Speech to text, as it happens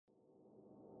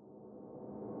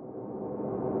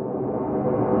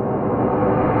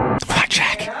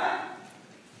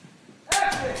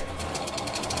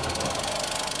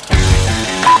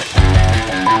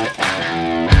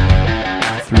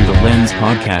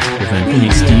podcast with Anthony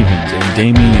Stevens and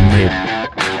Damian Mabe.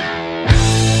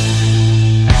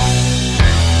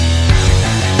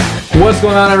 What's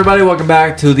going on, everybody? Welcome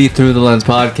back to the Through the Lens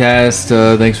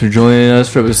podcast. Thanks for joining us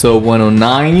for episode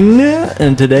 109.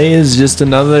 And today is just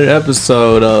another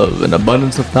episode of An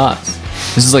Abundance of Thoughts.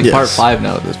 This is like part 5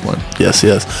 now at this point. Yes.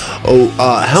 Oh,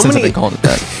 how Since many? I've been calling it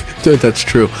that. That's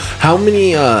true. How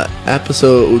many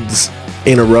episodes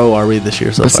in a row are we this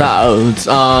year so far?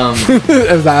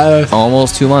 Episodes.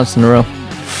 Almost 2 months in a row.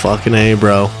 Fucking A,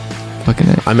 bro. Fucking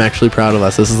A. I'm actually proud of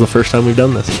us. This is the first time we've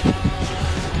done this.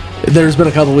 There's been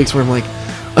a couple weeks where I'm like,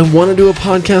 I want to do a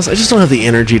podcast. I just don't have the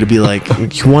energy to be like,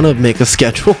 you want to make a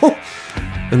schedule?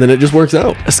 And then it just works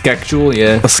out. A schedule,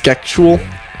 yeah. A schedule?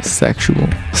 Sexual.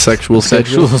 Sexual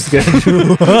schedule.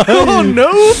 schedule. Oh,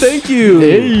 no, thank you.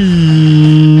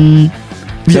 Hey.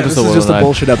 Yeah, this is just a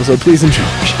bullshit episode. Please enjoy.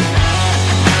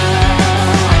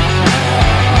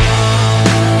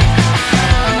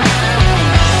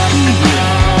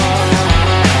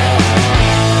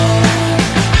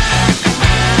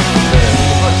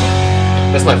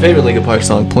 That's my favorite Linkin Park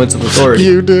song, Points of Authority.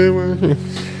 You do.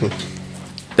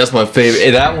 That's my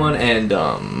favorite. That one and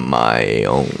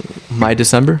My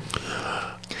December.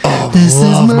 Oh, this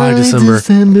is my December.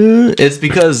 It's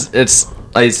because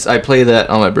I play that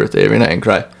on my birthday every night and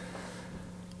cry.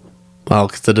 Well,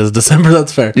 because it is December,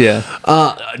 that's fair. Yeah.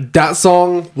 That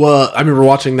song, I remember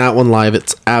watching that one live.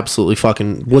 It's absolutely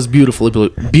fucking, was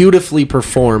beautifully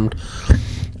performed.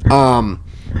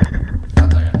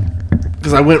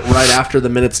 Because I went right after the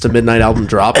Minutes to Midnight album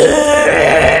dropped.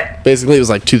 Basically, it was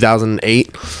like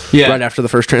 2008. Yeah. Right after the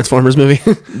first Transformers movie.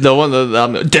 The one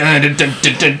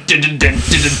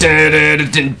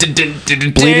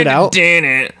Bleed It Out?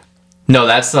 No,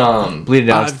 that's Bleed It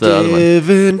Out's the other one.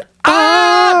 Given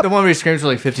up. The one where he screams for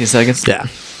like 15 seconds. Yeah.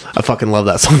 I fucking love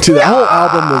that song too. That whole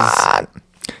album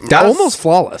was almost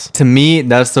flawless. To me,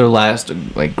 that's their last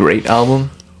like great album.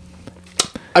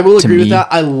 I will agree with me. that.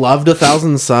 I loved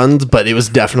 1,000 Suns, but it was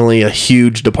definitely a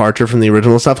huge departure from the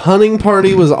original stuff. Hunting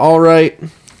Party was all right.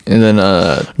 And then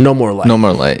No More Light. No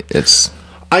More Light. It's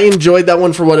I enjoyed that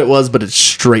one for what it was, but it's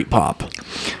straight pop.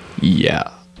 yeah.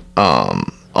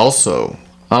 Also,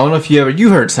 I don't know if you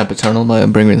heard Sempiternal by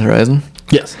Bring Me the Horizon.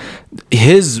 Yes.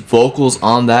 His vocals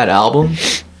on that album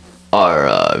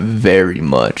are very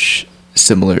much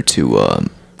similar to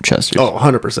Chester's. Oh,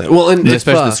 100%. Well, and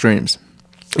especially the screams.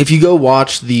 if you go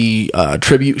watch the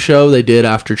tribute show they did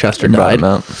after Chester died,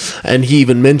 and he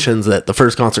even mentions that the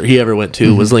first concert he ever went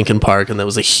to was Linkin Park, and that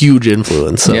was a huge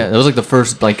influence. So. Yeah, that was like the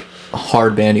first like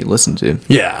hard band he listened to.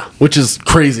 Yeah, which is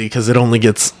crazy because it only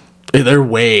gets... They're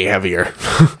way heavier.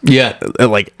 Yeah. At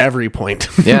like every point.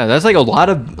 Yeah, that's like a lot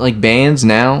of like bands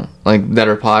now like that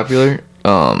are popular.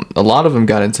 A lot of them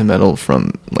got into metal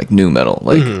from like new metal,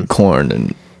 like Korn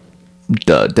and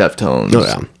Deftones. Oh,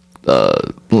 yeah.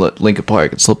 Linkin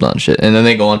Park and Slipknot and shit, and then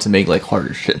they go on to make like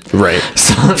harder shit. Right.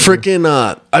 So, Freaking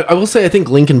I will say I think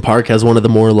Linkin Park has one of the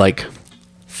more like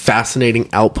fascinating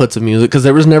outputs of music because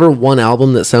there was never one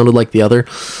album that sounded like the other.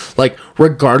 Like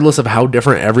regardless of how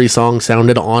different every song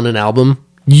sounded on an album,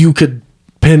 you could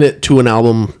pin it to an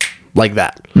album like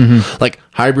that. Like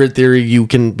Hybrid Theory, you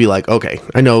can be like, okay,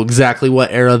 I know exactly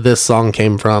what era this song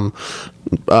came from.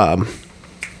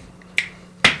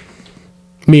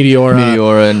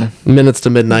 Meteora and Minutes to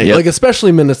Midnight. Yep. Like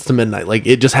especially Minutes to Midnight. Like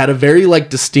it just had a very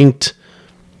like distinct,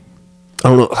 I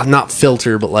don't know, not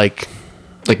filter, but like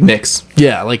mix.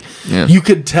 yeah, like you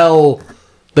could tell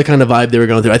the kind of vibe they were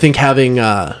going through. I think having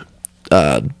the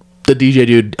DJ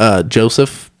dude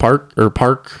Joseph Park,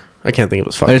 I can't think of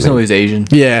his fucking I just know name. he's Asian.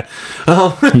 Yeah.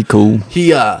 He cool.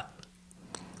 He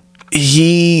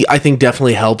I think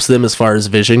definitely helps them as far as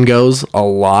vision goes a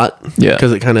lot. Yeah.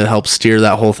 Because it kind of helps steer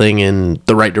that whole thing in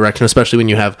the right direction, especially when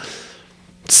you have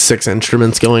 6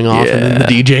 instruments going off and then the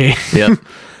DJ. Yep.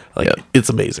 It's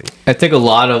amazing. I think a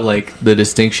lot of like the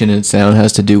distinction in sound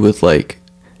has to do with like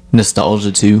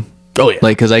nostalgia too. Oh yeah.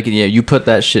 Like, cause you put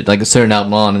that shit like a certain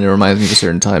album on and it reminds me of a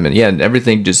certain time, and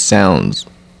everything just sounds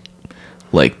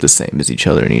like the same as each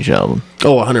other in each album.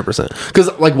 Oh, 100%. Because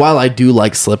like while I do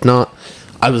like Slipknot,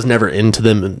 I was never into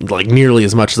them like nearly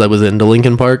as much as I was into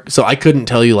Linkin Park, so I couldn't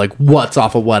tell you like what's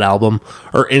off of what album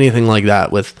or anything like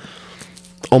that with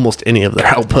almost any of their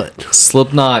output.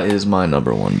 Slipknot is my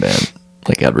number one band,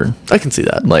 like ever. I can see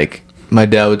that. Like my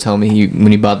dad would tell me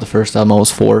when he bought the first album, I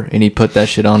was 4, and he put that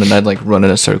shit on, and I'd like run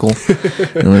in a circle.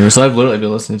 So I've literally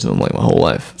been listening to them like my whole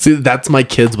life. See, that's my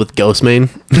kids with Ghostmane.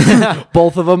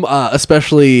 Both of them,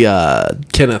 especially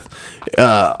Kenneth.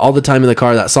 All the time in the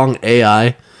car, that song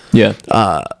AI. Yeah.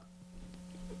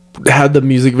 had the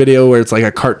music video where it's like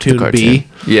a cartoon, bee.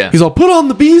 Yeah. He's all, put on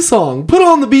the bee song. Put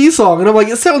on the bee song. And I'm like,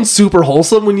 it sounds super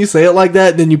wholesome when you say it like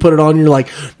that. And then you put it on and you're like,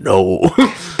 no.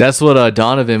 That's what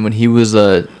Donovan, when he was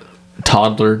a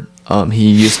toddler, we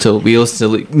used to,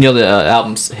 you know, the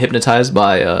album's Hypnotized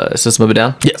by System of a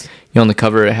Down? Yes. You know, on the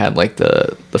cover, it had like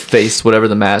the face, whatever,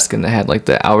 the mask, and it had like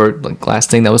the hourglass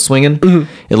thing that was swinging.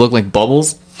 Mm-hmm. It looked like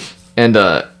bubbles. And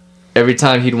every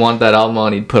time he'd want that album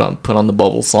on, he'd put on the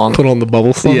Bubble song. Put on the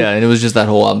bubble song. Yeah, and it was just that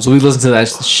whole album. So we listened to that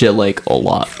shit like a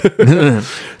lot.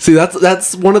 See,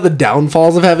 that's one of the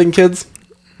downfalls of having kids.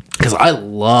 Because I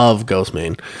love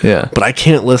Ghostmane. Yeah. But I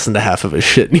can't listen to half of his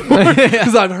shit anymore.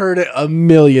 Because I've heard it a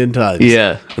million times.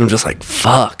 Yeah. And I'm just like,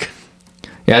 fuck.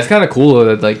 Yeah, it's kind of cool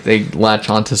though that like they latch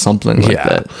onto something like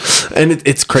that. And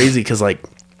it's crazy because like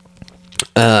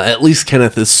at least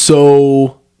Kenneth is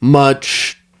so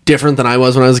much different than I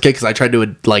was when I was a kid, because I tried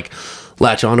to like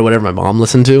latch on to whatever my mom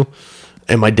listened to,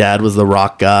 and my dad was the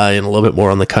rock guy and a little bit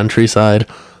more on the countryside,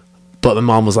 but my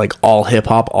mom was like all hip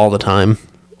hop all the time.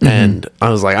 And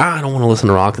I was like, I don't want to listen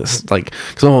to rock. This like,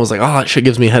 because my mom was like, oh, that shit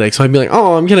gives me a headache. So I'd be like,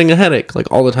 oh, I'm getting a headache,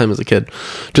 like all the time as a kid,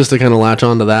 just to kind of latch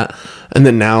on to that. And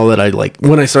then now that I like,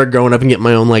 when I started growing up and getting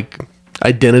my own like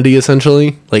identity,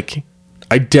 essentially, like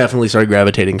I definitely started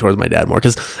gravitating towards my dad more,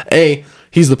 because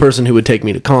he's the person who would take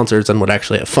me to concerts and would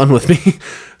actually have fun with me.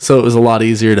 So it was a lot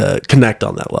easier to connect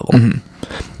on that level.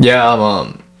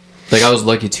 Yeah, like I was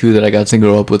lucky too that I got to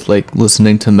grow up with like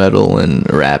listening to metal and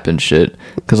rap and shit.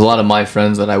 Because a lot of my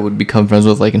friends that I would become friends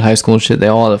with like in high school and shit, they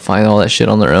all had to find all that shit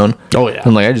on their own. Oh yeah.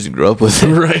 And like I just grew up with it.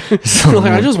 Right. So,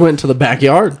 Like, I just went to the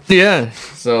backyard. yeah.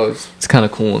 So it's kind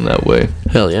of cool in that way.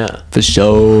 Hell yeah. For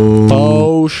show.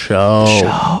 Oh, show.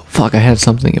 Oh, fuck, I had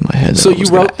something in my head. So you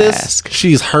wrote this?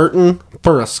 She's hurting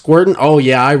for a squirtin'? Oh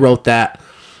yeah, I wrote that.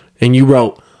 And you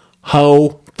wrote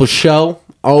ho for show?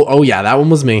 Oh yeah, that one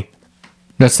was me.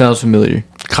 That sounds familiar.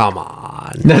 Come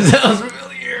on. That sounds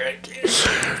familiar. I can't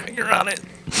figure on it.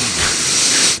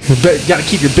 You gotta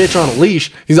keep your bitch on a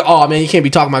leash. He's like, oh man, you can't be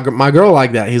talking my girl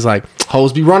like that. He's like,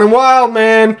 hoes be running wild,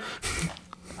 man.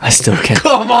 I still can't.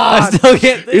 Come on. I still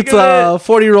can't think It's of a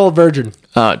 40-year-old virgin.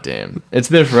 Oh, damn. It's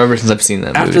been forever since I've seen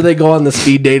that movie. After they go on the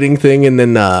speed dating thing, and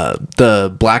then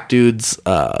the black dude's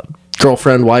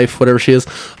girlfriend, wife, whatever she is,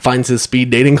 finds his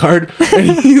speed dating card, and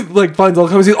he like finds all the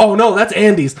comments. He's, oh no, that's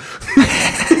Andy's.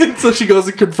 So she goes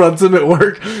and confronts him at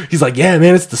work. He's like, yeah,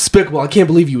 man, it's despicable. I can't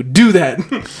believe you would do that.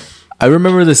 I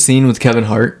remember the scene with Kevin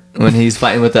Hart when he's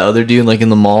fighting with the other dude, like in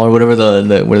the mall or whatever,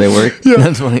 the where they work. Yeah.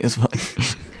 That's funny as fuck.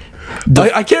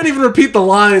 I can't even repeat the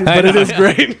line, but it is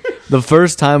great. The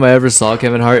first time I ever saw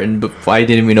Kevin Hart, and I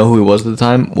didn't even know who he was at the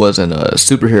time, was in a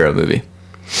superhero movie.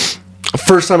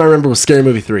 First time I remember was Scary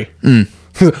Movie 3.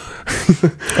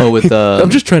 Oh, with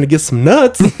I'm just trying to get some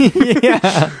nuts.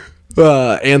 yeah.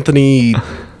 Anthony.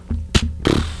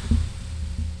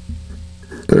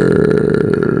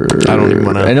 I don't even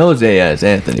want to. I know it's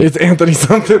Anthony. It's Anthony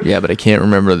something. Yeah, but I can't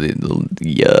remember the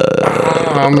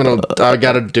I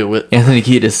gotta do it. Anthony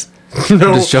Kiedis. No,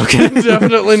 I'm just joking.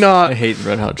 Definitely I not. hate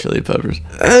Red Hot Chili Peppers.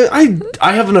 I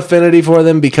have an affinity for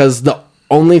them because the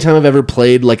only time I've ever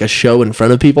played like a show in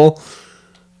front of people,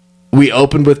 we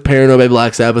opened with Paranoid by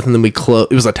Black Sabbath, and then we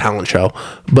closed. It was a talent show,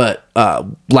 but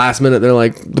last minute they're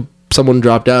like, someone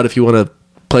dropped out. If you want to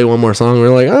play one more song,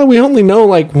 we're like, oh, we only know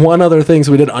like one other thing,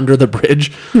 so we did Under the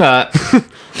Bridge. Like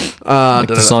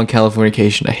the song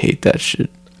Californication. I hate that shit.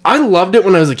 I loved it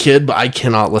when I was a kid, but I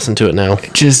cannot listen to it now.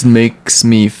 It just makes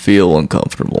me feel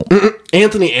uncomfortable.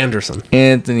 Anthony Anderson.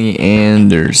 Anthony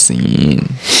Anderson.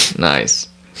 Nice.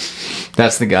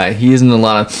 That's the guy. He is in a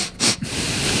lot of...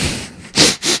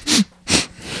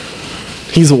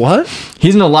 He's a what?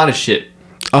 He's in a lot of shit.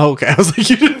 Oh, okay. I was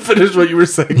like, you didn't finish what you were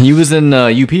saying. He was in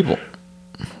You People.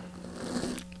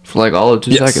 For like all of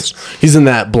 2 seconds. He's in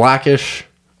that Blackish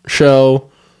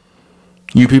show.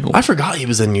 You People. I forgot he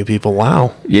was in You People.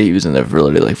 Wow. Yeah, he was in there for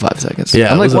literally like 5 seconds. Yeah,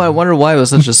 I'm it like, was I wonder why it was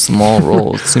such a small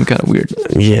role. It seemed kind of weird.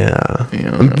 Yeah.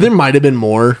 Yeah. There might have been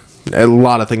more. A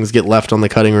lot of things get left on the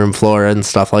cutting room floor and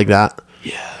stuff like that.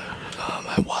 Yeah.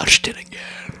 I watched it again.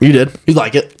 You did? You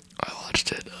like it? I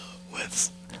watched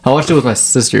it with my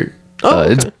sister. Oh,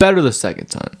 okay. It's better the second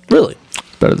time. Really?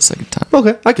 Better the second time.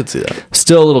 Okay. I could see that.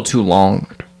 Still a little too long.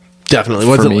 Definitely.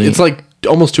 What's For it? me. It's like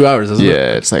almost 2 hours, isn't it?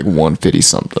 Yeah, it's like 150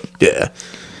 something. Yeah.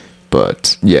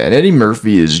 But yeah, and Eddie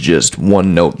Murphy is just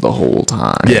one note the whole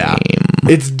time. Yeah.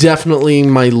 It's definitely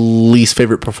my least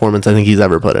favorite performance I think he's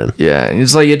ever put in. Yeah, and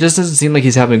it's like it just doesn't seem like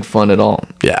he's having fun at all.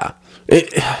 Yeah.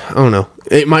 I don't know.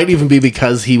 It might even be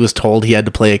because he was told he had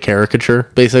to play a caricature,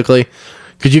 basically.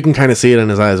 Because you can kind of see it in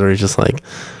his eyes where he's just like...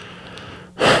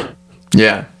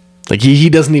 Yeah. Like, he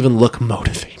doesn't even look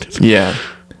motivated. Yeah.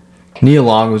 Nia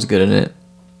Long was good in it.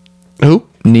 Who?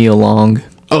 Nia Long.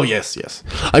 Oh yes.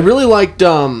 I really liked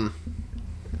Ellen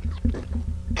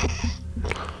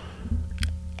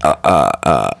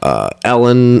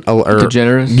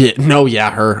DeGeneres?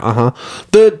 Yeah, her.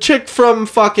 The chick from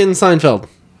fucking Seinfeld.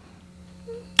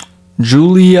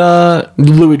 Julia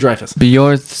Louis Dreyfus.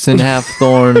 Bjornsson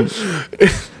Halfthorne.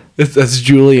 That's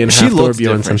Julie and She Halfthor looks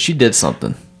Bjornsson. different. She did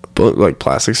something. But, like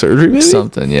plastic surgery, maybe?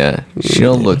 Something, yeah. She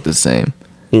don't look the same.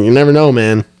 You never know,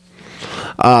 man.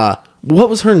 What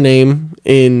was her name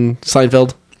in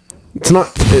Seinfeld? It's not.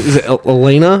 Is it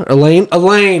Elena? Elaine.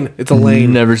 It's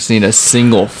Elaine. Never seen a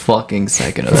single fucking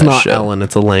second of It's that not show. Ellen.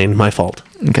 It's Elaine. My fault.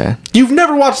 Okay. You've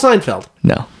never watched Seinfeld?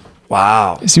 No.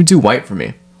 Wow. It seemed too white for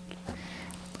me.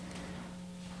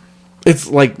 It's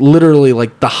like literally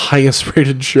like the highest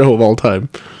rated show of all time.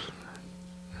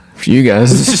 For you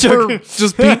guys. For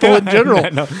just people in general.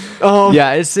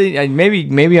 Yeah, it's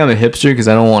maybe I'm a hipster because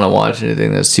I don't want to watch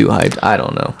anything that's too hyped. I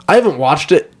don't know. I haven't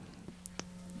watched it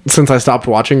since I stopped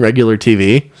watching regular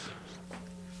TV,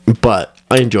 but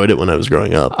I enjoyed it when I was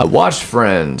growing up. I watched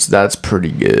Friends. That's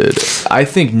pretty good. I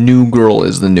think New Girl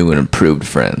is the new and improved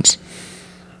Friends.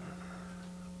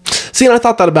 See, and I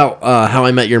thought that about How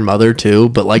I Met Your Mother too,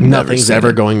 but like Never nothing's seen ever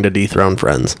it. going to dethrone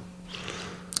Friends.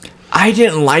 I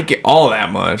didn't like it all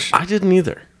that much. I didn't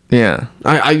either. Yeah.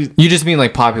 I You just mean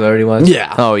like popularity wise?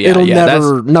 yeah. Oh yeah. It'll yeah.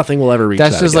 never. Nothing will ever reach.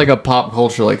 That's that just again. like a pop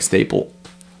culture like staple.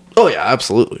 Oh yeah,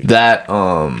 absolutely. That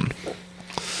I'm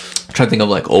trying to think of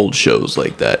like old shows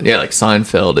like that. Yeah, like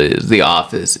Seinfeld is, The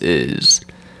Office is,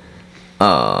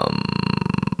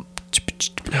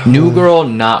 New Girl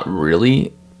not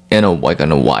really in a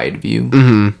wide view.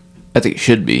 Mm-hmm. I think it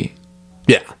should be.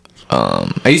 Yeah.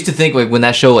 I used to think like when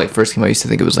that show like first came out, I used to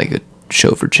think it was like a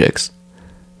show for chicks.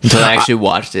 Until I actually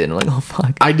watched it and I'm like, oh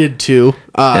fuck. I did too.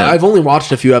 Yeah. I've only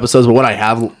watched a few episodes, but what I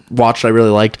have watched, I really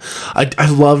liked. I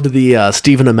loved the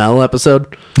Stephen Amell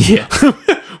episode Yeah.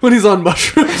 when he's on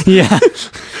mushrooms. Yeah.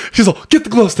 He's like, get the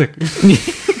glow stick.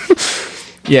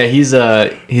 Yeah, he's a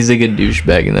good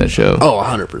douchebag in that show. Oh,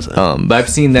 100%. But I've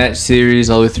seen that series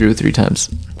all the way through 3 times.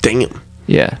 Damn.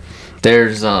 Yeah.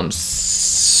 There's 7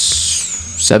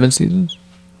 seasons.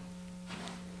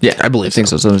 Yeah, I believe I think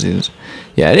so. 7 seasons.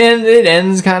 Yeah, it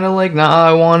ends kind of like not how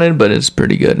I wanted, but it's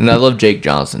pretty good. And I love Jake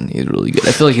Johnson. He's really good.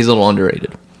 I feel like he's a little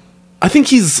underrated. I think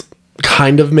he's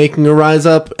kind of making a rise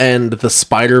up, and the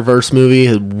Spider-Verse movie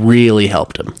has really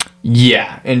helped him.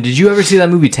 Yeah. And did you ever see that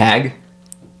movie Tag?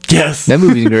 Yes. That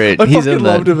movie's great. I He's fucking in that.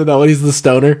 loved him in that one. He's the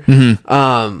stoner. Mm-hmm.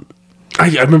 I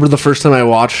remember the first time I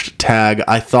watched Tag,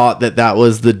 I thought that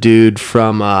was the dude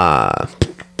from I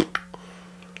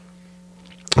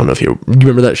don't know if you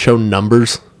remember that show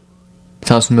Numbers.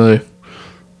 Sounds familiar.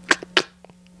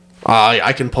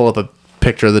 I can pull up a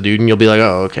picture of the dude and you'll be like,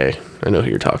 oh, okay, I know who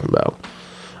you're talking about.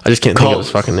 I just can't think of his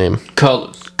fucking name.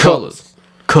 Colors.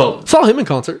 Saw him in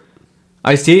concert.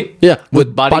 Ice-T? Yeah,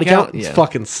 With Body Count? It's Yeah.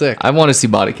 fucking sick. I want to see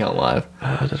Body Count live.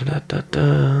 I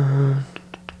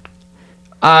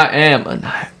am a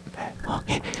night.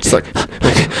 It's like,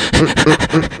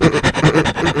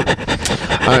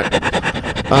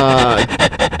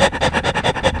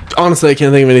 honestly, I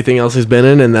can't think of anything else he's been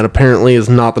in, and that apparently is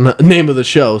not the name of the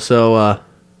show. So,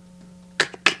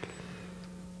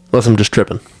 unless I'm just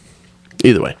tripping.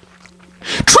 Either way,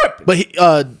 trip. But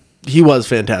he was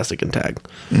fantastic in Tag.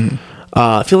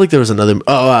 I feel like there was another.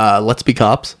 Let's Be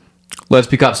Cops. Let's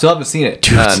Be Cops. Still haven't seen it.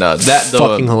 No, that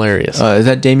Fucking hilarious. Is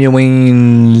that Damian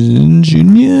Wayne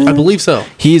Jr.? I believe so.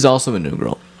 He's also a New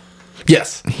Girl.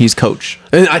 Yes. He's Coach.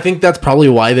 And I think that's probably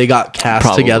why they got cast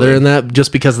Probably. together in that,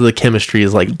 just because of the chemistry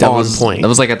is like on point. That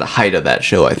was like at the height of that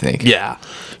show, I think. Yeah.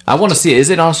 I want to see it. Is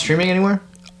it on streaming anywhere?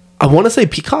 I want to say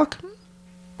Peacock.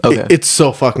 Okay. It's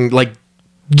so fucking, like,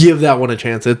 give that one a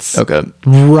chance. It's Okay.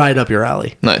 right up your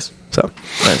alley. Nice. So,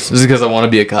 Nice. This is because I want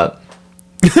to be a cop.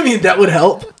 I mean, that would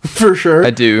help for sure.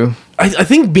 I do. I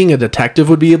think being a detective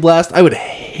would be a blast. I would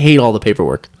hate all the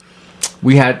paperwork.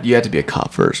 You had to be a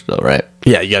cop first, though, right?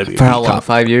 Yeah, you got to be For a how long? cop.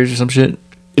 5 years or some shit?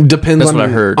 It depends That's on what I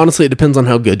heard. Honestly, it depends on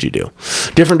how good you do.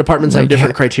 Different departments have Like,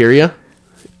 different criteria.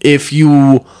 If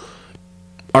you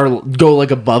go like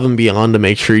above and beyond to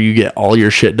make sure you get all your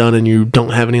shit done and you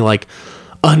don't have any like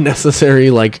unnecessary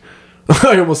like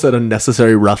I almost said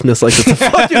unnecessary roughness like it's a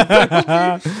fucking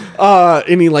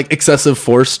penalty. Any like excessive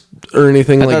force or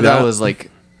anything I like thought that. that was like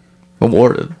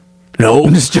awarded. No,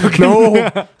 I'm just joking. No,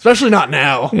 especially not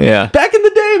now. Yeah. Back in the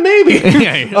day, maybe.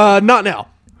 Yeah. Not now.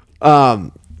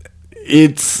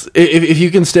 It's if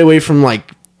you can stay away from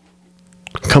like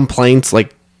complaints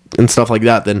like and stuff like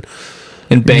that, then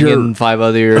And banging You're- 5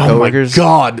 other oh my coworkers.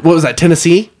 god, what was that?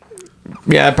 Tennessee?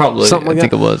 Yeah, probably. Something like I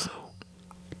think that. it was.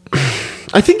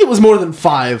 I think it was more than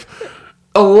 5.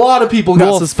 A lot of people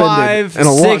got suspended. 5, and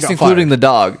a 6, including the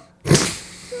dog.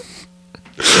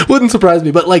 Wouldn't surprise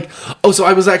me. But like, so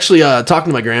I was actually talking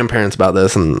to my grandparents about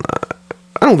this, and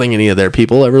I don't think any of their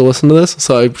people ever listen to this,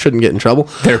 so I shouldn't get in trouble.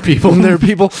 Their people? Their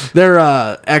people. Their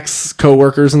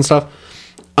ex-coworkers and stuff.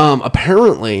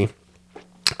 Apparently,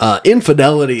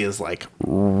 infidelity is like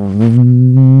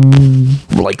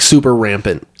super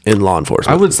rampant in law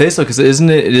enforcement. I would say so, because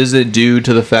is it due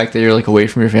to the fact that you're like away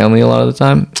from your family a lot of the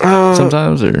time?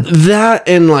 Sometimes, or that,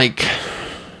 and like,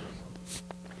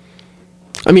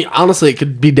 I mean, honestly, it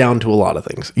could be down to a lot of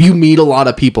things. You meet a lot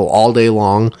of people all day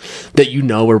long that you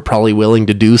know are probably willing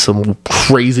to do some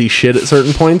crazy shit at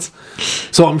certain points.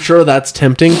 So I'm sure that's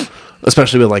tempting,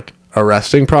 especially with like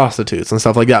arresting prostitutes and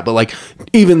stuff like that. But like,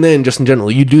 even then, just in general,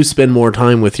 you do spend more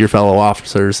time with your fellow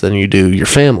officers than you do your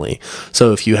family.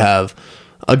 So if you have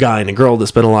a guy and a girl that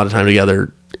spend a lot of time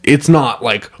together, it's not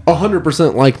like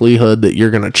 100% likelihood that you're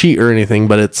going to cheat or anything,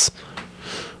 but it's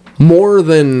more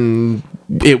than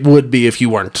it would be if you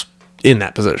weren't in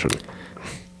that position.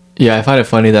 yeah, I find it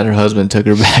funny that her husband took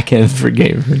her back and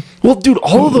forgave her. Well, dude,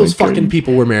 all of those fucking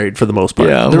people were married for the most part.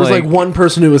 Yeah, there was like one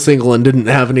person who was single and didn't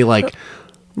have any like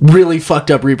really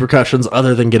fucked up repercussions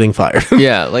other than getting fired.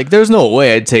 Yeah, like there's no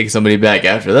way I'd take somebody back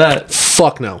after that.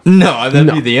 Fuck no. No,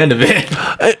 that'd be the end of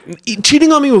it.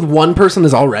 Cheating on me with one person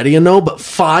is already a no, but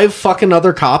 5 fucking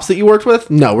other cops that you worked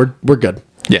with? No, we're good.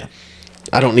 Yeah,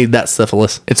 I don't need that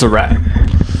syphilis. it's a wrap.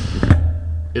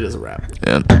 It is a wrap.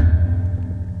 Yeah.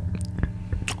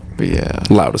 But yeah.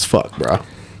 Loud as fuck, bro.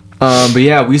 But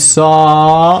yeah, we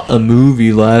saw a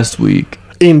movie last week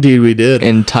Indeed we did.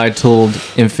 entitled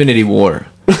Infinity War.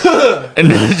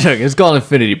 And it's called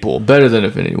Infinity Pool. Better than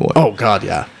Infinity War. Oh god,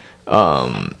 yeah.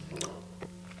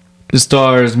 It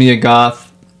stars Mia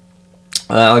Goth,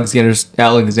 Alexander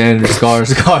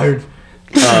Skarsgård.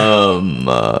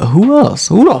 Who else?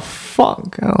 Who the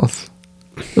fuck else?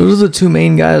 Those are the 2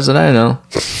 main guys that I know.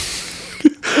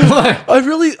 What? I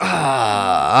really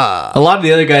A lot of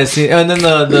the other guys see, and then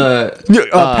the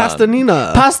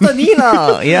Pastanina.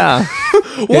 Pastanina. Yeah.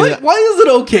 Why is it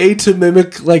okay to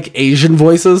mimic like Asian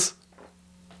voices?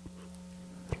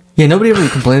 Yeah, nobody ever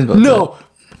complains about that. No.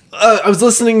 I was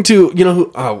listening to, you know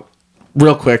who,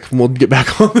 real quick, and we'll get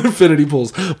back on the Infinity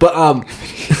Pools. But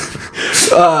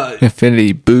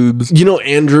Infinity boobs. you know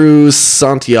Andrew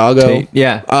Santiago? Tate,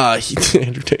 yeah.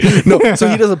 Andrew Tate. No, so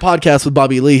he does a podcast with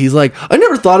Bobby Lee. He's like, I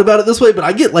never thought about it this way, but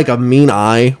I get like a mean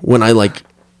eye when I like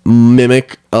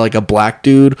mimic like a black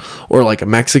dude or like a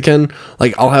Mexican.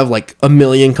 Like I'll have like a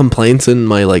million complaints in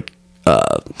my like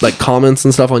comments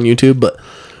and stuff on YouTube, but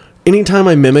anytime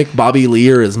I mimic Bobby Lee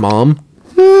or his mom,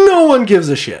 no one gives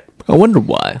a shit. I wonder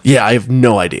why. Yeah, I have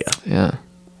no idea. Yeah.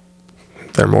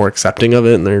 They're more accepting of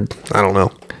it, and I don't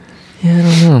know. Yeah, I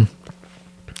don't know.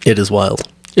 It is wild.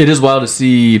 It is wild to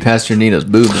see Pastor Nina's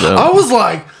boobs, though. I was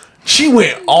like, she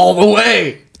went all the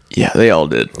way. Yeah, they all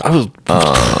did. I was,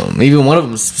 Even one of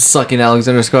them sucking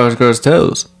Alexander Skarsgård's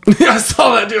toes. I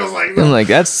saw that too. I was like, I'm like,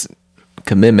 that's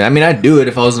commitment. I mean, I'd do it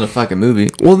if I was in a fucking movie.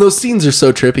 well, those scenes are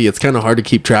so trippy. It's kind of hard to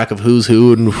keep track of who's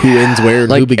who and who ends where and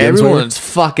Like, who begins where. everyone's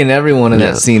fucking everyone in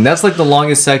Yeah. that scene. That's like the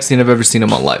longest sex scene I've ever seen in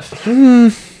my life.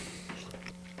 And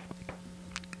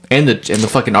the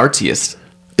fucking artsiest.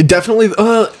 It definitely.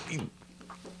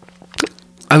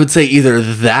 I would say either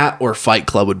that or Fight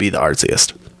Club would be the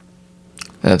artsiest.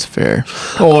 That's fair.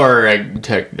 Or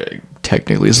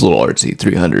technically, it's a little artsy.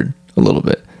 300, a little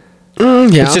bit.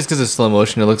 Yeah. It's just because it's slow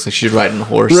motion. It looks like she's riding a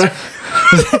horse. Right.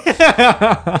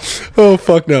 Oh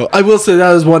fuck no! I will say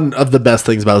that is one of the best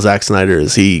things about Zack Snyder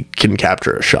is he can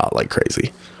capture a shot like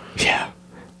crazy. Yeah.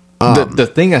 The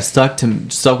thing that stuck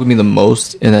with me the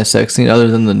most in that sex scene, other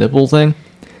than the nipple thing,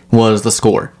 was the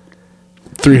score.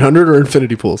 300 or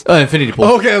Infinity Pools? Infinity Pool.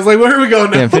 Okay, I was like, where are we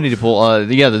going now? Yeah, Infinity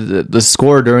Pool. Yeah, the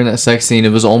score during that sex scene, it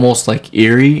was almost like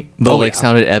eerie, but like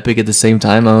sounded epic at the same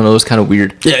time. I don't know, it was kind of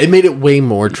weird. Yeah, it made it way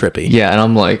more trippy. Yeah, and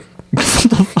I'm like, what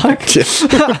the fuck?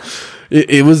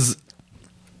 It was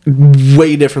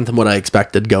way different than what I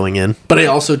expected going in. But I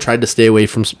also tried to stay away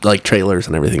from like trailers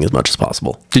and everything as much as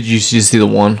possible. Did you see the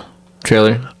one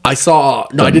trailer? I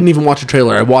didn't even watch a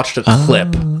trailer. I watched a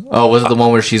clip. Oh, was it the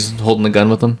one where she's holding the gun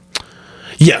with him?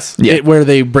 Yes. Yeah. Where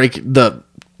they break the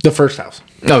first house.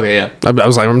 Okay, yeah. I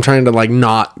was like, I'm trying to like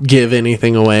not give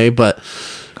anything away, but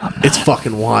it's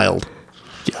fucking wild.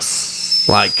 Yes.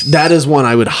 Like that is one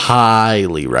I would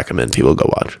highly recommend people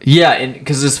go watch. Yeah, and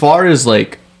because as far as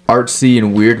like artsy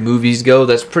and weird movies go,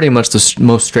 that's pretty much the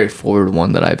most straightforward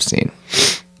one that I've seen.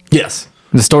 Yes.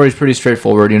 The story's pretty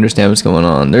straightforward. You understand what's going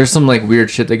on. There's some like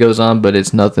weird shit that goes on, but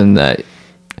it's nothing that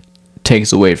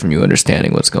takes away from you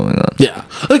understanding what's going on. Yeah,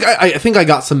 like I think I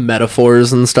got some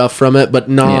metaphors and stuff from it, but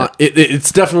not.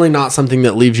 It's definitely not something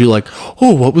that leaves you like,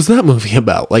 oh, what was that movie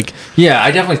about? Like, Yeah,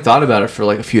 I definitely thought about it for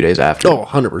like a few days after. oh,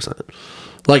 100%.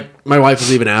 Like, my wife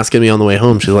was even asking me on the way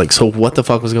home. She's like, so what the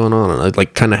fuck was going on? And I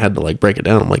like kind of had to like break it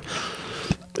down. I'm like,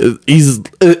 he's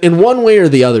in one way or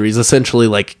the other, he's essentially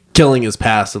like killing his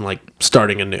past and like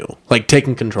starting anew, like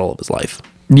taking control of his life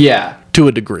Yeah, to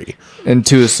a degree. and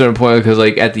to a certain point, because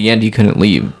like at the end he couldn't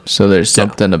leave, so there's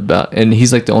something about, and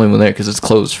he's like the only one there because it's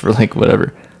closed for like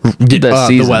whatever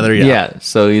The weather, yeah.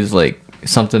 So he's like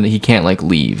something that he can't like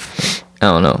leave.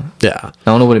 I don't know. Yeah, I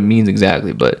don't know what it means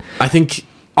exactly, but I think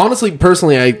honestly,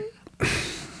 personally,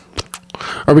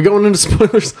 are we going into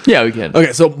spoilers? yeah, we can.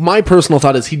 Okay, so my personal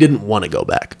thought is he didn't want to go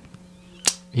back.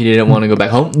 He didn't want to go back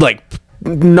home. Like,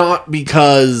 not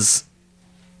because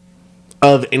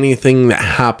of anything that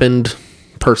happened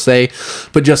per se,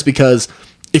 but just because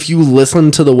if you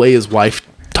listen to the way his wife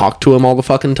talked to him all the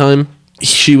fucking time,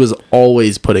 she was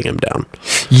always putting him down.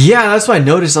 Yeah, that's what I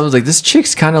noticed. I was like, this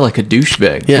chick's kind of like a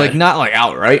douchebag. Yeah. Like, not like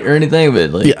outright or anything,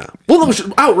 but like, Yeah. Well, no,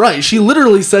 outright. She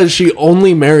literally says she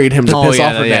only married him to piss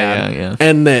off her dad. yeah.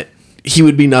 And that he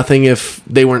would be nothing if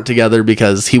they weren't together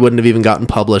because he wouldn't have even gotten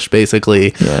published,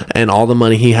 basically. Yeah. And all the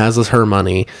money he has is her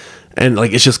money. And,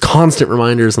 like, it's just constant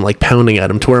reminders and, like, pounding at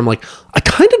him to where I'm like, I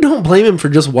kind of don't blame him for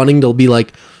just wanting to be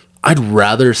like, I'd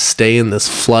rather stay in this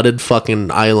flooded fucking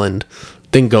island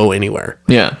than go anywhere.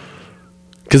 Yeah.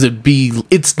 Because it would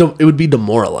be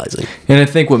demoralizing. And I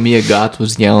think what Mia Goth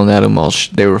was yelling at him while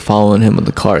they were following him with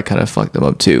the car kind of fucked him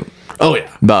up too. Oh, yeah.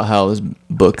 About how his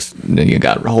books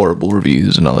got horrible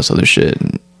reviews and all this other shit,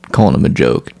 and calling him a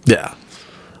joke. Yeah.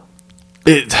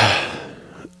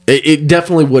 It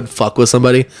definitely would fuck with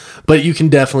somebody, but you can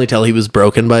definitely tell he was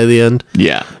broken by the end.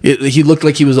 Yeah. He looked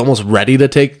like he was almost ready to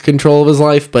take control of his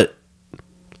life, but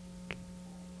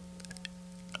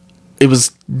it was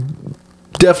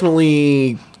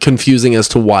definitely confusing as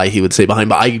to why he would stay behind.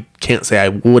 But I can't say I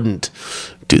wouldn't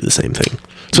do the same thing,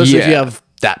 especially if you have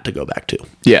that to go back to.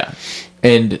 Yeah.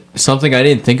 And something I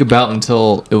didn't think about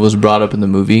until it was brought up in the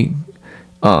movie,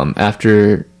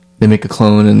 after they make a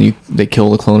clone and they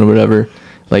kill the clone or whatever,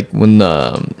 like when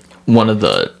one of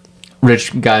the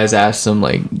rich guys asked him,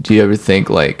 like, do you ever think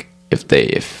like if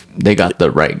they got the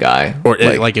right guy, Or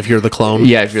like if you're the clone.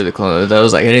 yeah, if you're the clone, that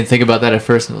was like, I didn't think about that at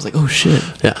first, and I was like, oh shit.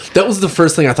 Yeah, that was the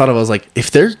first thing I thought of. I was like,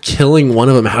 if they're killing one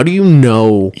of them, how do you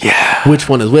know which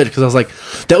one is which? Because I was like,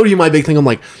 that would be my big thing. I'm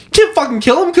like, can't fucking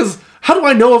kill him, because how do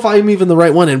I know if I'm even the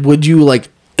right one? And would you like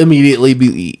immediately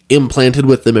be implanted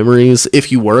with the memories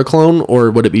if you were a clone,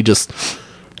 or would it be just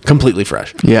completely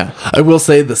fresh? Yeah. I will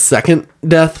say the second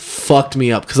death fucked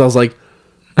me up, because I was like,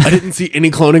 I didn't see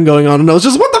any cloning going on, and I was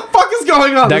just, what the fuck is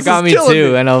going on? That This got is me killing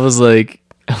too, and I was like,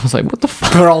 what the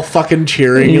fuck? They're all fucking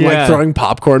cheering and like Yeah. throwing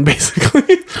popcorn, basically.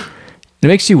 It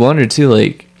makes you wonder too,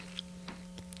 like,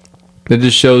 it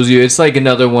just shows you, it's like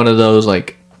another one of those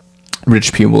like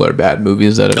rich people are bad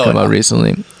movies that have come out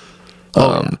recently.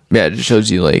 Yeah, it just shows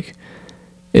you like,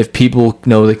 if people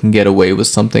know they can get away with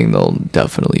something, they'll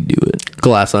definitely do it.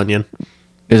 Glass Onion.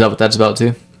 Is that what that's about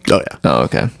too? Oh yeah. Oh,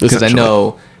 okay. Because I Essentially.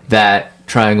 know that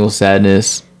Triangle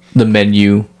Sadness, The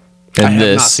Menu, and I have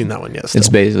this, not seen that one yet. it's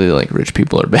Still. basically like rich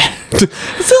people are bad. It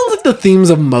sounds like the themes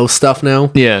of most stuff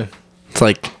now. Yeah. It's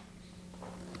like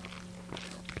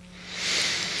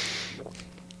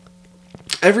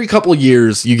every couple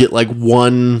years you get like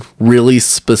one really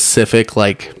specific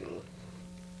like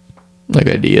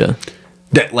idea.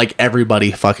 that like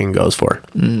everybody fucking goes for.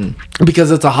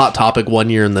 Because it's a hot topic one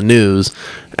year in the news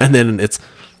and then it's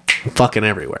fucking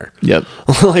everywhere. Yep.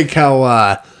 Like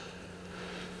how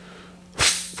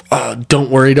Don't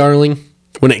Worry Darling,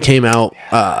 when it came out,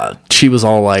 she was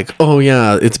all like, oh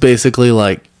yeah, it's basically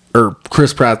like, or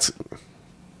Chris Pine's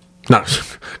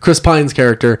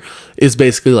character is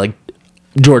basically like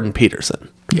Jordan Peterson.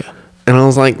 Yeah. And I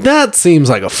was like, that seems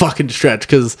like a fucking stretch,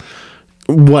 because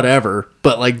whatever.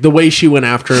 But like the way she went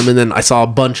after him, and then I saw a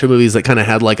bunch of movies that kind of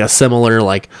had like a similar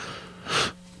like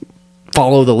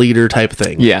follow the leader type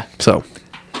thing. Yeah. So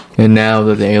And now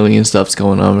that the alien stuff's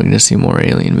going on, we're going to see more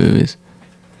alien movies.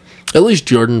 at least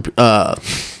Jordan,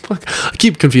 fuck, I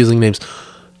keep confusing names.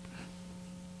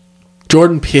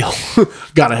 Jordan Peele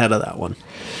got ahead of that one.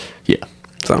 Yeah.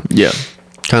 So Yeah.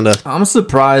 kind of, I'm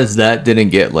surprised that didn't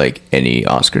get like any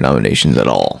Oscar nominations at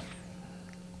all.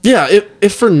 yeah,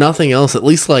 if for nothing else, at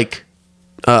least like,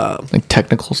 Like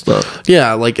technical stuff,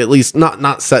 yeah, like at least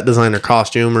not set design or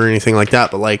costume or anything like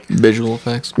that, but like, visual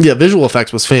effects. yeah, visual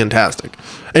effects was fantastic.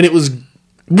 And it was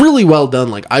really well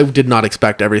done. Like, I did not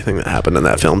expect everything that happened in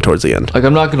that film towards the end. Like,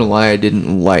 I'm not gonna lie, I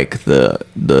didn't like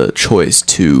the choice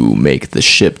to make the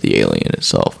ship the alien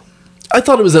itself. I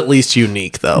thought it was at least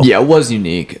unique, though. Yeah, it was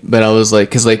unique, but I was like,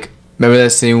 because like, remember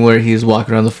that scene where he's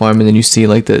walking around the farm and then you see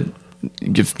like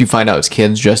you find out it's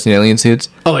kids dressed in alien suits?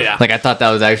 Oh, yeah. Like, I thought that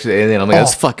was actually the alien. I'm like,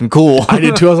 that's Oh. fucking cool. I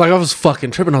did too. I was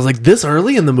fucking tripping. I was like, this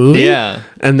early in the movie? Yeah.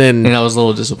 And then, And I was a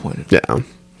little disappointed. yeah.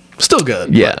 Still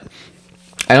good. Yeah.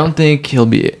 I don't think he'll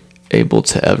be able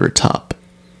to ever top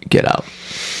Get Out.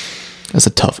 That's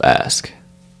a tough ask.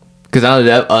 Because I know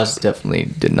that Us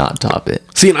definitely did not top it.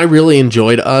 See, and I really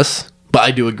enjoyed Us, but I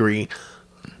do agree.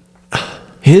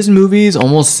 His movies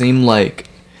almost seem like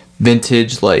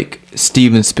vintage, like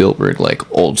Steven Spielberg, like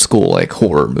old school, like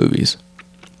horror movies.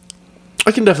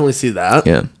 I can definitely see that.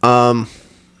 Yeah.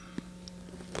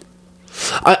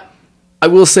 I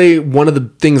will say one of the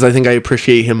things I think I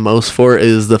appreciate him most for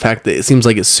is the fact that it seems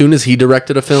like as soon as he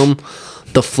directed a film,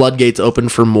 the floodgates open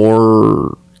for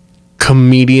more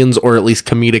comedians or at least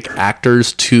comedic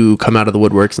actors to come out of the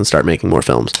woodworks and start making more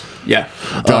films. Yeah.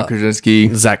 John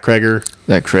Krasinski, Zach Kreger.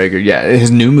 Zach Kreger. Yeah.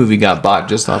 His new movie got bought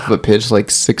just off of a pitch,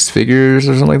 like 6 figures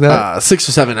or something like that. 6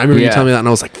 or 7. I remember you Yeah. telling me that and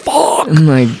I was like, fuck. I'm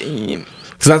like, damn.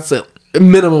 Because that's a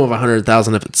minimum of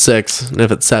 100,000 if it's 6. And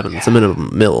if it's 7, it's a minimum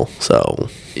mil. So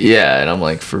Yeah. And I'm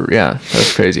like,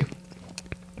 that's crazy.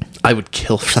 I would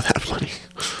kill for that money.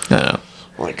 I know.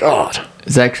 Oh my God.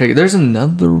 Zach Kreger. There's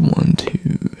another one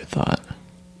too, I thought.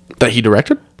 That he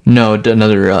directed? No,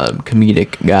 another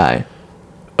comedic guy.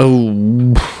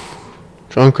 Oh,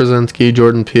 John Krasinski,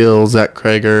 Jordan Peele, Zach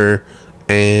Kreger,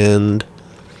 and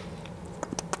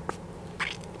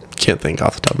can't think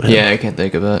off the top of my head. Yeah, I can't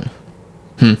think of that.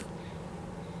 But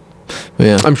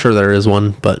yeah. I'm sure there is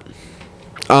one, but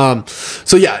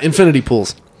so yeah, Infinity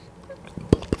Pools.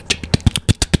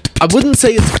 I wouldn't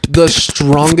say it's the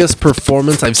strongest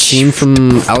performance I've seen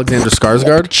from Alexander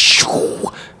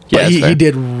Skarsgård. Yeah, But he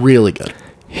did really good.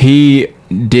 He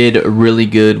did really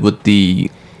good with the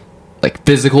like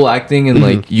physical acting and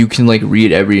like you can like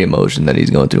read every emotion that he's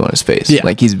going through on his face. Yeah.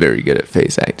 Like he's very good at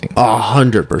face acting.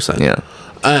 100%. Yeah.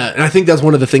 And I think that's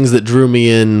one of the things that drew me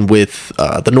in with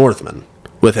The Northman,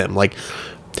 with him. Like,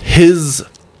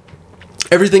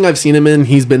 everything I've seen him in,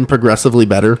 he's been progressively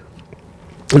better.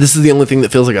 This is the only thing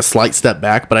that feels like a slight step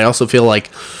back, but I also feel like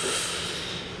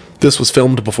this was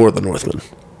filmed before The Northman.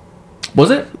 Was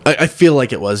it? I feel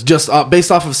like it was. Just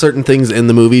based off of certain things in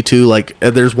the movie, too. Like,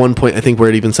 there's one point, I think, where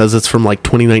it even says it's from, like,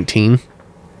 2019.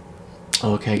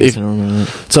 Okay, I guess I don't remember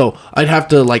that. So, I'd have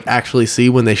to, like, actually see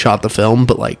when they shot the film,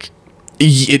 but, like,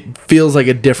 it feels like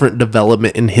a different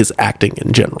development in his acting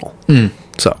in general.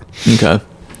 So, Okay.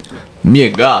 Mia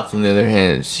Goth, on the other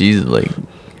hand, she's like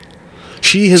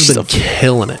she has She's been a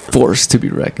killing it. force to be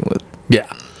reckoned with.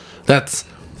 Yeah. That's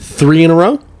 3 in a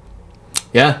row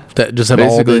Yeah. that just have all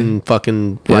Basically. been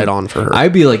fucking right on for her.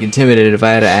 I'd be like intimidated if I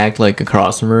had to act like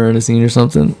across from her in a scene or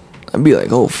something. I'd be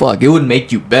like, oh fuck. It would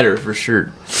make you better for sure.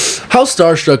 How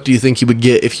starstruck do you think you would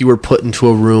get if you were put into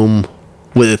a room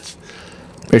with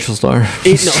Rachel Starr.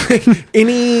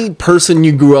 any person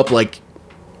you grew up like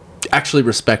actually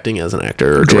respecting as an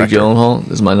actor or Jake director?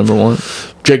 Gyllenhaal is my number one.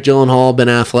 Jake Gyllenhaal, Ben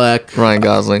Affleck. Ryan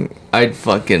Gosling. I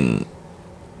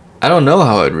don't know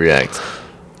how I'd react.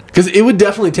 Because it would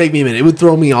definitely take me a minute. It would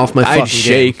throw me off my fucking I'd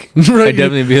shake. game. Right? I'd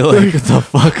definitely be like, what the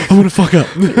fuck? I'm gonna fuck up.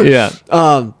 Yeah.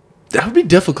 That would be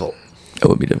difficult. It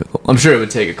would be difficult. I'm sure it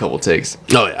would take a couple takes.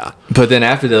 Oh yeah. But then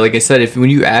after that, like I said, when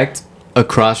you act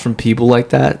across from people like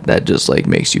that, that just like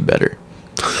makes you better.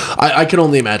 I can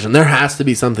only imagine. There has to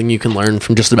be something you can learn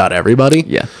from just about everybody.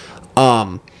 Yeah.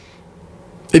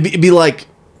 It'd be like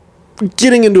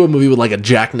getting into a movie with like a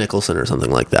Jack Nicholson or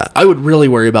something like that. I would really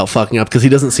worry about fucking up because he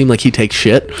doesn't seem like he takes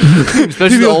shit.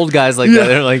 Especially the old guys like that.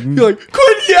 They're like, You're like,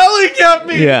 quit yelling at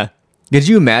me. yeah. Could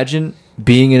you imagine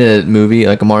being in a movie,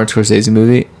 like a Martin Scorsese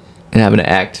movie, and having to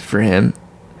act for him?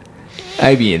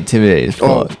 I'd be intimidated as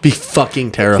Oh, fuck. be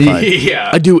fucking terrified. Yeah.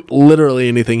 I'd do literally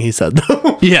anything he said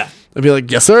though. Yeah. I'd be like,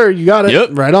 yes sir, you got it. Yep.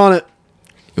 Right on it.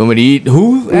 You want me to eat?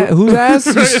 Whose ass?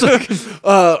 Just like-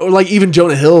 Or like even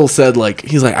Jonah Hill said, like,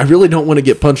 he's like, I really don't want to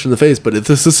get punched in the face, but if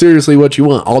this is seriously what you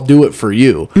want, I'll do it for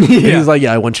you. And he's like,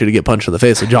 yeah, I want you to get punched in the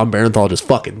face. So John Barenthal just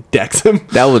fucking decks him.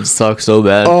 that would suck so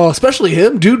bad. Oh, especially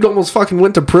him. Dude almost fucking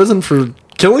went to prison for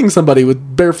killing somebody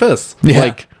with bare fists. Yeah.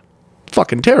 Like,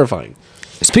 fucking terrifying.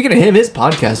 Speaking of him, his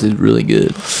podcast is really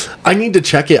good. I need to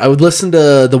check it. I would listen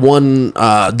to the one,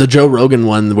 the Joe Rogan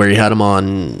one where he had him on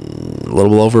a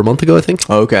little over a month ago, I think.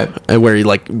 Oh, okay. And where he,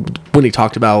 like, when he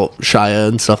talked about Shia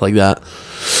and stuff like that.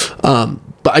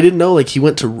 But I didn't know like he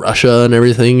went to Russia and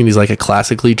everything, and he's like a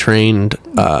classically trained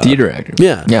Theater actor.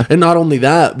 Yeah, Yeah. And not only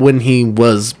that, when he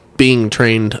was being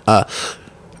trained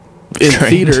in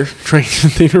theater,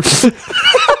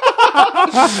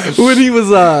 when he was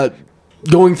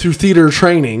going through theater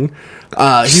training,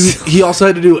 he also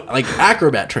had to do like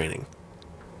acrobat training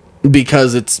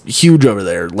because it's huge over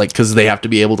there. Like because they have to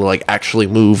be able to like actually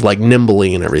move like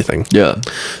nimbly and everything. Yeah.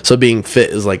 So being fit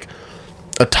is like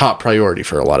a top priority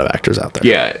for a lot of actors out there.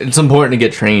 Yeah, it's important to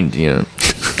get trained, you know.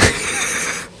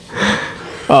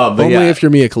 But Only yeah, if you're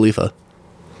Mia Khalifa.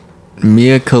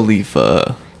 Mia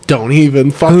Khalifa. Don't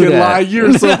even fucking Who that? lie.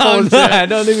 You're so full of shit. I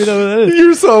don't even know who that is.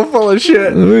 You're so full of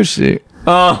shit. Who is she?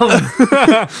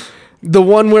 The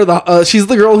one where she's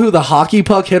the girl who the hockey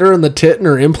puck hit her in the tit and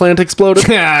her implant exploded.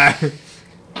 I've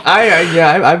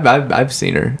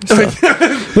seen her. So.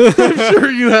 I'm sure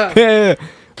you have.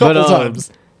 Couple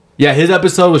times. Yeah, his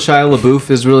episode with Shia LaBeouf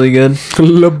is really good.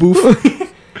 LaBeouf.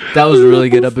 That was a really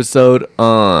good episode.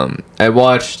 I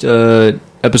watched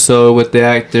episode with the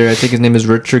actor. I think his name is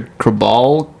Richard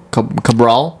Cabral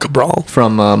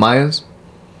from Mayas.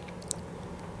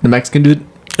 The Mexican dude.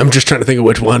 I'm just trying to think of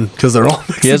which one because they're all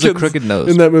Mexicans He has a crooked nose.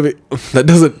 in that movie. That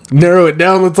doesn't narrow it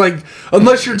down. It's like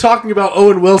unless you're talking about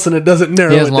Owen Wilson, it doesn't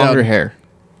narrow He has it down. longer hair.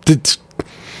 It's-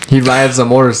 He rides a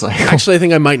motorcycle. Actually, I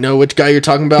think I might know which guy you're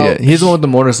talking about. Yeah, he's the one with the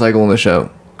motorcycle in the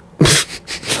show.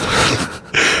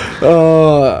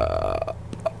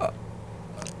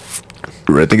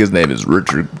 I think his name is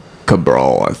Richard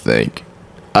Cabral. I think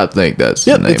that's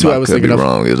Yep, his name. that's who I was could be thinking of.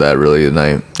 wrong. Is that really his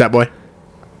name? That boy.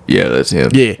 Yeah, that's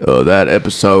him. Yeah. That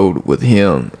episode with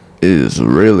him is a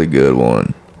really good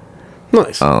one.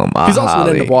 Nice. I He's also an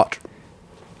highly- end of watch.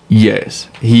 Yes,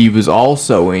 he was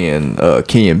also in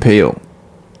Key and Peele.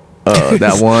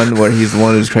 That one where he's the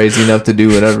one who's crazy enough to do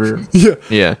whatever. Yeah.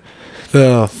 Yeah.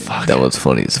 Oh fuck. That one's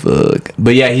funny as fuck.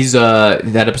 But yeah, he's that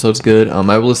episode's good. I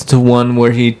listened to one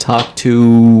where he talked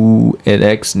to an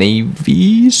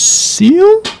ex-Navy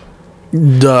SEAL. You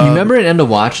remember in End of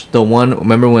Watch, the one?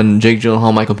 Remember when Jake Gyllenhaal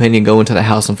and Michael Pena go into the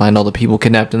house and find all the people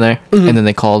kidnapped in there, and then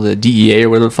they call the DEA or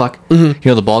whatever the fuck? You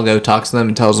know, the bald guy who talks to them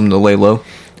and tells them to lay low.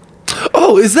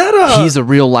 Oh, is that He's a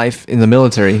real life in the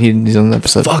military. He's on the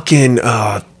episode. fucking?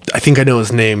 I think I know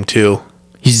his name too.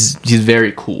 He's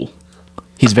very cool.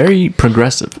 He's very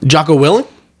progressive. Jocko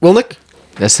Willink.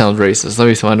 That sounds racist. Let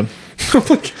me find him.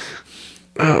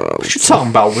 What you talking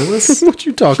about, Willis? What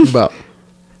you talking about?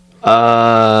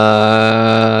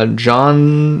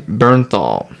 John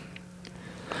Bernthal.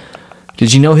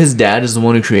 Did you know his dad is the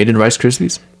one who created Rice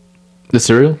Krispies? The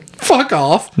cereal? Fuck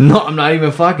off. No, I'm not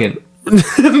even fucking.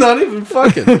 I'm not even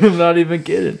fucking. I'm not even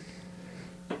kidding.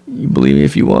 You believe me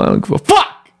if you want. I don't give a fuck.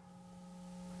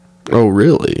 Oh,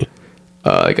 really?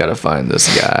 I gotta find this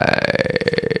guy.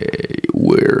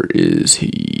 Where is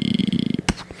he?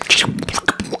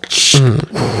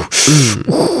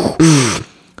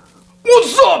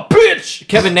 What's up, bitch?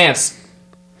 Kevin Nance.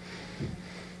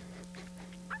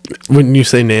 When you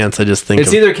say Nance, I just think It's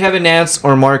of... either Kevin Nance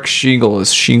or Mark Shiegel.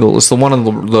 It's the one on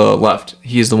the left.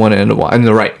 He's the one at end of watch. On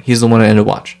the right, he's the one at end of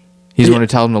watch. He's the one who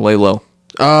tells him to lay low.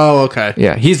 Oh, okay.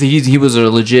 Yeah, he was a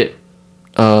legit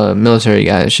military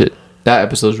guy and shit. That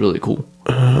episode's really cool.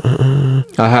 I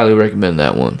highly recommend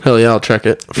that one. Hell yeah, I'll check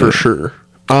it for sure.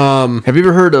 Have you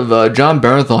ever heard of John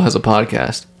Bernthal has a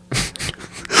podcast?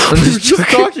 We were just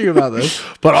talking about this,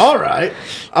 but all right.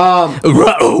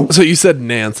 So you said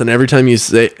Nance, and every time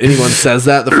anyone says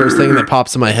that, the first thing that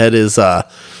pops in my head is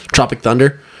Tropic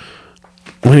Thunder.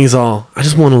 When he's all, I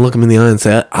just want to look him in the eye and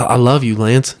say, I love you,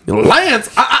 Lance. Lance?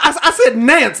 I said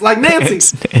Nance, like Nancy.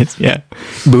 It's yeah.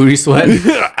 Booty sweat.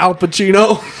 Al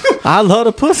Pacino. I love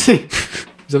the pussy. Is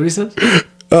that what he says?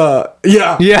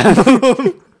 Yeah. Yeah.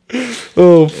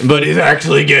 Oh, But he's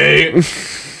actually gay.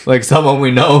 Like someone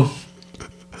we know.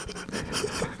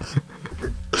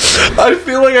 I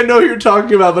feel like I know who you're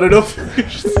talking about, but I don't feel like you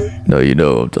should say. No, you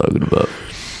know what I'm talking about.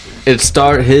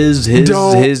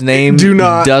 His name do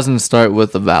not. doesn't start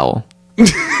with a vowel.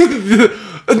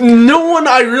 No one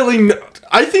I really know.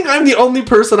 I think I'm the only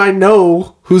person I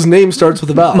know whose name starts with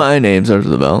a vowel. My name starts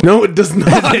with a vowel. No, it does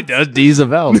not. It does. D's a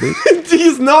vowel, dude.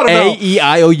 He's not a vowel.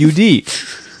 A-E-I-O-U-D.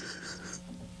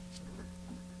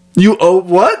 You owe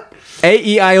what?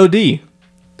 A-E-I-O-D.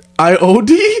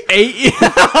 I-O-D?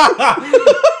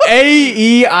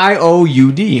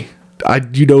 A-E-I-O-U-D.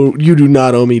 You do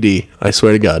not owe me D. I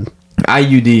swear to God.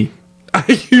 I-U-D.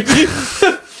 I-U-D?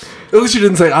 At least you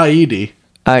didn't say IED.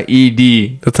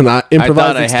 I-E-D. That's an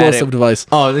improvised I had explosive it. device.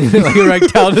 Oh, like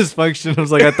erectile dysfunction. I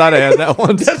was like, I thought I had that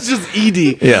one. That's just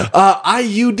ED. Yeah.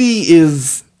 IUD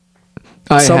is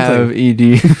I something. have ED.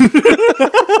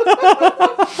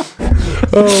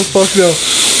 Oh, fuck no.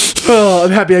 Oh,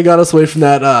 I'm happy I got us away from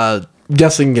that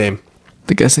guessing game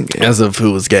The guessing game. as of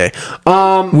who was gay.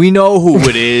 We know who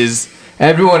it is.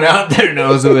 Everyone out there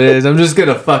knows who it is. I'm just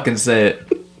gonna fucking say it.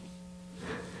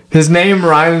 His name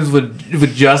rhymes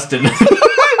with Justin. No,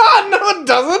 it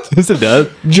doesn't. Yes, it does.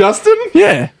 Justin?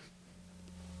 Yeah.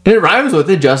 It rhymes with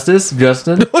it, Justice.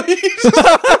 Justin. Said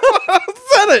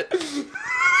it.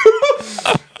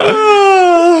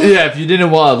 Yeah, if you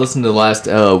didn't listen to last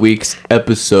week's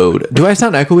episode. Do I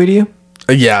sound echoey to you?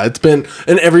 Yeah, it's been,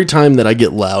 and every time that I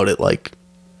get loud, it like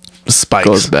spikes.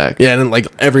 Goes back. Yeah, and then like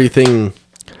everything.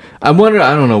 I wonder,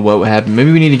 I don't know what would happen.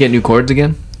 Maybe we need to get new cords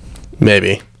again?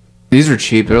 Maybe. These are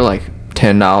cheap. They're like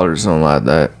 $10 or something like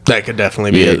that. That could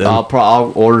definitely be it then.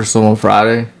 I'll order some on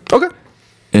Friday. Okay.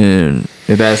 And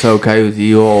if that's okay with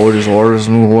you, I'll just order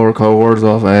some more cords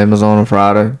off Amazon on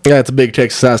Friday. Yeah, it's a big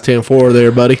Texas size 10-4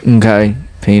 there, buddy. Okay,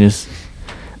 penis.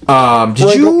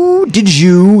 Did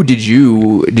you?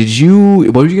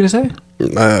 What were you gonna say?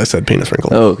 I said penis wrinkle.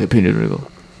 Oh, okay, penis wrinkle.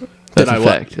 That's I a what?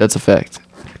 fact. That's a fact.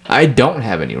 I don't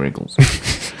have any wrinkles.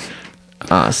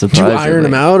 Did you iron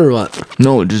them out or what?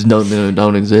 No, it just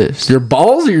don't exist. Your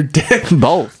balls or your dick?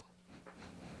 Both.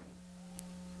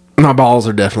 My balls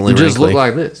are definitely You just wrinkly. look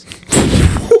like this.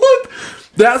 What?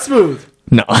 That smooth.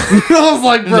 No. I was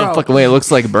like, There's no bro. fucking way. It looks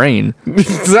like brain.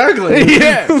 Exactly.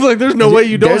 Yeah. I was like, there's no way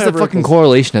you don't There's have a fucking wrinkles.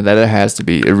 correlation to that. There has to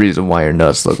be a reason why your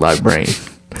nuts look like brain.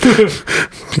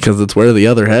 Because it's where the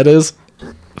other head is.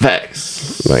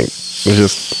 Facts. Like, it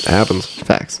just happens.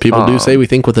 Facts. People do say we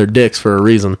think with their dicks for a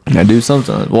reason. I do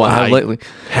sometimes. Well, I have lately.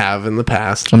 Have in the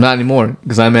past. I'm not anymore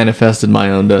because I manifested my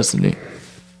own destiny.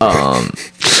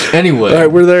 Anyway. All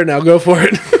right, we're there now. Go for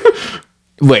it.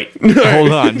 Wait.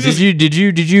 Hold on. Did you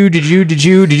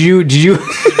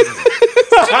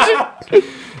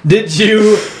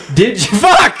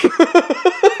fuck?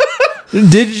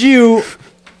 Did you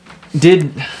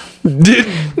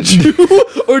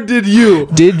or did you?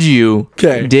 Did you?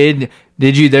 'Kay.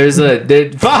 Did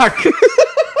you? Fuck.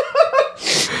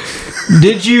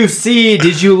 Did you see?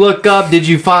 Did you look up? Did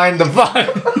you find the fuck?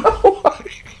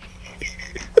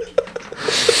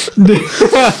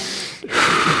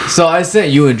 So I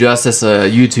sent you and Justice a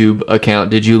YouTube account.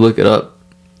 Did you look it up?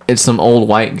 It's some old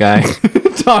white guy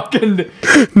talking.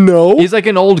 No. He's like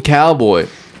an old cowboy.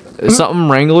 Something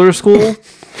Wrangler school.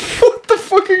 What the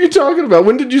fuck are you talking about?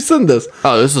 When did you send this?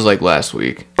 Oh, this was like last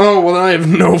week. Oh, well, I have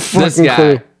no fucking This guy.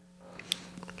 clue.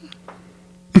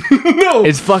 No.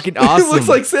 It's fucking awesome. He looks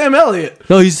like Sam Elliott.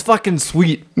 No, he's fucking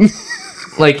sweet.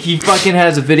 Like he fucking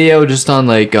has a video just on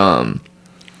like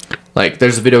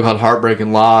there's a video called Heartbreak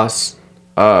and Loss.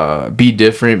 Be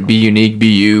different, be unique, be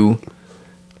you.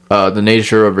 The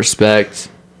nature of respect.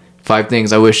 5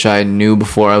 things I wish I knew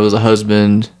before I was a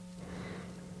husband.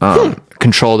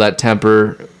 Control that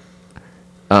temper.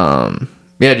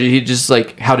 Yeah, he just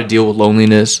like how to deal with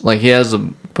loneliness. Like he has a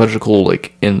bunch of cool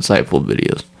like insightful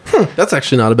videos. That's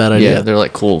actually not a bad idea. Yeah, they're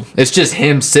like cool. It's just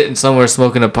him sitting somewhere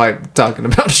smoking a pipe talking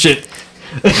about shit.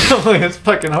 Like, it's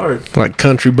fucking hard. Like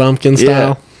country bumpkin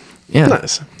style. Yeah.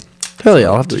 Nice. Hell yeah,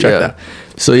 I'll have to check that.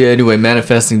 So yeah, anyway,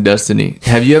 manifesting destiny.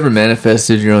 Have you ever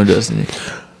manifested your own destiny?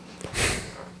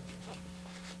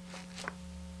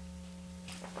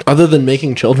 Other than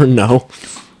making children, no.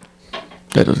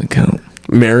 That doesn't count.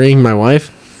 Marrying my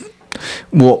wife?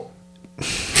 Well,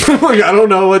 Like, I don't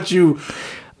know what you...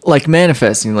 like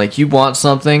manifesting, like you want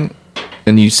something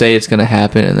and you say it's gonna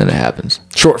happen and then it happens.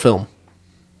 Short film.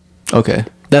 Okay.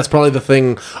 That's probably the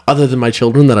thing, other than my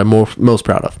children, that I'm most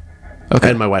proud of. Okay.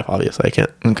 And my wife, obviously. I can't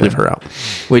Okay. leave her out.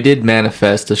 We did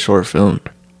manifest a short film.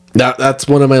 That's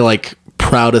one of my, like,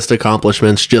 proudest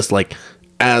accomplishments, just, like,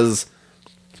 as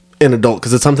an adult.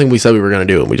 Because it's something we said we were going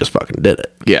to do, and we just fucking did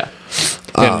it. Yeah.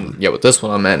 And yeah, with this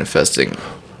one I'm manifesting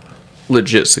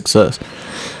legit success.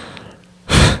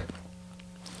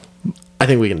 I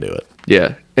think we can do it.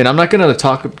 Yeah, and I'm not gonna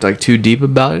talk like too deep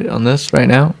about it on this right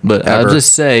now, but I'll Ever.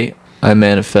 just say I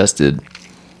manifested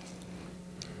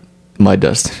my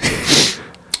destiny.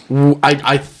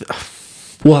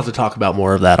 We'll have to talk about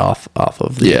more of that off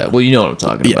of the... Yeah, well, you know what I'm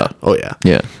talking Yeah. about. Oh, yeah.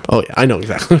 Yeah, Oh, yeah. I know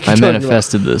exactly what I you're talking about.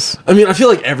 manifested this. I mean, I feel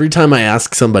like every time I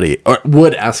ask somebody, or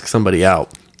would ask somebody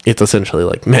out, it's essentially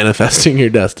like manifesting your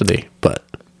destiny. But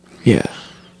Yeah,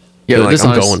 yeah. You're like, this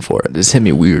I'm going for it. This hit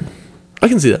me weird I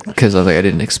can see that. because I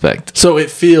didn't expect. So it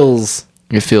feels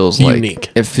It feels Unique.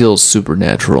 like it feels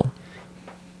supernatural.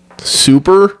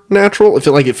 supernatural.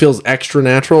 It feels extra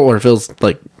natural, or it feels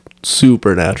like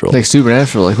supernatural. Like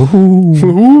supernatural, like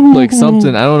ooh, like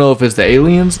something. I don't know if it's the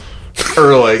aliens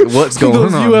or like what's going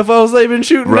Those on. UFOs they've been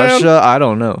shooting Russia, down. I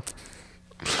don't know.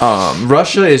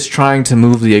 Russia is trying to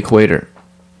move the equator.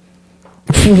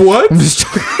 What?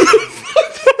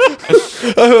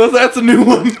 That's a new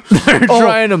one. They're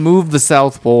trying to move the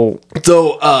South Pole.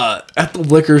 So, at the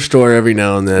liquor store every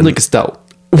now and then, Like a stout.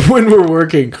 when we're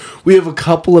working, we have a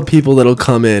couple of people that'll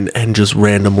come in and just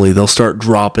randomly they'll start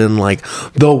dropping like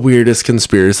the weirdest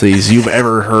conspiracies you've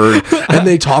ever heard, and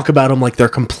they talk about them like they're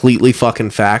completely fucking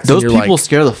facts. Those and you're people like,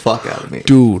 scare the fuck out of me.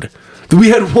 dude. We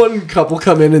had one couple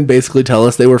come in and basically tell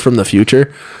us they were from the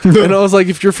future. And I was like,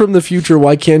 if you're from the future,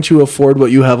 why can't you afford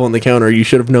what you have on the counter? You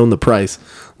should have known the price.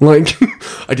 Like,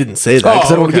 I didn't say that because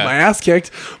I don't want to get my ass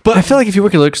kicked. But I feel like if you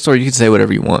work at a liquor store, you can say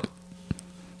whatever you want.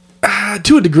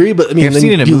 to a degree, but I mean, I've then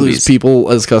seen it in you movies. lose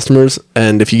people as customers.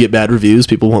 And if you get bad reviews,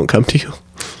 people won't come to you.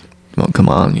 Well, come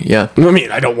on, yeah. I mean,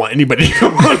 I don't want anybody to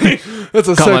come on me. That's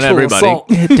a Come on, sexual everybody. assault.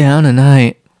 Get down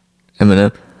tonight.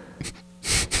 Eminem.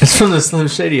 It's from the Slim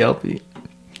Shady LP.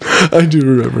 I do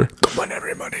remember. Come on,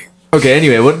 everybody. Okay,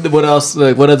 anyway, what else?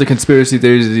 Like, what other conspiracy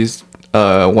theories do these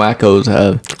wackos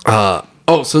have?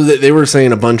 So they were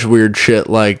saying a bunch of weird shit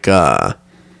like, fuck.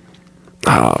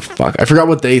 I forgot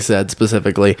what they said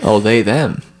specifically. Oh, they,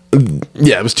 them.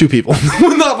 Yeah, it was two people.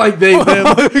 Not like they,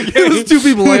 them. It was two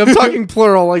people. Like, I'm talking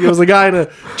plural. Like, it was a guy and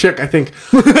a chick, I think.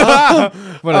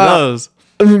 One of those.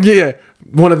 Yeah,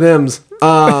 one of them's.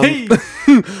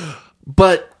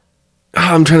 But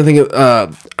I'm trying to think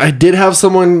of. I did have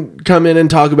someone come in and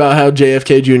talk about how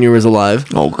JFK Jr. was alive.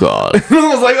 Oh, God. I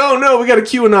was like, oh no, we got a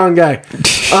QAnon guy.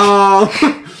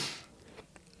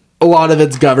 A lot of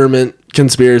it's government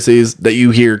conspiracies that you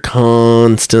hear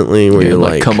constantly where you're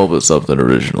like, come up with something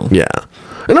original. yeah.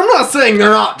 And I'm not saying they're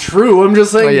not true. I'm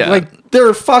just saying, Oh, yeah. like,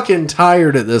 they're fucking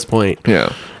tired at this point.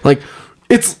 Yeah. Like,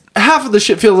 it's half of the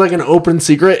shit feels like an open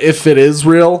secret if it is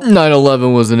real.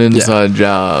 9/11 was an inside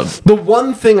job. The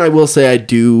one thing I will say I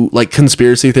do, like,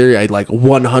 conspiracy theory, I, like,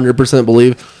 100%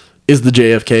 believe is the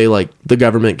JFK, like, the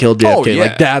government killed JFK. Oh, yeah.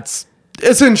 Like, that's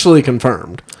essentially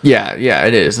confirmed. Yeah,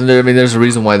 it is. And I mean, there's a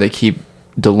reason why they keep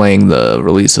delaying the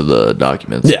release of the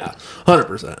documents. Yeah,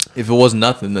 100%. If it was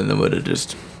nothing, then they would have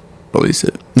just released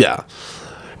it. Yeah.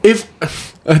 If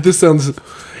this sounds,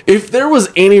 if there was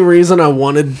any reason I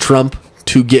wanted Trump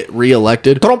to get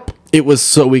reelected, it was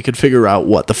so we could figure out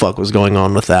what the fuck was going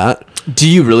on with that. Do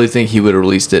you really think he would have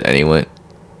released it anyway?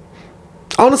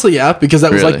 Honestly, yeah, because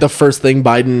that was Really? like the first thing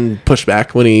Biden pushed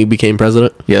back when he became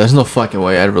president. Yeah, there's no fucking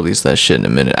way I'd release that shit in a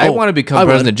minute. I Oh, want to become I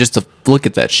would. president just to look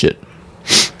at that shit.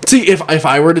 See, if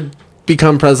I were to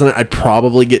become president, I'd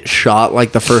probably get shot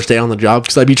like the first day on the job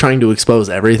because I'd be trying to expose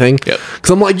everything. Yep. Because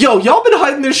I'm like, yo, y'all been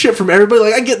hiding this shit from everybody.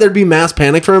 Like, I get there'd be mass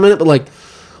panic for a minute, but like,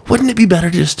 wouldn't it be better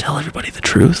to just tell everybody the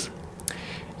truth?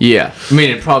 Yeah, I mean,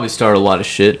 it probably started a lot of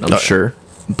shit, I'm yeah. sure.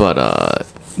 But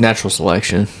natural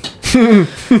selection.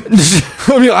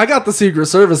 I mean, I got the Secret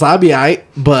Service. I'd be aight,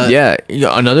 but Yeah, you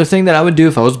know, another thing that I would do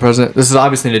if I was president. This is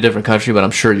obviously in a different country, but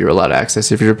I'm sure you're allowed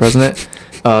access if you're president.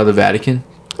 The Vatican.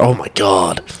 oh my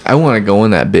god, I want to go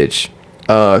in that bitch.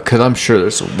 Cause I'm sure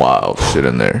there's some wild shit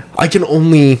in there. I can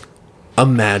only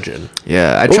imagine.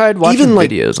 Yeah, I tried watching even, like-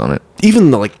 videos on it.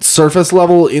 Even the like surface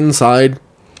level inside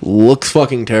looks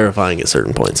fucking terrifying at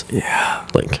certain points. Yeah.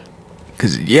 Like,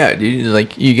 Cause yeah, dude,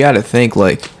 like you gotta think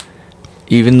like,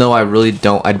 even though I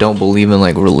don't believe in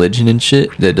like religion and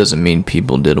shit, that doesn't mean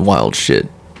people did wild shit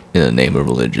in the name of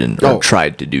religion or Oh.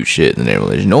 tried to do shit in the name of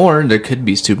religion. Or there could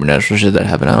be supernatural shit that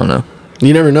happened. I don't know.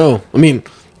 you never know. I mean,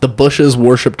 the Bushes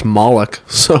worshipped Moloch,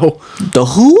 so The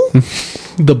who?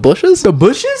 the Bushes, The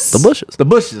bushes? the Bushes. The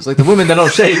bushes, like the women that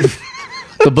don't shave.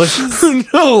 The bushes.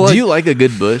 No, Do you like a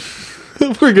good bush?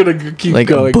 we're gonna keep Like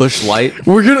going. a bush light?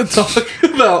 We're gonna talk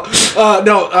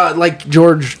about like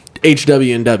George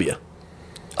H.W. and W.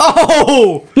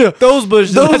 Oh, yeah, those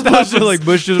bushes. Those I thought bushes. they were like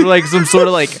bushes were like some sort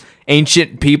of like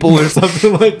ancient people or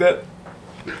something like that.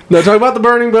 Not talking about the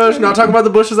burning bush. Not talking about the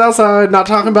bushes outside. Not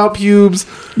talking about pubes.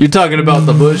 You're talking about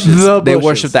the bushes. The They bushes.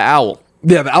 worship the owl.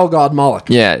 Yeah, the owl god Moloch.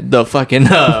 Yeah, the fucking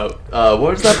what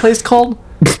was that place called?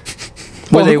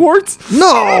 Where they Hogwarts?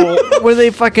 no, where they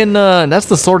fucking that's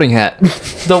the Sorting Hat.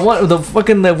 The one, the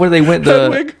fucking where they went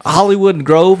the Hedwig? Hollywood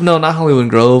Grove. No, not Hollywood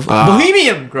Grove.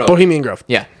 Bohemian Grove. Bohemian Grove.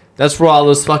 Yeah, that's where all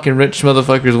those fucking rich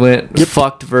motherfuckers went.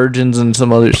 Fucked virgins and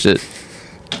some other shit.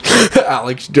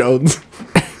 Alex Jones.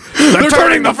 They're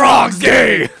turning the frogs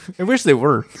gay. I wish they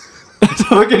were. That's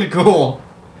fucking cool.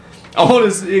 I want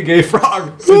to see a gay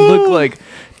frog. It look like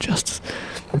justice.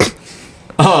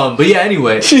 But yeah.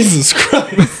 Anyway. Jesus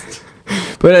Christ.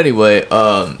 But anyway,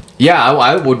 yeah,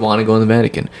 I would want to go in the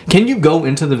Vatican. Can you go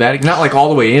into the Vatican? Not like all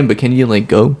the way in, but can you like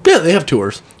go Yeah, they have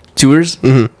tours. tours?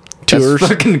 Mm-hmm. Tours.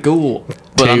 That's fucking cool.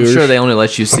 But I'm Tours. sure they only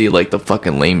let you see like the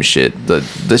fucking lame shit,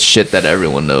 the shit that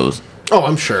everyone knows. Oh,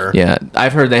 I'm sure. Yeah,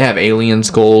 I've heard they have alien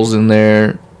skulls in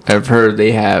there. I've heard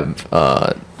they have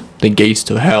the gates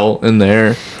to hell in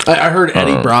there. I heard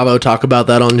Eddie Bravo talk about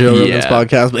that on Joe Rogan's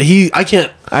podcast, but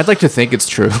I'd like to think it's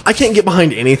true. I can't get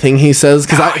behind anything he says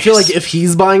because I feel like if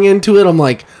he's buying into it, I'm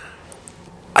like,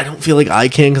 I don't feel like I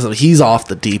can because he's off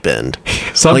the deep end.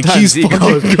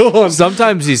 Sometimes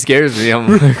sometimes he scares me.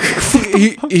 I'm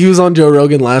like, he was on Joe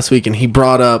Rogan last week and he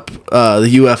brought up the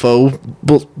UFO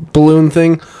balloon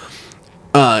thing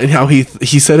and how he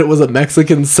said it was a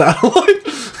Mexican satellite.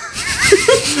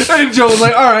 And Joe was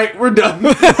like, all right, we're done. He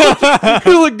was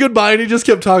like, goodbye. And he just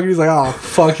kept talking. He's like, oh,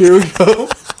 fuck, here we go.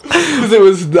 Because it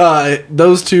was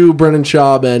those two, Brendan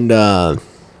Schaub and I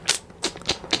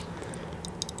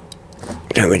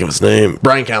can't think of his name.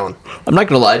 Brian Callen. I'm not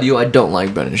going to lie to you. I don't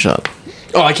like Brendan Schaub.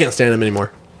 Oh, I can't stand him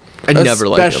anymore. I never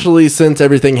liked him. Especially since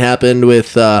everything happened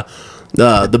with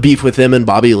the beef with him and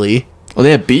Bobby Lee. Oh,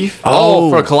 they had beef? Oh,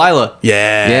 for Kalila.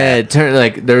 Yeah. Yeah, it turned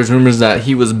like there's rumors that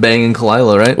he was banging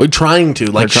Kalila, right? We're trying to.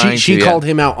 Like she called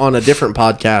him out on a different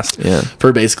podcast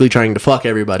for basically trying to fuck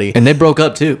everybody. And they broke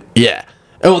up too. Yeah.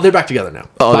 Oh, they're back together now.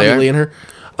 Oh, Bobby Lee and her.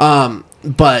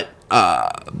 But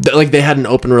like they had an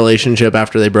open relationship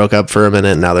after they broke up for a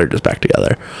minute, and now they're just back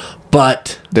together.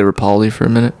 But they were poly for a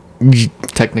minute.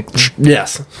 Technically.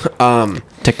 Yes.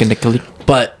 Technically.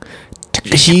 But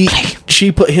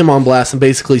she put him on blast and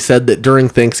basically said that during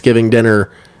Thanksgiving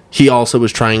dinner, he also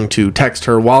was trying to text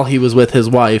her while he was with his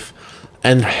wife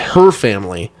and her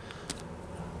family,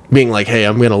 being like, hey,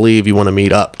 I'm going to leave. You want to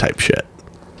meet up type shit.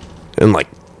 And like,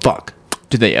 fuck.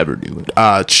 Did they ever do it?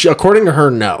 According to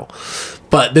her, no.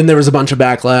 But then there was a bunch of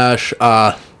backlash,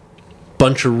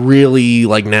 bunch of really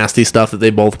like nasty stuff that they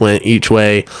both went each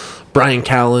way. Brian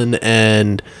Callen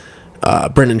and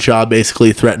Brendan Schaub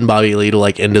basically threatened Bobby Lee to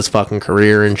like end his fucking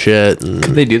career and shit. And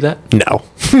could they do that? No.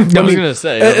 I was gonna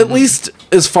say at least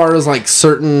as far as like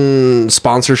certain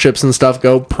sponsorships and stuff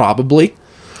go, probably,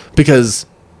 because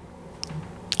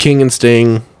King and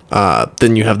Sting.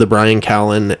 Then you have the Brian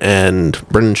Callen and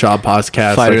Brendan Schaub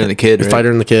podcast, Fighter and the Kid, right?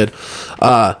 Fighter and the Kid.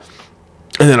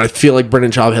 And then I feel like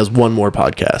Brendan Schaub has one more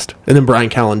podcast, and then Brian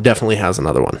Callen definitely has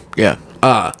another one. Yeah.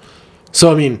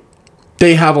 So I mean,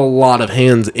 they have a lot of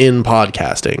hands in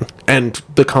podcasting and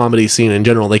the comedy scene in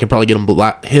general. They can probably get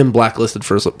him blacklisted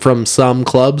from some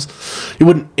clubs. It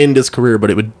wouldn't end his career,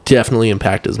 but it would definitely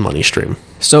impact his money stream.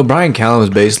 So Brian Callen was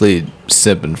basically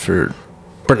simping for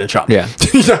Brendan Schaub. Yeah.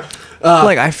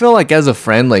 Like I feel like as a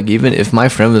friend, like even if my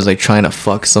friend was like trying to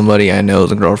fuck somebody I know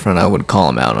as a girlfriend, I would call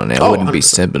him out on it. I wouldn't 100%. Be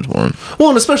simping for him. Well,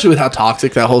 and especially with how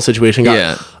toxic that whole situation got.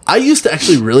 Yeah. I used to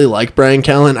actually really like Brian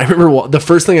Callen. I remember the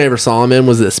first thing I ever saw him in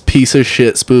was this piece of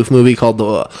shit spoof movie called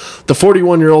the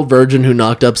 41-Year-Old Virgin Who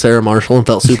Knocked Up Sarah Marshall and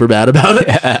felt super bad about it.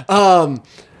 Yeah.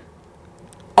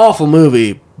 Awful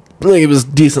movie. Like, it was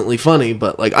decently funny,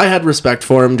 but like I had respect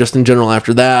for him just in general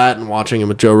after that, and watching him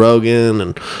with Joe Rogan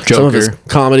and some of his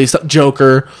comedy stuff,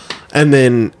 Joker, and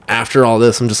then after all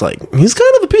this, I'm just like, he's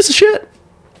kind of a piece of shit.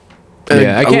 And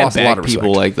yeah, I can't back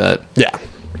people like that.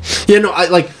 Yeah, no, I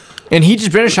like, and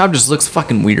Brendan Schaub just looks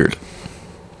fucking weird,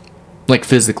 like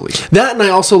physically. That, and I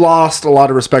also lost a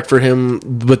lot of respect for him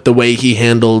with the way he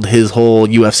handled his whole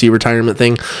UFC retirement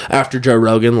thing after Joe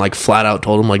Rogan like flat out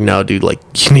told him like, no, dude, like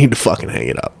you need to fucking hang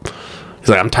it up. He's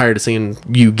like, I'm tired of seeing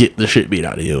you get the shit beat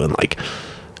out of you, and like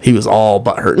he was all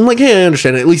butthurt. And like, hey, I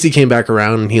understand it. At least he came back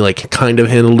around and he like kind of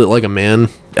handled it like a man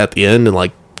at the end and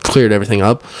like cleared everything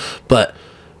up. But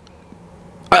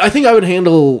I think I would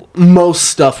handle most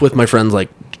stuff with my friends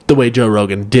like the way Joe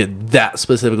Rogan did that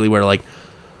specifically, where like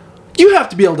you have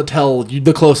to be able to tell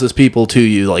the closest people to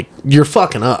you, like, you're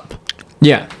fucking up.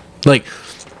 Yeah. Like,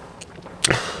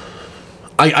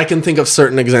 I can think of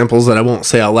certain examples that I won't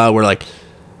say out loud where, like,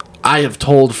 I have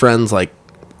told friends, like,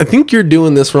 I think you're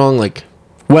doing this wrong, like,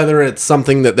 whether it's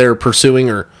something that they're pursuing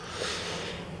or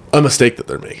a mistake that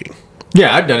they're making.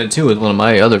 Yeah, I've done it, too, with one of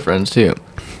my other friends, too.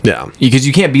 Yeah. Because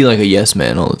you can't be, like, a yes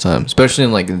man all the time. Especially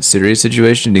in, like, a serious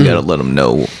situation, you gotta let them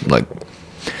know, like,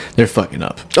 they're fucking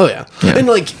up. Oh, yeah. And,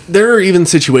 like, there are even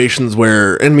situations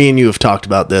where, and me and you have talked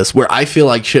about this, where I feel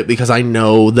like shit because I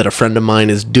know that a friend of mine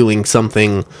is doing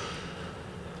something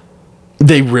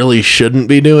they really shouldn't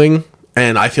be doing,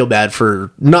 and I feel bad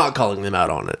for not calling them out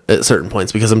on it at certain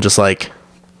points, because I'm just like,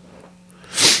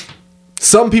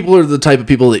 some people are the type of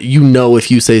people that, you know, if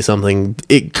you say something,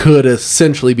 it could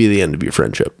essentially be the end of your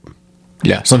friendship.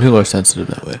 Yeah, some people are sensitive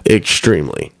that way.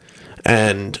 Extremely.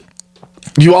 And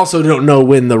you also don't know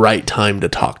when the right time to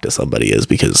talk to somebody is,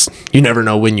 because you never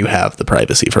know when you have the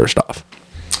privacy, first off.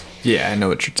 Yeah, I know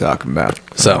what you're talking about.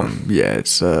 So yeah,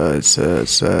 it's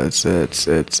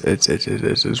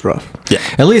rough. Yeah.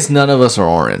 At least none of us are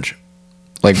orange,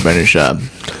 like Brendan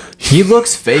Schaub. He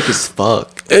looks fake as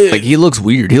fuck. Like, he looks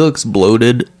weird. He looks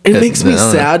bloated. It makes me I don't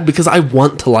know. sad because I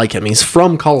want to like him. He's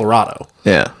from Colorado.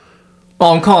 Yeah.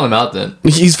 Well, I'm calling him out then.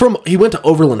 He went to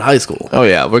Overland High School. Oh,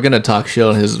 yeah. We're going to talk shit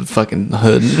on his fucking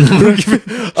hood.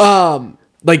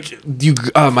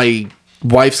 My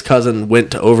wife's cousin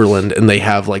went to Overland and they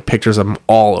have like pictures of him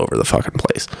all over the fucking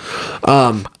place.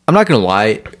 I'm not going to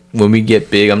lie. When we get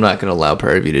big, I'm not going to allow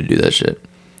Prairie View to do that shit.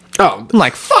 Oh, I'm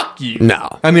like, fuck you.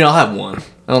 no. I mean, I'll have one.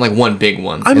 I don't like one big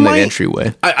one in the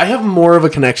entryway. I have more of a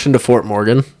connection to Fort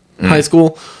Morgan High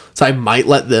School, so I might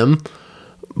let them.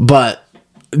 But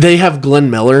they have Glenn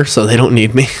Miller, so they don't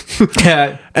need me.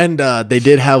 Yeah. And they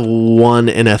did have one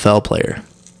NFL player.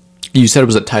 You said it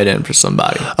was a tight end for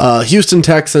somebody. Houston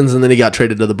Texans, and then he got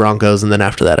traded to the Broncos, and then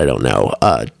after that, I don't know.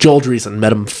 Joel Dreesen,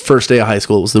 met him first day of high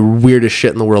school. It was the weirdest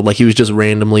shit in the world. Like, he was just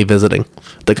randomly visiting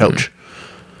the coach.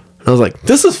 And I was like,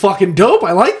 this is fucking dope.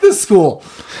 I like this school.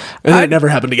 And then it never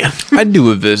happened again. I'd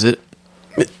do a visit.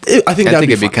 I think It'd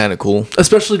be fun. kind of cool.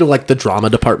 Especially to, like, the drama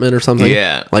department or something.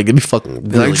 Yeah. Like, it'd be fucking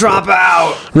really Like, drop cool.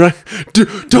 out. Right?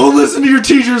 Don't listen to your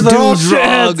teachers. They're all Do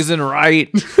shitheads. drugs and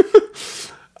write.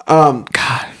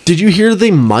 God. Did you hear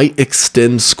they might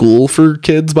extend school for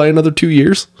kids by another 2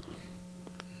 years?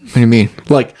 What do you mean?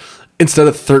 Like, instead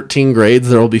of 13 grades,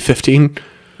 there will be 15.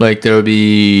 Like, there would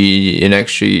be an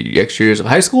extra years of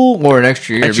high school or an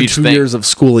extra year Extra of each 2 thing? years of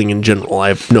schooling in general. I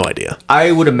have no idea.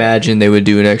 I would imagine they would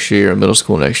do an extra year of middle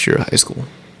school and extra year of high school.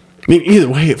 I mean, either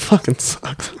way, it fucking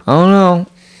sucks. I don't know.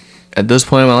 At this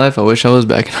point in my life, I wish I was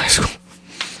back in high school.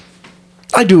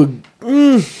 I do.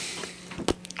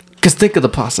 Because think of the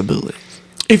possibilities.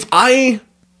 If I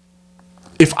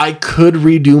could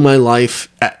redo my life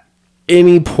at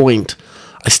any point,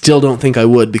 I still don't think I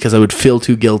would because I would feel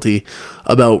too guilty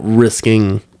about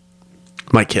risking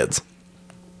my kids.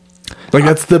 Like,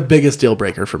 that's the biggest deal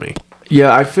breaker for me.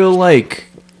 Yeah, I feel like...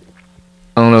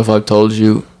 I don't know if I've told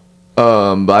you,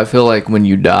 but I feel like when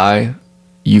you die,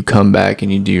 you come back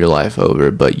and you do your life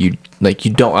over, but you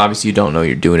don't know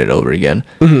you're doing it over again.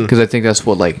 Because I think that's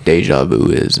what, like, deja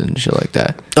vu is and shit like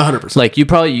that. 100%. Like, you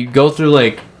go through,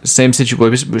 like, same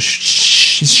situations,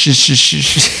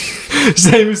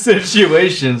 same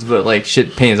situations, but, like,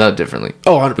 shit pans out differently.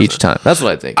 Oh, 100%. Each time. That's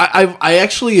what I think. I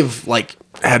actually have, like,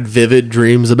 had vivid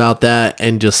dreams about that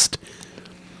and just...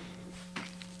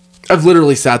 I've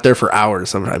literally sat there for hours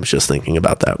sometimes just thinking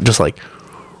about that. Just like,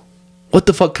 what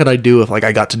the fuck could I do if, like,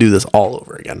 I got to do this all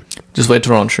over again? Just wait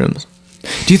till we're on shrooms.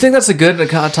 Do you think that's a good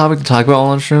topic to talk about all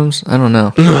on shrooms? I don't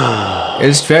know.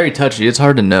 It's very touchy. It's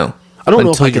hard to know. I don't know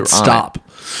if until I you're could on stop. it.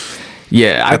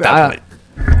 Yeah, At that point.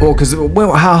 Well, because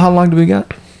how long do we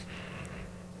got?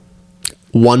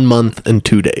 1 month and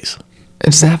 2 days.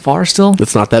 It's that far still.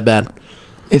 It's not that bad.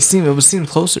 It would seem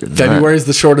closer. Than February is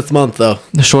the shortest month, though.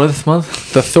 the shortest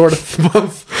month. The shortest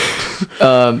month.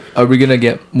 Are we gonna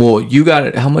get? Well, you got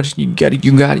it. How much you got it?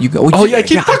 You got. Oh, yeah, I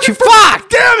keep fucking... Fuck!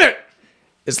 Damn it!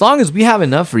 As long as we have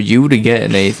enough for you to get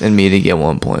an eighth and me to get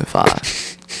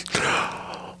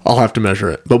 1.5. I'll have to measure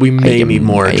it, but we may need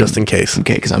more just in case.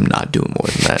 Okay, because I'm not doing more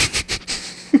than that.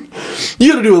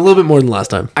 You gotta do a little bit more than last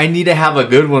time. I need to have a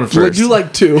good one first. Do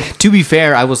like 2. To be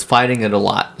fair, I was fighting it a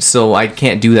lot, so I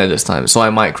can't do that this time. So I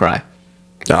might cry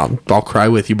I'll cry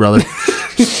with you, brother.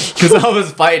 because I was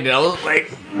fighting it. I was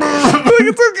like,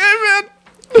 It's okay, man.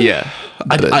 yeah.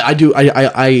 I do.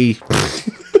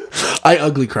 I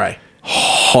ugly cry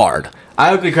hard.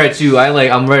 I ugly cry too.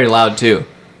 I'm very loud too.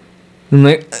 I'm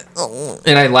like,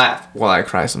 and I laugh while I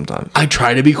cry sometimes. I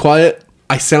try to be quiet.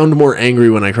 I sound more angry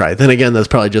when I cry. Then again, that's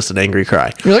probably just an angry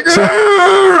cry. You're like,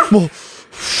 Well,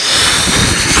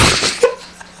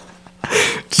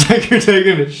 it's like you're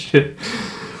taking a shit.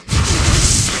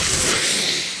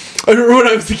 I remember when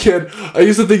I was a kid, I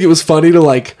used to think it was funny to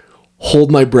like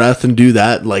hold my breath and do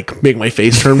that, like make my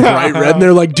face turn bright red. And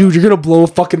they're like, dude, you're gonna blow a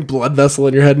fucking blood vessel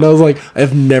in your head. And I was like,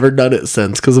 I've never done it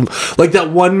since. Because I'm like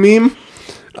that one meme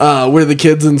where the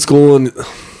kids in school and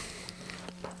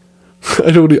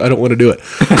I don't want to do it,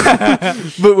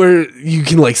 but where you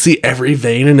can like see every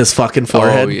vein in his fucking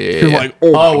forehead. Oh, yeah. You're like,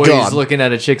 oh my where god, he's looking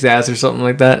at a chick's ass or something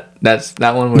like that. That's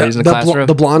that one where he's in the classroom.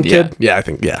 the blonde Yeah. kid. Yeah, I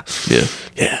think yeah.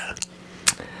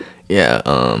 Yeah.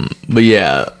 But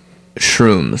yeah,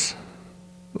 shrooms.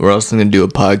 We're also gonna do a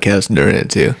podcast during it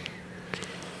too.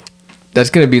 That's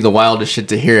gonna be the wildest shit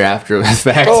to hear after the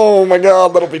fact. Oh my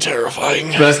god, that'll be terrifying.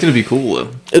 But that's gonna be cool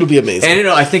though. It'll be amazing. And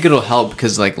I think it'll help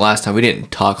because like last time we didn't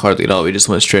talk hardly at all. We just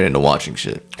went straight into watching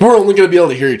shit. We're only gonna be able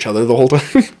to hear each other the whole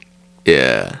time.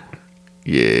 Yeah.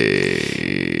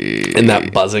 And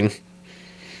that buzzing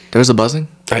There's a buzzing?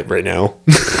 right now.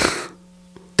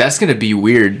 That's gonna be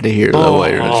weird to hear though while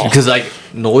you're because like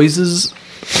noises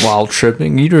while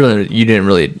tripping, you didn't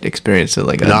really experience it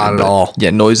like that. Not at but, all.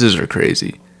 Yeah, noises are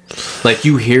crazy. Like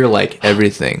you hear like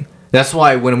everything. That's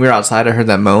why when we were outside, I heard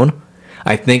that moan.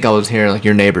 I think I was hearing like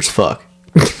your neighbor's fuck.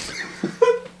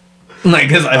 Like,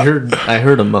 cause I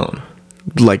heard a moan,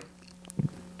 Like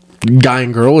guy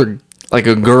and girl, or like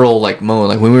a girl like moan.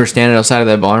 Like when we were standing outside of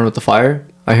that barn with the fire,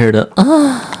 I heard a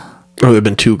oh, there've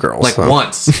been two girls. like so.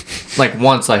 once, like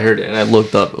once I heard it and I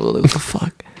looked up. Like, what the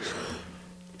fuck?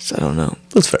 So I don't know.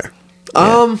 That's fair.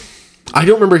 I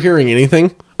don't remember hearing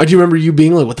anything. I do remember you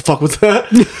being like, "What the fuck was that?"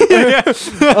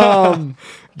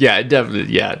 Yeah,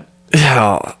 definitely. Yeah,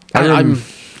 Yeah,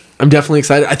 I'm definitely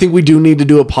excited. I think we do need to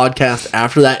do a podcast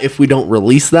after that if we don't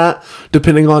release that,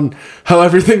 depending on how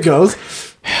everything goes.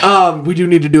 We do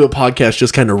need to do a podcast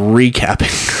just kind of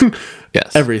recapping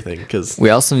yes. everything because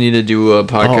We also need to do a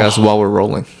podcast while we're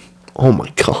rolling. oh my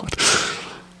god,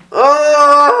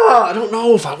 I don't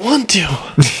know if I want to.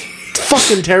 It's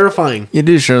fucking terrifying. You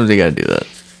do shrooms, you gotta do that.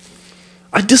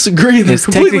 I disagree. They're It's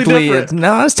completely technically different.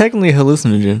 it's technically a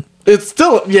hallucinogen, It's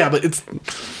still but it's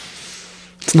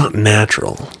not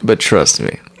natural. but trust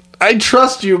me, I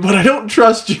trust you, but I don't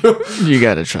trust you. you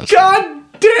gotta trust. God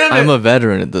damn it! I'm a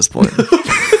veteran at this point.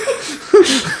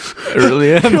 I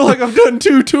really I am. feel like I've done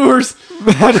 2 tours.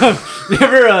 You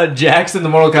ever Jackson, the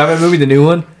Mortal Kombat movie, the new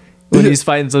one, when he's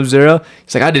fighting Sub-Zero?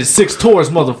 He's like, I did 6 tours,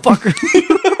 motherfucker.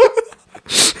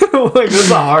 Like, that's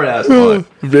a hard ass one.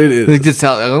 It is. Like, just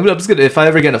tell, I'm just gonna, if I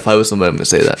ever get in a fight with somebody, I'm gonna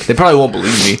say that. They probably won't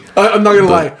believe me. I'm not gonna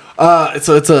lie.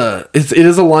 So it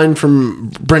is a line from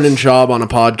Brendan Schaub on a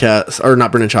podcast, or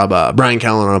not Brendan Schaub, Brian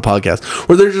Callen on a podcast,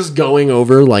 where they're just going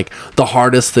over like the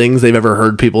hardest things they've ever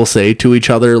heard people say to each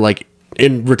other, like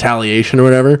in retaliation or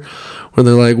whatever. Where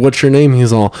they're like, "What's your name?"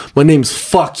 He's all, "My name's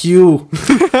fuck you,"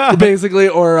 basically,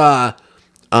 or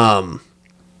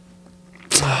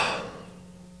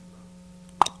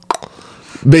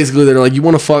basically they're like, "You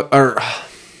want to fuck?" Or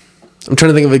I'm trying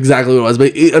to think of exactly what it was,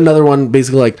 but another one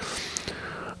basically like,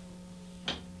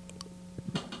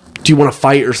 "Do you want to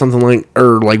fight?" or something like,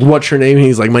 or like, "What's your name?" And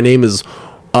he's like, "My name is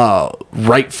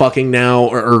right fucking now,"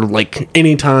 or like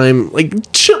anytime, like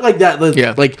shit like that.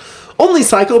 Yeah. Like only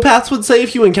psychopaths would say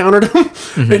if you encountered him,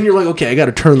 and you're like, "Okay, I got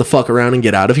to turn the fuck around and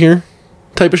get out of here,"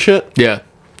 type of shit. Yeah.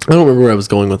 I don't remember where I was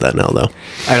going with that now, though.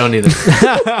 I don't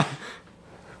either.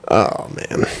 Oh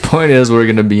man, Point is, we're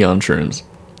gonna be on shrooms.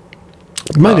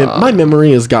 my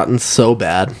memory has gotten so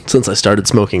bad since I started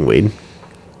smoking weed.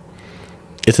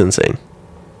 It's insane.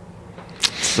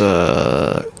 It's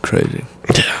crazy.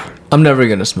 I'm never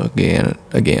gonna smoke again,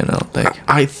 I don't think.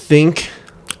 I think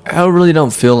I really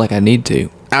don't feel like I need to.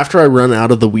 after I run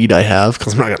out of the weed I have,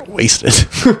 because I'm not gonna waste it,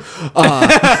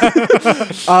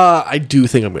 I do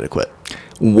think I'm gonna quit.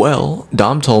 Well,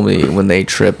 Dom told me when they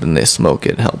trip and they smoke,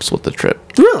 it helps with the trip.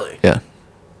 Really? Yeah.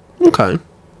 Okay.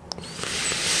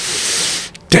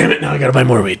 Damn it! Now I gotta buy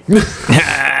more weed.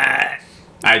 Yeah.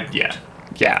 All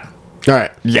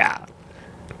right. Yeah.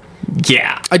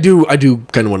 I do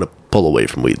kind of want to pull away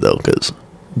from weed though, because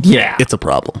Yeah. it's a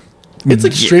problem. It's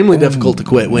extremely difficult to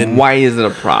quit when Why is it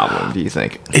a problem, do you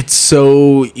think? it's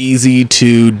so easy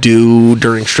to do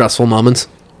during stressful moments.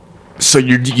 So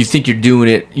you think you're doing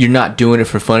it, you're not doing it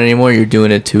for fun anymore, you're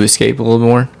doing it to escape a little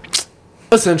more?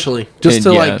 Essentially, just And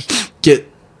to yeah. like get,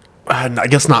 I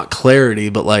guess not clarity,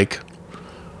 but like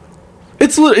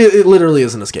it literally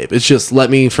is an escape. It's just let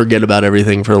me forget about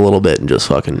everything for a little bit and just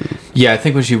fucking. Yeah, I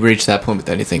think once you reach that point with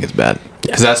anything, it's bad.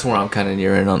 Because that's where I'm kind of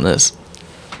nearing on this.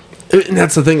 And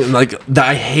that's the thing, like that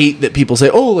I hate that people say,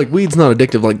 "Oh, like weed's not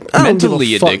addictive." Like I don't give a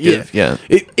Mentally fuck. addictive, yeah.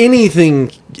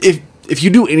 Anything if you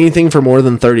do anything for more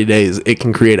than 30 days, it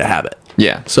can create a habit.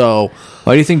 Yeah. So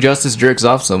Why do you think Justice jerks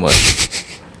off so much?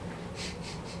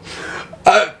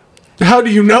 how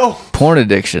do you know? Porn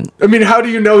addiction. I mean, how do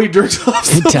you know he jerks off?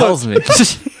 So It tells me.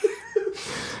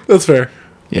 That's fair.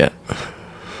 Yeah.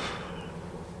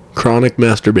 Chronic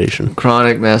masturbation.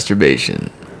 Chronic masturbation.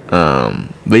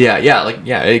 But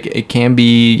it can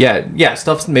be,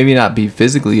 stuff's maybe not be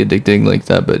physically addicting like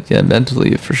that, but yeah,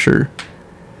 mentally for sure.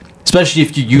 Especially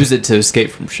if you use it to escape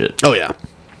from shit. Oh yeah,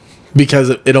 because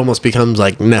it almost becomes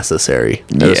like necessary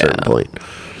at a certain point.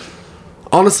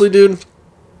 Honestly, dude,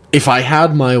 if I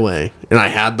had my way and I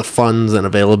had the funds and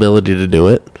availability to do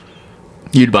it,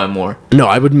 You'd buy more. no,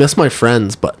 I would miss my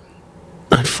friends, but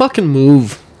I'd fucking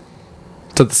move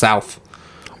to the south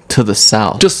To the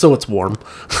south. just so it's warm.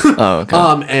 Oh,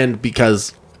 okay. And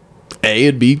because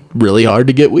it'd be really hard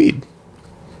to get weed.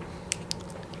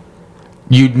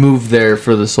 You'd move there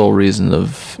for the sole reason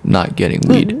of not getting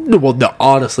weed. Well, no,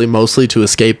 honestly, mostly to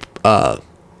escape.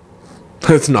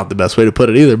 That's not the best way to put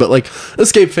it either, but like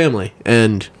escape family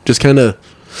and just kind of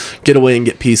get away and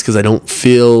get peace because I don't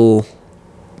feel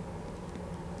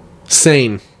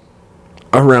sane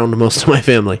around most of my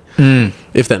family.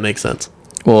 If that makes sense.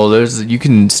 Well, you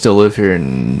can still live here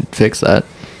and fix that.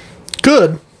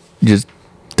 Good. You just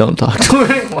don't talk to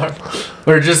them anymore.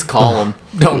 Or just call them.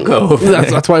 Don't go over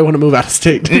That's why I want to move out of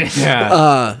state.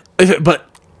 Yeah. But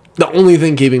the only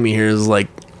thing keeping me here is like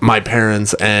my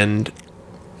parents and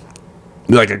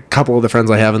like a couple of the friends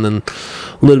I have, and then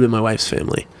a little bit my wife's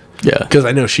family. Yeah. Because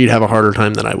I know she'd have a harder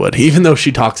time than I would. Even though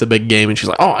she talks a big game and she's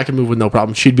like, oh, I can move with no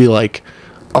problem. She'd be like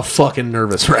a fucking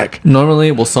nervous wreck.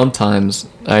 Normally, well, sometimes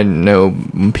I know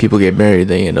when people get married,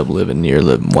 they end up living near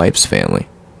the wife's family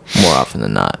more often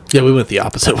than not. Yeah, we went the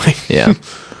opposite way. Yeah.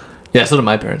 Yeah, so do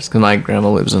my parents, because my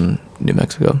grandma lives in New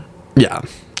Mexico. Yeah,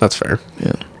 that's fair.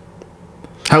 Yeah.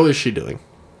 How is she doing?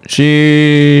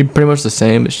 She pretty much the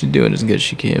same, but she's doing as good as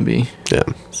she can be. Yeah,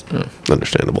 So,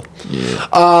 understandable.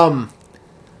 yeah.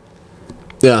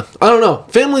 Yeah, I don't know.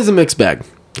 Family's a mixed bag.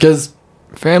 Because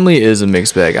Family is a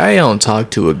mixed bag. I don't talk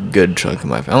to a good chunk of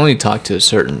my family. I only talk to a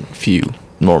certain few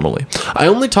normally. I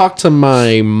only talk to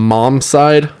my mom's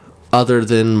side other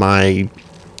than my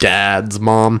dad's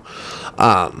mom.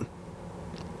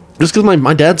 Just because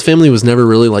my dad's family was never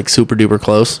really like super duper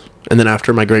close. And then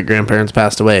after my great grandparents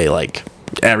passed away, like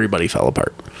everybody fell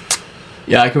apart.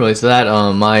 Yeah, I can relate to that.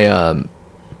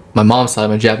 My mom's side,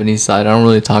 my Japanese side, I don't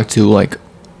really talk to like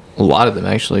a lot of them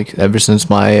actually. Ever since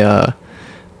my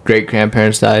great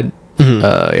grandparents died,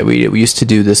 yeah, we used to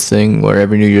do this thing where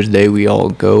every New Year's Day we all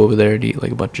go over there to eat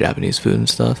like a bunch of Japanese food and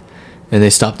stuff. And they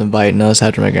stopped inviting us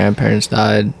after my grandparents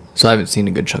died, so I haven't seen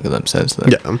a good chunk of them since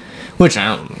then. Yeah. Which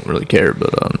I don't really care,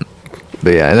 but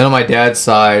yeah. And then on my dad's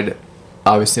side,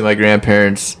 obviously my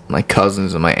grandparents, my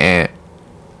cousins, and my aunt,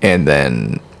 and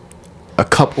then a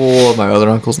couple of my other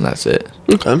uncles, and that's it.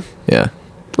 Okay. Yeah.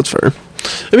 That's fair.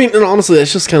 I mean, and honestly,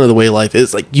 that's just kind of the way life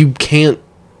is. Like, you can't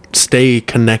stay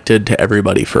connected to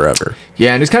everybody forever.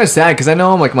 Yeah, and it's kind of sad because I know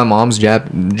on like my mom's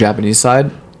Japanese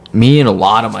side, me and a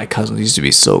lot of my cousins used to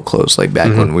be so close, like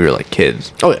back when we were like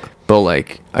kids. Oh, yeah. But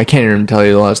like, I can't even tell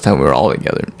you the last time we were all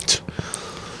together.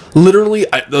 Literally,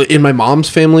 in my mom's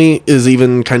family is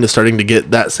even kind of starting to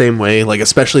get that same way, like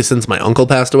especially since my uncle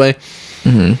passed away.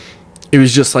 It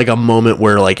was just like a moment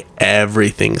where like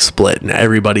everything split and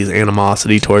everybody's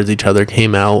animosity towards each other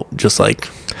came out. Just like,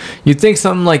 You'd think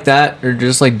something like that, or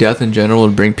just like death in general,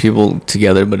 would bring people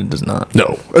together, but it does not.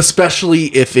 no, especially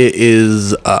if it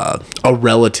is a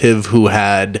relative who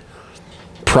had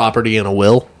property and a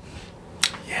will.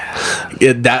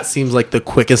 That seems like the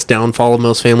quickest downfall of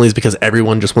most families because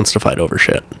everyone just wants to fight over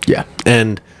shit. Yeah.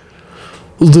 And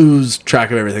lose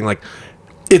track of everything. Like,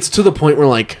 it's to the point where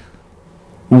like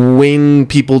when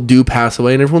people do pass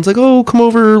away and everyone's like, oh, come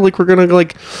over, like we're gonna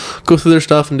like go through their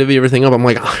stuff and divvy everything up, I'm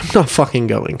like, I'm not fucking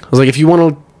going. I was like, if you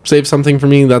want to save something for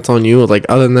me, that's on you. Like,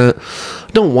 other than that,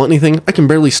 I don't want anything. I can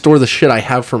barely store the shit I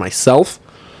have for myself.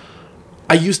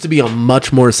 I used to be a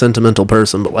much more sentimental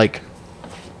person, but like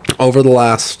over the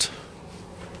last,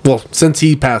 well, since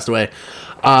he passed away,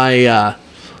 I've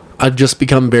just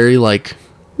become very like,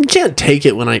 you can't take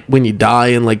it when you die,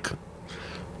 and like,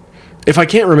 if I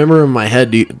can't remember in my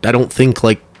head, I don't think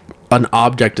like an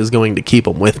object is going to keep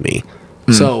them with me.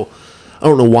 So I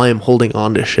don't know why I'm holding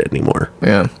on to shit anymore.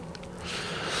 Yeah.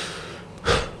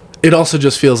 It also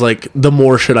just feels like the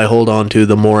more shit I hold on to,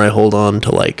 the more I hold on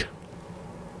to like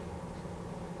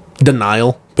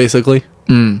denial, basically.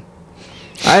 I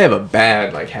have a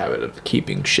bad like habit of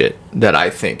keeping shit that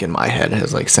I think in my head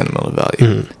has like sentimental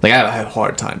value. Like I have a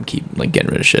hard time getting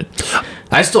rid of shit.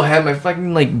 I still have my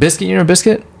fucking like Biscuit. You know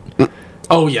Biscuit?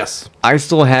 Oh yes. I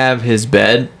still have his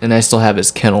bed and I still have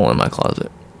his kennel in my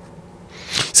closet.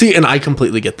 See, and I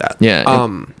completely get that. Yeah.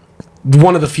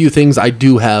 One of the few things I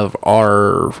do have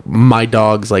are my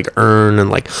dog's like urn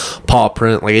and like paw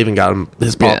print. Like I even got him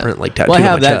his paw print like tattooed Well, I on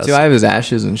have my that chest. too. I have his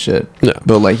ashes and shit. Yeah.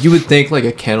 But like you would think like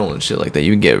a kennel and shit like that,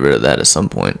 you would get rid of that at some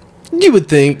point. You would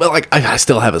think, but like I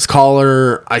still have his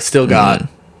collar. I still got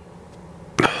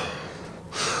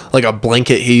like a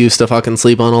blanket he used to fucking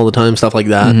sleep on all the time, stuff like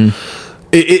that.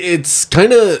 It's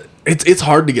kind of it's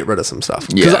hard to get rid of some stuff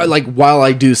because Yeah. while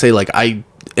I do say like I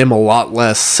am a lot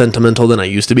less sentimental than I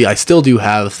used to be, I still do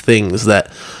have things that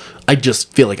I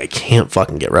just feel like I can't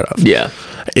fucking get rid of. Yeah.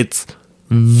 It's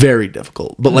very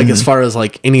difficult. But like as far as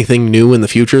like anything new in the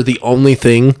future, the only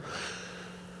thing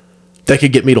that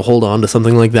could get me to hold on to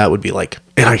something like that would be like,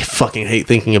 and I fucking hate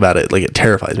thinking about it, like it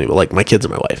terrifies me, but like my kids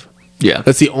and my wife. Yeah.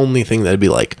 That's the only thing that'd be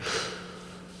like,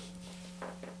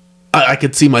 I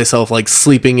could see myself like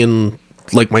sleeping in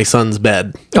like my son's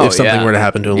bed Oh, if something yeah. were to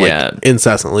happen to him, Yeah. like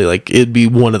incessantly. Like it'd be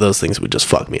one of those things that would just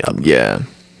fuck me up. Yeah.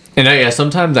 And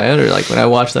sometimes like when I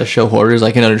watch that show Hoarders,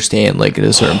 I can understand like at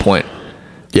a certain point.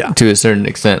 Yeah. To a certain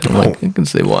extent. I'm like, I can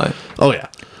see why. Oh yeah.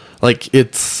 Like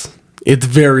it's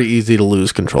very easy to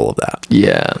lose control of that.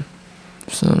 Yeah.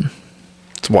 So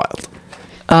It's wild.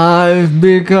 I've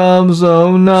become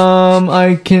so numb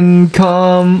I can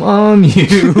come on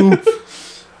you.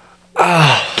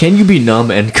 Can you be numb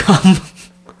and come?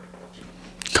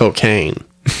 Cocaine.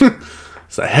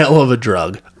 It's a hell of a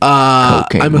drug.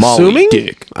 Cocaine, I'm Molly, assuming.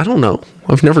 dick. I don't know.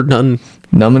 I've never done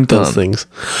Numb and those come. things.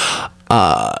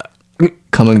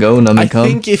 Come and go, numb and I come.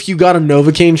 think if you got a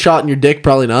Novocaine shot in your dick,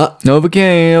 probably not.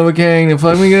 Novocaine,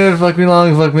 fuck me good, fuck me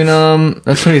long, fuck me numb.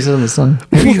 That's what he said in the song.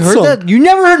 Have you heard song? that? You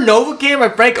never heard Novocaine by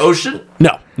Frank Ocean?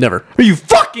 No, never. Are you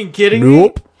fucking kidding me?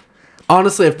 Nope.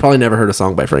 Honestly, I've probably never heard a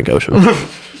song by Frank Ocean. What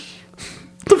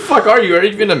the fuck are you? Are you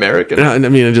even American? I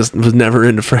mean, I just was never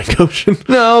into Frank Ocean.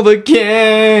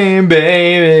 Novocaine,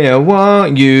 baby, I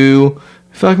want you.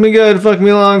 Fuck me good, fuck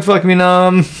me long, fuck me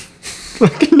numb.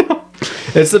 Fucking numb.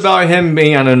 It's about him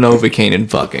being on a Novocaine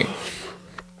and fucking.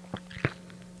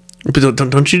 But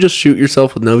don't you just shoot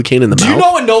yourself with Novocaine in the Do mouth? you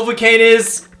know what Novocaine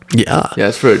is? Yeah. Yeah,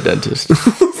 it's for a dentist.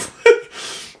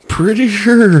 Pretty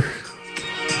sure.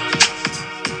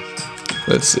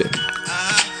 Let's see.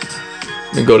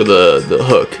 Let me go to the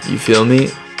hook. You feel me?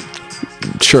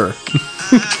 Sure.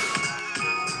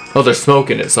 Oh, they're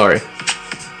smoking it. Sorry.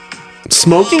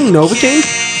 Smoking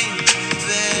Novocaine?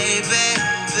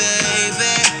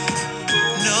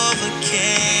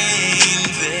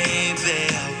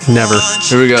 Never.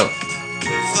 Here we go.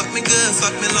 Fuck me good,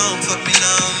 fuck me long, fuck me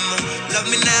numb. Love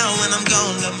me now when I'm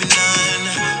gone, love me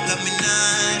none. Love me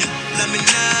none, love me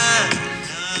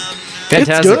none.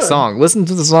 Fantastic good. song. Listen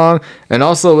to the song and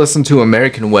also listen to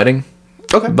American Wedding.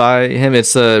 Okay. By him.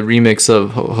 It's a remix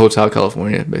of Hotel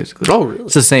California, basically. Oh, really?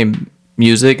 It's the same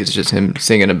music. It's just him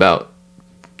singing about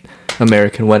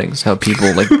American weddings, how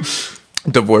people like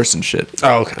divorce and shit.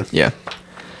 Oh, okay. Yeah.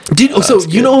 So that's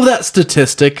you good. know that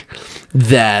statistic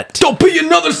that Don't be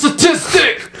another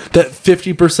statistic.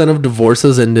 50% of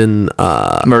divorces end in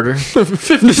Murder.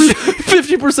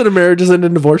 50% of marriages end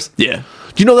in divorce? Yeah.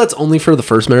 Do you know that's only for the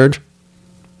first marriage?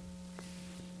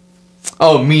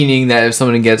 Oh, meaning that if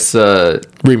someone gets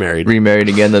Remarried. remarried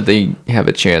again, that they have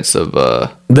a chance of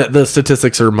That the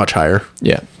statistics are much higher.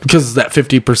 yeah. Because that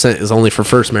 50% is only for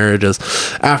first marriages.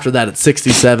 After that, it's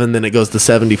 67, then it goes to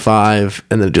 75,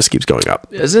 and then it just keeps going up.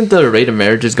 Isn't the rate of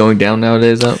marriages going down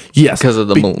nowadays though? Yes. Because of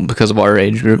because of our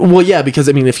age group. Well, yeah, because,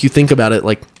 I mean, if you think about it,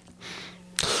 like,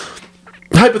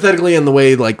 hypothetically, and the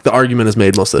way, like, the argument is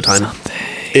made most of the time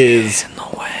is, In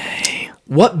the way.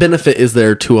 what benefit is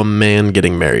there to a man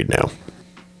getting married now?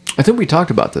 I think we talked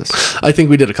about this. I think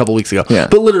we did a couple weeks ago. Yeah.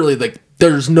 But literally, like,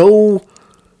 there's no...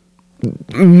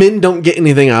 Men don't get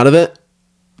anything out of it.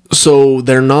 So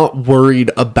they're not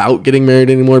worried about getting married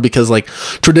anymore because, like,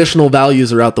 traditional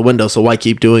values are out the window. So why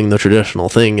keep doing the traditional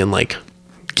thing and, like,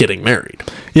 getting married?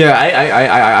 Yeah,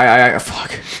 I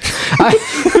fuck.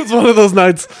 It's one of those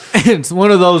nights. It's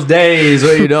one of those days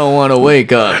where you don't want to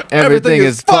wake up. Everything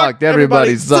is fucked.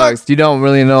 Everybody sucks. You don't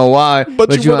really know why,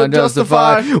 but you want to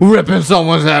justify ripping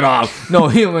someone's head off. No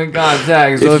human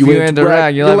contact. So if you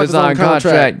interact, your life is on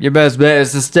contract. Your best bet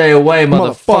is to stay away,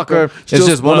 motherfucker. It's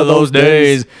just one of those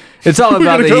days. It's all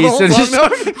about the East.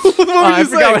 I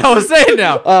forgot what I was saying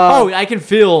now. I can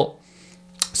feel.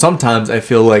 Sometimes I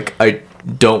feel like I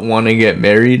don't want to get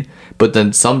married, but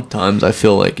then sometimes I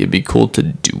feel like it'd be cool to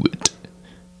do it.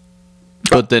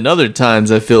 But then other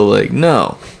times I feel like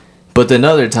no. But then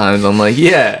other times I'm like,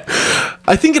 yeah.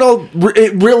 I think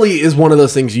it really is one of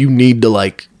those things you need to,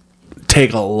 like,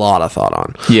 take a lot of thought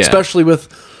on. Yeah. Especially with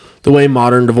the way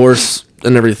modern divorce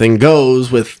and everything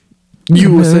goes, with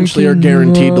you essentially are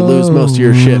guaranteed to lose most of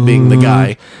your shit being the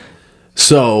guy.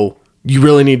 So you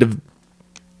really need to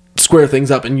square things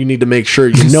up, and you need to make sure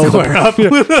you know Square up.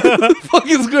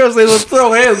 fucking square say, let's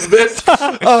throw hands,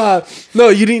 bitch. No,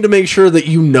 you need to make sure that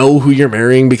you know who you're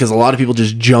marrying, because a lot of people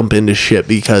just jump into shit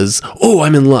because, oh,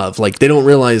 I'm in love. Like, they don't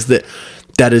realize that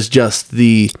that is just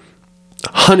the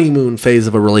honeymoon phase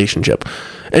of a relationship.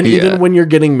 And even when you're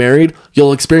getting married,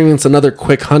 you'll experience another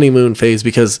quick honeymoon phase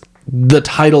because the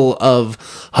title of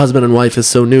husband and wife is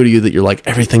so new to you that you're like,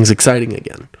 everything's exciting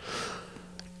again.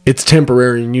 It's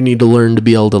temporary, and you need to learn to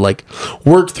be able to, like,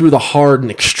 work through the hard and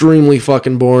extremely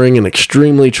fucking boring and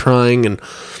extremely trying and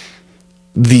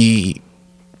the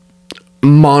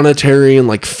monetary and,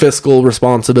 like, fiscal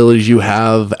responsibilities you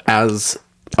have as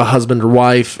a husband or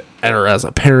wife or as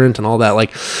a parent and all that.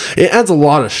 Like, it adds a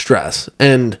lot of stress,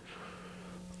 and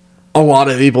a lot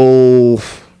of people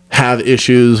have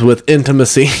issues with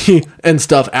intimacy and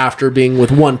stuff after being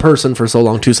with one person for so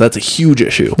long too. So that's a huge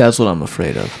issue. That's what I'm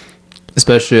afraid of,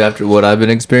 especially after what I've been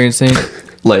experiencing.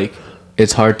 Like,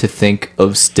 it's hard to think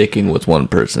of sticking with one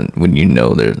person when you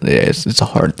know it's a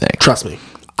hard thing. Trust me.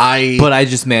 But I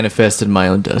just manifested my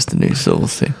own destiny, so we'll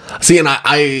see. See, and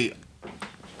I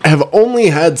have only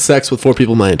had sex with 4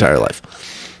 people my entire life.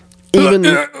 Even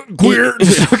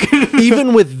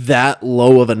even with that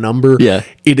low of a number, Yeah.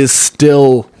 it is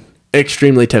still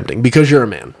extremely tempting because you're a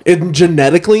man.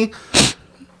 Genetically,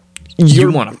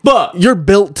 wanna fuck. You're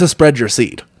built to spread your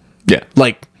seed. Yeah.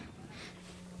 Like,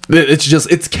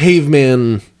 it's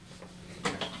caveman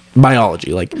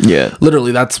biology. Like, Yeah.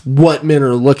 literally, that's what men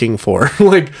are looking for.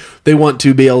 Like, they want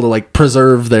to be able to like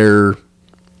preserve their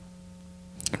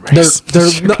Race.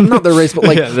 not their race, but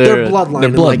like Yeah, their bloodline. Their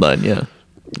and, like, bloodline, yeah.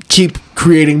 keep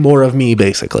creating more of me,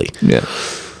 basically. Yeah.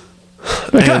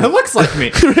 And- It looks like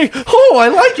me. Oh, I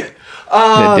like it.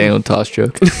 That Daniel Toss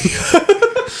joke.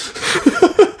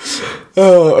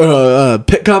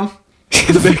 Pit cum.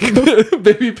 The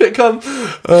baby pit cum.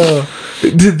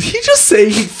 Did he just say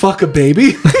he'd fuck a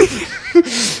baby?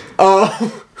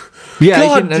 Yeah, I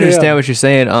God can damn. understand what you're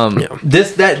saying.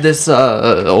 This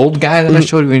old guy that I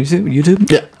showed you on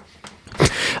YouTube.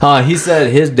 Yeah. He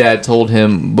said his dad told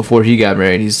him before he got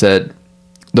married. He said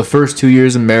the first 2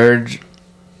 years of marriage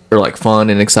are like fun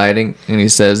and exciting, and he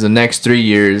says the next 3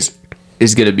 years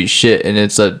is gonna be shit, and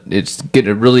it's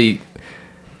gonna really.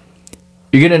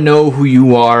 You're gonna know who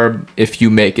you are if you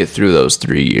make it through those next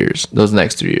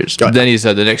 3 years. Got it. Then he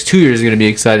said the next 2 years is gonna be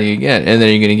exciting again, and then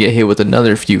you're gonna get hit with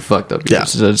another few fucked up years. Yeah.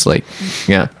 So it's like,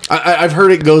 yeah, I've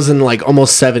heard it goes in like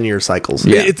almost 7-year cycles.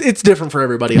 Yeah. It's different for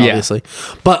everybody, Yeah. obviously.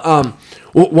 But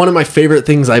one of my favorite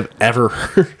things I've ever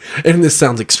heard, and this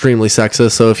sounds extremely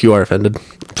sexist, so if you are offended,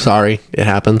 sorry, it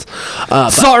happens.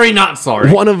 sorry, not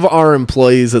sorry. One of our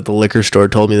employees at the liquor store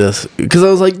told me this because I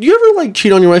was like, "Do you ever like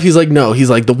cheat on your wife?" He's like, "No." He's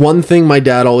like, "The one thing my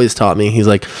dad always taught me." He's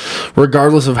like,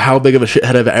 "Regardless of how big of a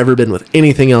shithead I've ever been with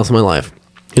anything else in my life,"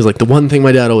 he's like, "The one thing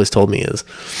my dad always told me is,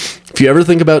 if you ever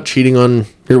think about cheating on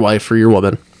your wife or your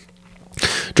woman,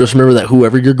 just remember that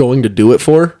whoever you're going to do it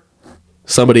for,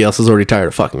 somebody else is already tired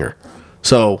of fucking her.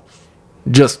 So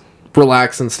just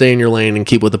relax and stay in your lane and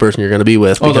keep with the person you're going to be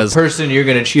with." Oh, the because person you're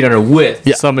gonna cheat on her with.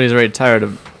 Yeah. Somebody's already tired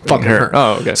of fucking her.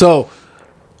 Oh, okay. So,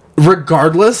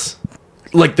 regardless,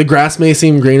 like the grass may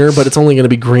seem greener, but it's only going to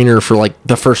be greener for like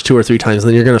the first 2 or 3 times.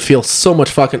 Then you're going to feel so much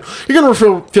fucking. You're going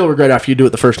to feel regret after you do it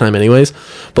the first time, anyways.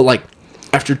 But like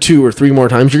after 2 or 3 more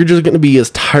times, you're just going to be as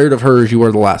tired of her as you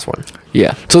were the last one.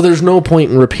 yeah, So there's no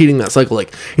point in repeating that cycle.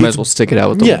 Like, might as well stick it out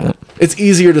with the yeah, it's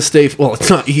easier to stay. Well, it's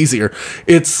not easier.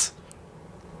 It's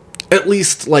at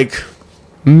least like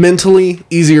mentally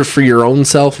easier for your own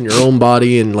self and your own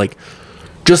body, and like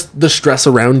just the stress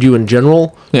around you in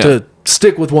general Yeah. to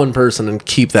stick with one person and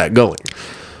keep that going.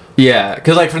 Yeah,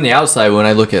 because like from the outside, when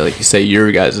I look at like you say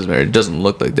your guys' marriage, it doesn't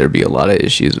look like there'd be a lot of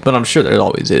issues, but I'm sure there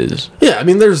always is. Yeah, I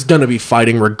mean, there's gonna be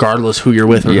fighting regardless who you're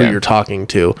with or Yeah. who you're talking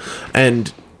to,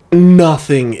 and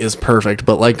nothing is perfect.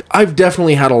 But like, I've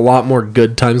definitely had a lot more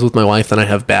good times with my wife than I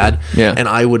have bad. Yeah. and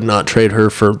I would not trade her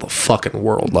for the fucking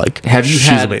world. Like, she's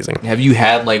amazing. Have you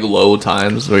had like low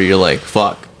times where you're like,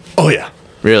 fuck, Oh yeah,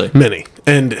 really? many,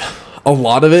 and a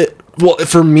lot of it. Well,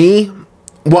 for me,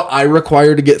 what I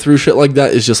require to get through shit like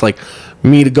that is just like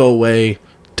me to go away,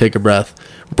 take a breath,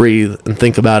 breathe, and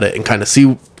think about it, and kind of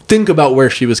think about where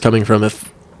she was coming from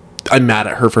if I'm mad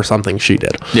at her for something she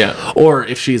did. Yeah. Or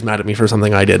if she's mad at me for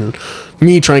something I didn't.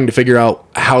 Me trying to figure out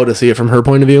how to see it from her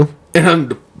point of view. And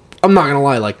I'm not going to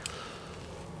lie, like,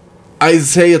 I'd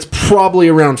say it's probably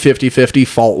around 50-50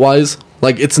 fault-wise.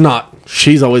 Like, it's not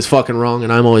she's always fucking wrong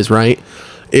and I'm always right.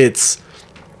 It's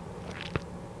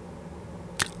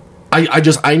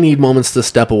I need moments to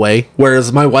step away.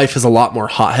 Whereas my wife is a lot more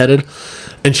hot-headed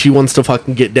and she wants to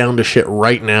fucking get down to shit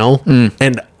right now.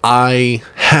 And I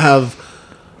have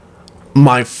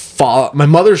my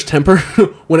mother's temper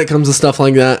when it comes to stuff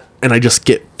like that, and I just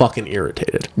get fucking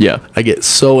irritated. Yeah. I get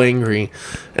so angry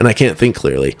and I can't think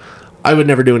clearly. I would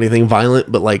never do anything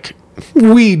violent, but like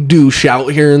we do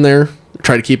shout here and there,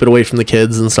 try to keep it away from the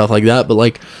kids and stuff like that, but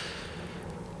like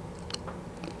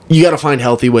you got to find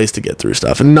healthy ways to get through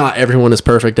stuff, and not everyone is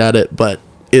perfect at it, but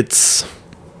it's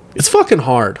fucking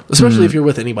hard, especially if you're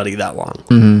with anybody that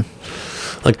long.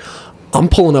 Like, I'm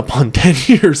pulling up on 10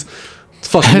 years. It's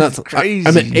fucking That's nuts. crazy.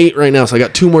 I'm at 8 right now, so I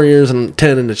got 2 more years and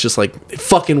 10, and it's just like it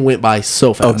fucking went by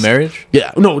so fast. Of marriage?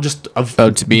 Yeah, no, just of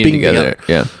To being together.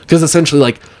 Yeah. Because essentially,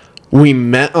 like, we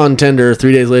met on Tinder.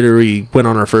 3 days later, we went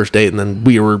on our first date, and then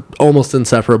we were almost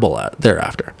inseparable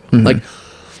thereafter. Like,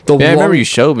 Yeah, I remember you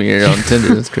showed me you're on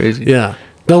Tinder. That's crazy. yeah.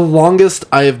 The longest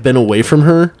I have been away from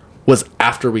her was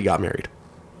after we got married.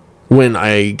 When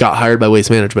I got hired by Waste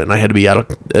Management and I had to be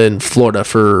out in Florida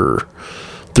for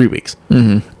 3 weeks.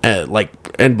 Mm-hmm.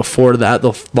 And before that,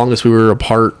 the longest we were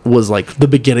apart was like the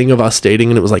beginning of us dating,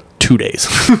 and it was like 2 days.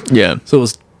 Yeah. So it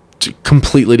was a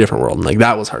completely different world, and like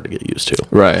that was hard to get used to.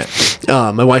 Right.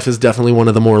 My wife is definitely one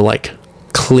of the more like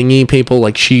clingy people.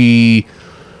 Like she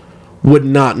would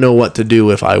not know what to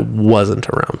do if I wasn't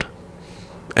around,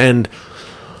 and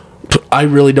I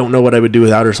really don't know what I would do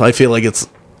without her. So I feel like it's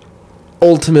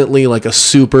ultimately like a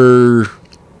super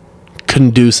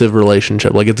conducive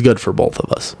relationship. Like it's good for both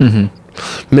of us,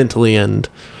 mentally and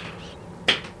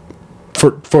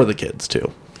for the kids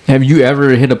too. Have you ever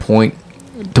hit a point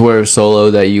to where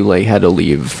solo that you like had to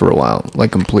leave for a while,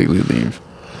 like completely leave?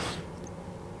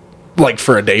 Like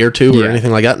for a day or two or Yeah.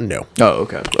 anything like that? No. Oh,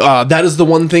 okay. That is the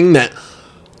one thing that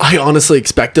I honestly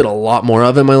expected a lot more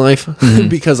of in my life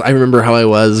because I remember how I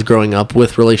was growing up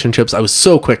with relationships. I was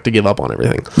so quick to give up on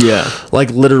everything. Yeah. Like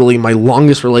literally my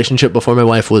longest relationship before my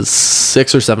wife was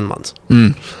 6 or 7 months.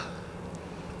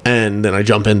 And then I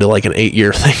jump into like an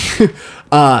 8-year thing.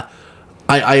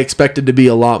 I expected to be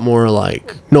a lot more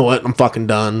like, know what, I'm fucking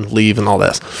done, leave and all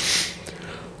this.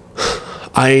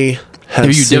 Have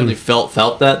you seen- definitely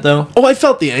felt that though? Oh, I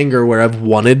felt the anger where I've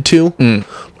wanted to,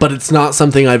 but it's not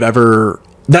something I've ever.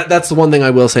 That's the one thing I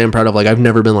will say I'm proud of. Like I've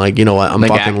never been like, you know what, I'm Like,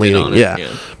 fucking acted leaving. on it, Yeah,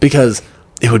 yeah. because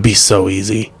it would be so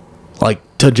easy, like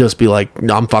to just be like,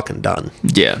 no, I'm fucking done.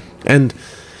 Yeah. And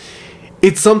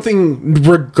it's something,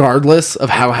 regardless of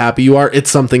how happy you are, it's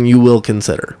something you will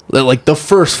consider. Like the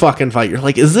first fucking fight, you're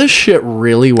like, is this shit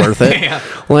really worth it? Yeah.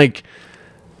 Like,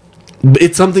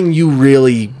 it's something you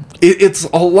really. It's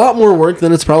a lot more work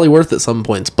than it's probably worth at some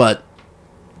points, but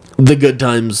the good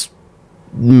times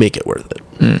make it worth it.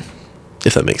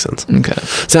 If that makes sense. Okay.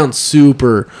 Sounds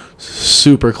super,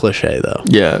 super cliche though.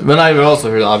 Yeah, but I've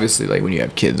also heard obviously like when you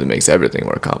have kids, it makes everything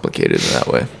more complicated in that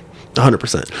way.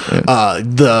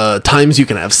 100%. The times you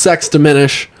can have sex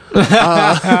diminish.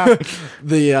 The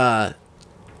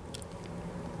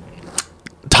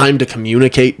time to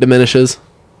communicate diminishes.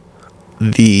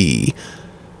 The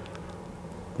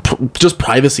just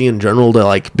privacy in general to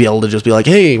like be able to just be like,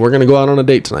 hey, we're gonna go out on a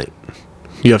date tonight.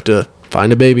 You have to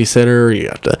find a babysitter. You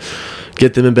have to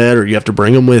get them in bed, or you have to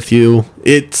bring them with you.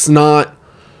 It's not.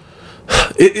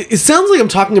 It sounds like I'm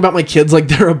talking about my kids like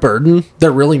they're a burden.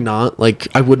 They're really not. Like,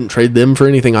 I wouldn't trade them for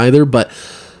anything either, but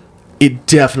it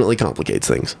definitely complicates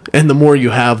things. And the more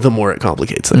you have, the more it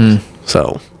complicates things.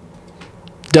 So,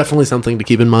 definitely something to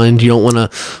keep in mind. You don't want a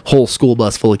whole school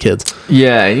bus full of kids.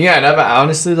 Yeah, and I've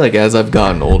honestly like as I've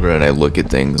gotten older and I look at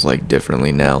things like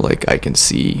differently now, like I can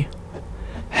see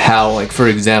how, like, for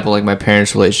example, like my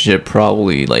parents' relationship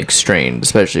probably like strained,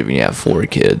 especially when you have 4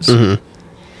 kids.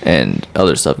 And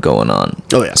other stuff going on.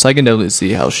 Oh, yeah. So I can definitely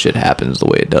see how shit happens the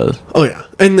way it does. Oh, yeah.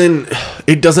 And then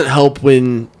it doesn't help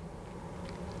when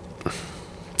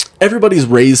everybody's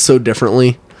raised so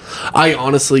differently. I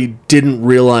honestly didn't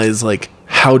realize, like,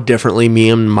 how differently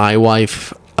me and my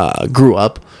wife grew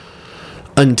up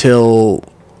until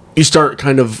you start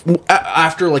kind of,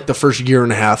 after, like, the first year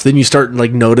and a half, then you start,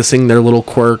 like, noticing their little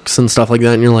quirks and stuff like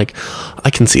that, and you're like, I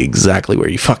can see exactly where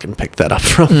you fucking picked that up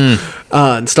from.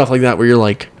 And stuff like that, where you're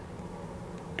like,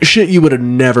 shit you would have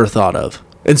never thought of.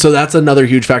 And so that's another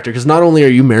huge factor, because not only are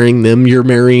you marrying them, you're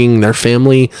marrying their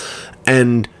family,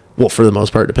 and, well, for the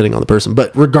most part, depending on the person,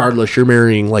 but regardless, you're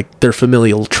marrying, like, their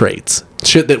familial traits.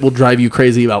 Shit that will drive you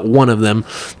crazy about one of them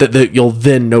that you'll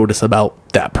then notice about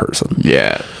that person.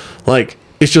 Yeah. Like,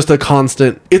 it's just a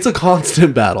constant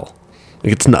battle.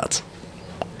 Like, it's nuts.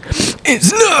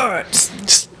 It's nuts!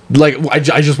 Just, like, I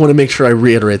just want to make sure I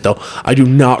reiterate, though, I do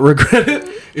not regret it.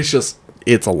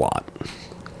 It's a lot.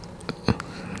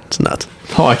 It's nuts.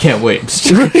 Oh, I can't wait.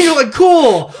 You're like,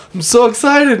 cool. I'm so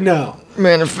excited now.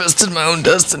 Manifested my own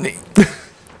destiny.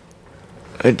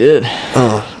 I did.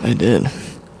 I did.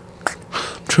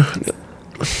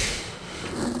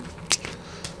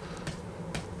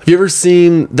 Have you ever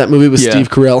seen that movie with Yeah. Steve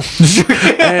Carell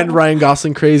and Ryan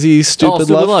Gosling, Crazy Stupid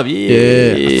Love?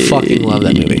 Yeah. I fucking love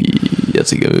that movie.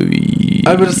 That's a good movie.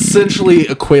 I would essentially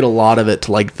equate a lot of it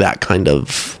to like that kind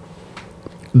of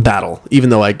battle, even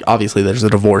though obviously there's a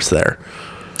divorce there.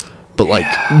 But like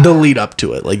the lead up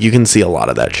to it, like you can see a lot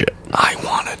of that shit. I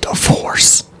want a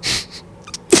divorce.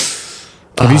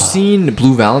 Have you seen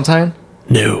Blue Valentine?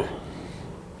 No.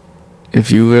 If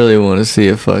you really want to see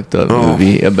a fucked up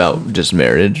movie about just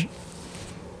marriage.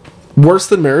 Worse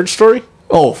than Marriage Story?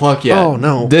 Oh, fuck yeah. Oh,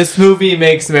 no. This movie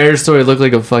makes Marriage Story look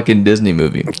like a fucking Disney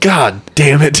movie. God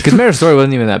damn it. Because Marriage Story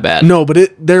wasn't even that bad. No, but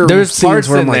there's There's scenes parts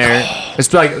where in I'm like, there.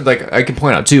 It's like I can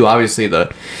point out too. Obviously,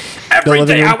 every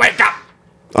day I wake up.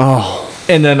 Oh,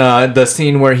 And then the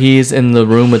scene where he's in the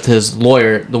room with his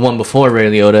lawyer, the one before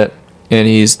Ray Liotta, and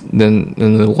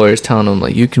the lawyer's telling him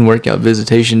like, you can work out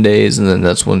visitation days, and then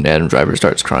that's when Adam Driver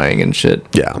starts crying and shit.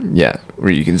 yeah.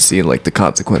 Where you can see like the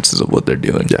consequences of what they're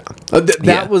doing. Yeah.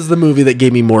 That was the movie that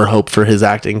gave me more hope for his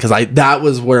acting, because that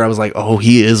was where I was like, oh,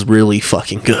 he is really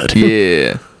fucking good.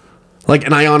 Yeah. Like,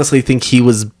 and I honestly think he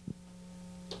was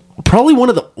probably one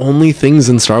of the only things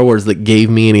in Star Wars that gave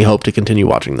me any hope to continue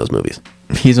watching those movies.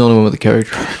 He's the only one with a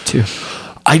character too.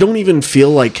 I don't even feel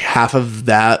like half of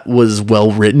that was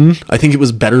well written. I think it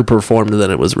was better performed than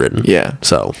it was written. Yeah.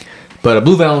 So, But a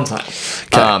Blue Valentine.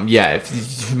 Yeah,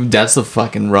 that's a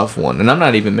fucking rough one. And I'm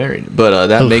not even married. But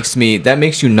that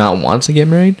makes you not want to get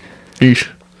married. Eesh.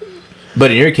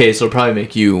 But in your case, it'll probably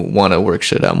make you want to work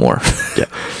shit out more. Yeah.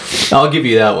 I'll give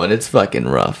you that one. It's fucking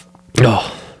rough.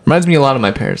 Oh, Reminds me a lot of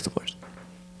my parents' divorce.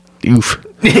 oof.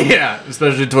 Yeah,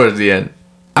 especially towards the end.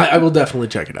 I will definitely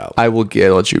check it out. I'll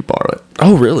let you borrow it.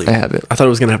 Oh, really? I have it. I thought I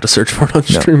was gonna have to search for it on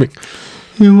streaming.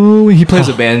 He plays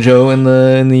a banjo in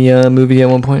the movie at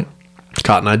one point.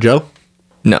 Cotton Eye Joe.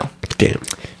 No. Damn.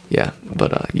 Yeah,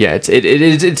 but yeah,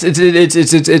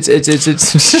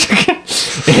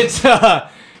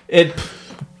 it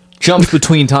jumps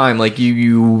between time. Like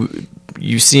you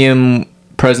see him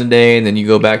present day, and then you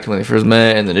go back to when they first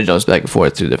met, and then it jumps back and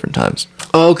forth through different times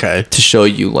Oh, okay. to show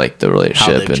you like the relationship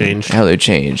How they've and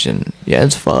changed. and yeah,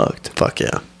 it's fucked. Fuck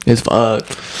yeah. It's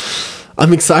fucked.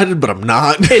 I'm excited, but I'm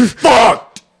not. It's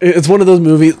fucked. It's one of those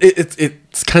movies.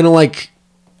 It's kind of like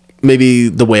maybe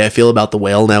the way I feel about The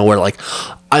Whale now, where like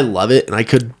I love it and I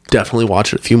could definitely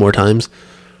watch it a few more times.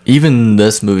 Even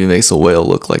this movie makes a whale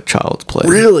look like child's play.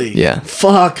 Really? Yeah.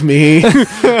 Fuck me.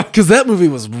 Because that movie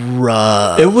was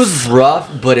rough. It was rough,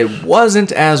 but it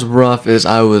wasn't as rough as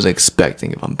I was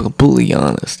expecting, if I'm completely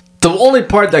honest. The only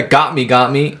part that got me,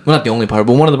 well, not the only part,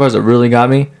 but one of the parts that really got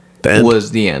me The end?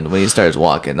 was the end when he starts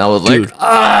walking. I was Dude. like,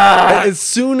 As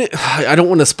soon I don't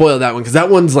want to spoil that one because that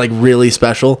one's like really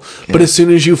special. But as soon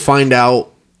as you find out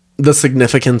the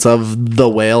significance of the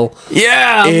whale,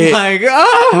 yeah, I'm It- like,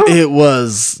 it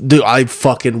was, dude, I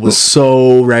fucking was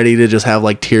so ready to just have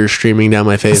like tears streaming down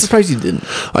my I'm face. surprised you didn't.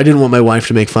 I didn't want my wife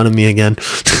to make fun of me again.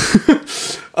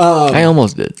 I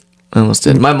almost did.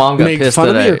 My mom got Make pissed fun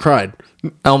that of me or cried?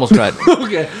 I almost cried.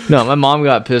 Okay. No, my mom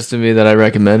got pissed at me that I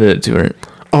recommended it to her.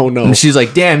 Oh no. And she's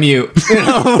like, damn you. And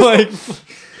I'm like,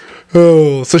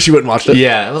 Oh, so she went and watched it.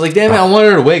 yeah. I was like, damn it, I wanted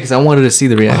her to wait because I wanted to see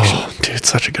the reaction. Oh, dude, it's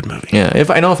such a good movie. Yeah, if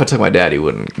I took my dad, he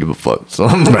wouldn't give a fuck. So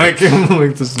I'm like,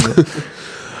 this is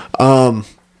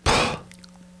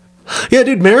Yeah,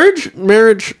 dude,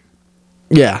 marriage.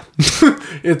 Yeah,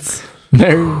 it's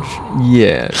marriage.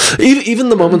 Yeah, even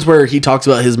the moments where he talks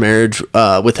about his marriage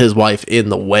with his wife in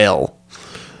The Whale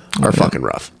are fucking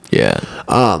rough. yeah.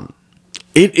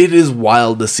 It is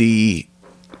wild to see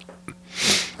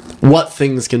what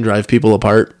things can drive people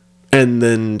apart, and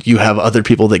then you have other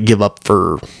people that give up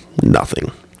for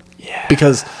nothing. Yeah.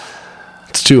 Because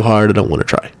it's too hard. I don't want to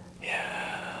try.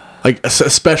 Yeah. Like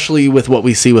especially with what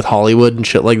we see with Hollywood and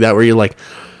shit like that, where you're like,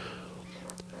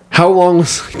 how long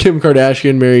was Kim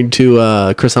Kardashian married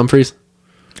to Chris Humphries?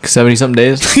 70-something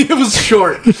days. It was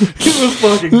short. It was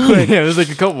fucking quick. Yeah, it was like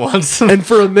a couple months. And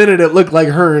for a minute, it looked like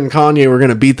her and Kanye were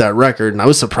going to beat that record. And I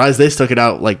was surprised they stuck it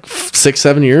out like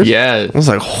 6-7 years. Yeah, I was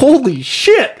like, holy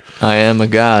shit. I am a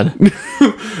god.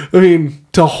 I mean,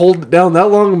 to hold it down that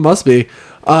long, it must be.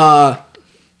 And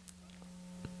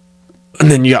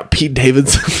then you got Pete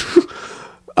Davidson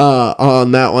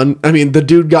on that one. I mean, the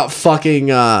dude got fucking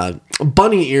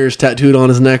bunny ears tattooed on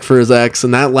his neck for his ex,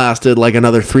 and that lasted like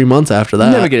another 3 months after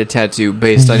that. Never get a tattoo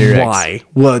based on your ex. Why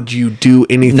would you do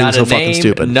anything Not so a fucking name,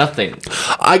 stupid? nothing.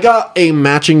 I got a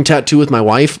matching tattoo with my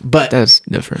wife, but That's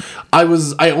different. I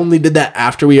only did that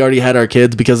after we already had our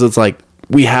kids because it's like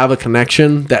we have a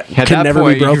connection that At can that never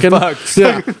point, be you're broken. fucked.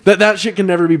 Yeah, that shit can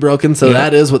never be broken. So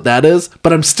that is what that is.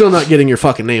 But I'm still not getting your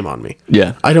fucking name on me.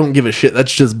 Yeah. I don't give a shit.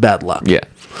 That's just bad luck. Yeah.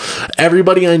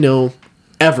 Everybody I know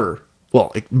ever,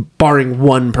 well, like, barring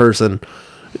one person,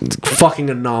 fucking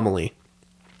anomaly.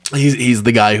 He's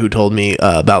the guy who told me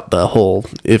about the whole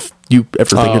if you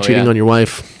ever think of cheating yeah. on your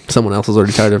wife, someone else is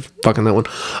already tired of fucking that one.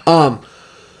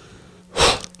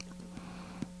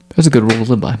 That's a good rule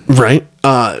to live by. Right.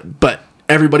 But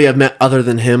everybody I've met other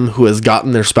than him who has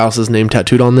gotten their spouse's name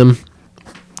tattooed on them,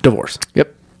 divorce.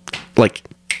 Yep. Like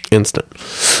instant.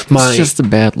 It's just a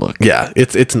bad look. Yeah,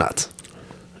 it's nuts.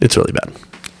 It's really bad.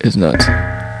 It's nuts.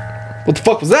 What the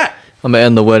fuck was that? I'm gonna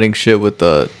end the wedding shit with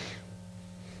the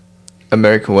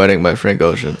American Wedding by Frank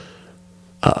Ocean.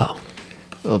 Uh-oh.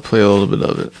 I'll play a little bit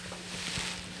of it.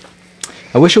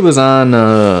 I wish it was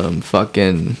on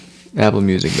fucking Apple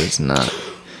Music, but it's not.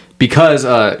 Because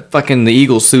fucking the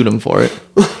Eagles sued him for it.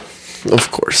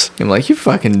 Of course. I'm like, you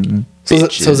fucking So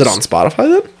bitches. is it on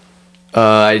Spotify then?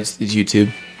 It's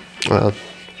YouTube.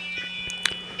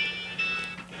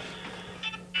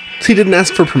 So he didn't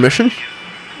ask for permission?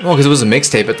 Well, because it was a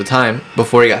mixtape at the time,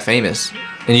 before he got famous.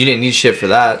 And you didn't need shit for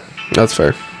that. That's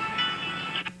fair.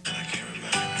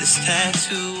 This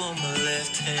tattoo on my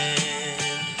left hand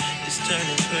is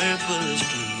turning purple as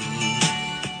blue.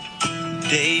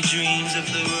 Daydreams of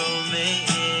the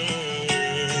romance,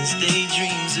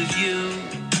 daydreams of you.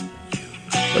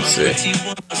 Let's see. Pretty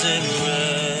ones in a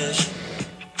rush,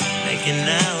 making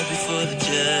out before the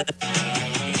judge.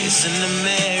 It's an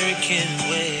American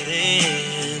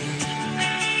wedding.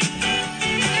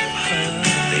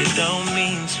 They don't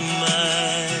mean too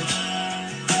much,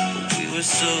 but we were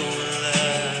so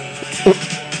alive.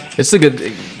 It's a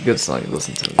good song to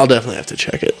listen to. I'll definitely have to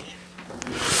check it.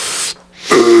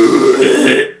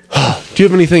 Do you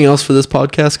have anything else for this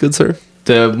podcast, good sir?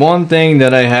 The one thing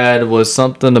that I had was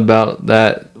something about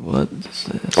that. What is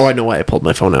this? Oh, I know why I pulled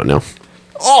my phone out now.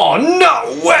 Oh,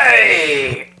 no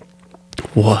way!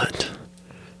 What?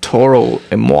 Toro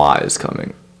and Moi is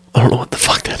coming. I don't know what the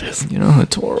fuck that is. You know who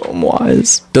Toro and Moi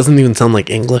is? Doesn't even sound like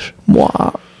English.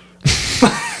 Moi.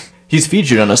 He's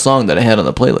featured on a song that I had on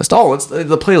the playlist. Oh, it's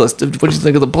the playlist. What'd you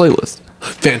think of the playlist?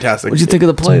 Fantastic. What'd you think of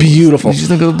the playlist? It's beautiful. What'd you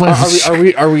think of the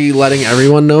playlist? Are we letting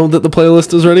everyone know that the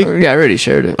playlist is ready? Yeah, I already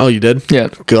shared it. Oh, you did? Yeah.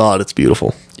 God, it's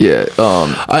beautiful. Yeah.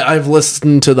 I've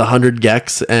listened to the 100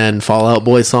 Gex and Fallout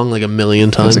Boy song like a million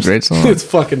times. That's a great song. It's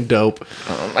fucking dope.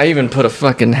 I even put a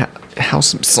fucking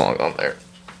house song on there.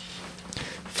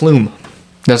 Flume.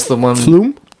 That's the one.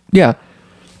 Flume? Yeah.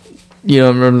 You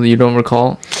don't remember? You don't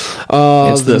recall?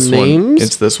 It's The this names? one.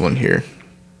 It's this one here.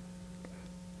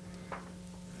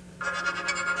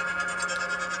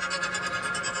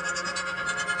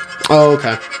 Oh,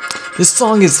 okay. This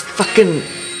song is fucking.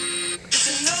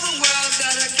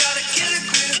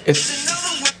 It's.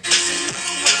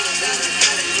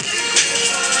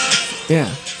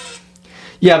 Yeah.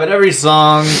 Yeah, but every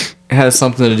song has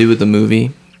something to do with the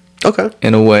movie Okay.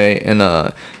 in a way, and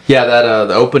yeah, that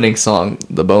the opening song,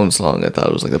 the Bone song, I thought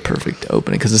it was like the perfect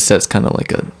opening because it sets kind of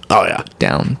like a Oh, yeah.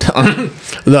 down tone.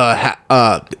 True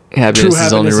Happiness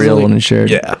is only real when it's shared.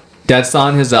 Yeah. That's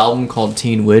on his album called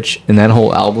Teen Witch, and that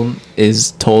whole album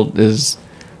is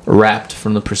wrapped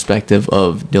from the perspective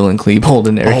of Dylan Klebold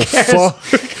and Eric. Oh, Harris.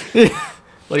 fuck.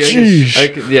 Like,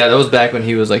 Sheesh. yeah, that was back when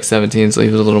he was like 17, so he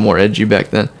was a little more edgy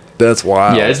back then. That's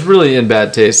wild. Yeah, it's really in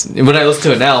bad taste. And when I listen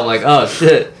to it now, I'm like, oh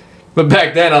shit. But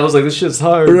back then, I was like, this shit's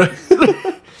hard. Right.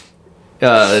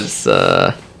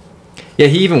 Yeah,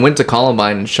 he even went to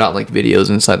Columbine and shot like videos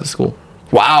inside the school.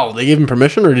 Wow. They gave him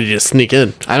permission, or did he just sneak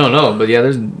in? I don't know, but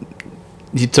yeah,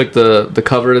 he took the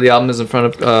cover of the album is in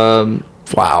front of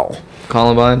Wow.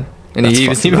 Columbine, and That's he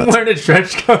was fucking even nuts. wearing a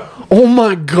trench coat. Oh,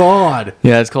 my God.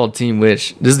 Yeah, it's called Teen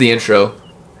Witch. This is the intro.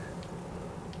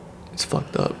 It's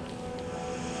fucked up.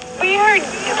 We heard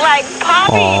like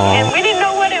popping and we didn't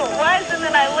know what it was, and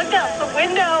then I looked out the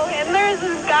window and there's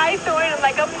this guy throwing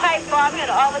like a pipe bomb at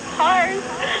all the cars.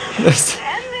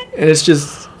 And it's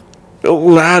just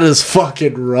Oh, that is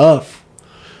fucking rough.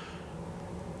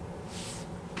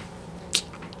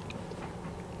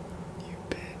 you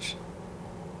bitch.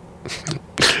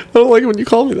 I don't like it when you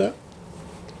call me that.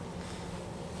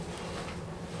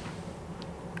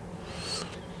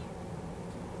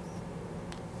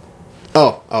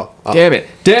 Oh. Damn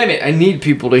it! I need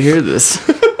people to hear this.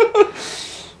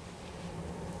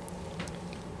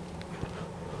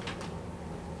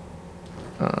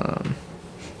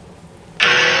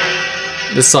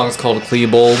 This song's called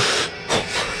Klebold.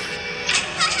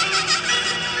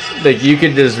 Like, you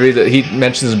could just read that he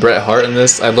mentions Bret Hart in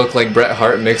this. I look like Bret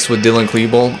Hart mixed with Dylan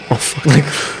Klebold. Oh fuck! Like,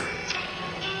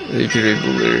 you could read the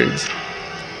lyrics.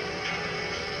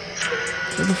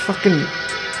 What the fucking.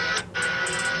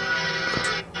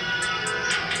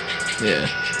 Yeah.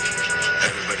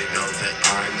 Everybody knows that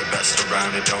I'm the best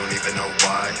around and don't even know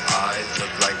why. I look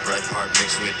like Bret Hart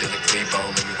mixed with Dylan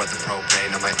Klebold. Let me wet the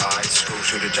propane on my eyes. School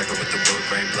shooter jacket with the wood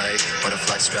grain blade.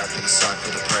 Butterfly strapped to the side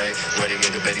for the prey. Waiting and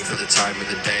debating for the time of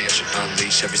the day. I should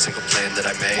unleash every single plan that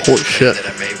I made. Holy shit. That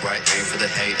I made right, aim for the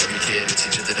hate. Every kid and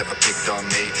teacher that ever picked on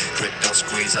me. Grip, don't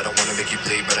squeeze, I don't wanna make you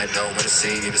bleed, but I know what to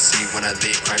see. You to see when I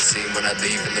leave, crime scene when I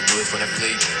leave, in the woods when I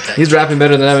flee. He's rapping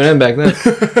better than Eminem back then.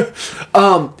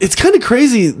 It's kind of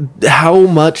crazy how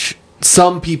much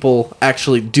some people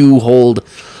actually do hold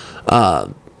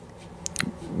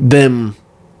them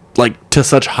like to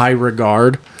such high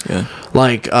regard. Yeah.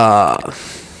 Like the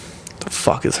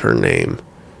fuck is her name?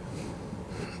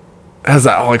 has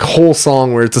that like whole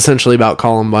song where it's essentially about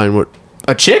Columbine. What?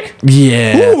 A chick?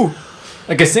 Yeah. Ooh.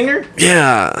 Like a singer?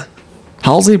 Yeah.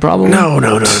 Halsey, probably. No.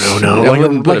 I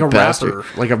wouldn't put Like a it past her.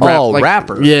 rapper. Like a rap, Oh, like,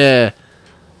 rapper. Yeah.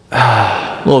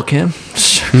 Lil' Kim.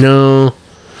 No.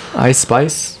 Ice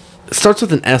Spice. It starts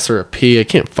with an S or a P. I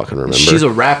can't fucking remember. She's a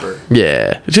rapper.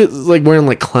 Yeah. She's like wearing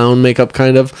like clown makeup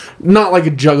kind of. Not like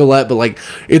a juggalette, but like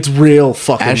it's real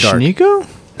fucking dark. Ashniko?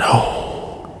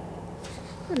 No.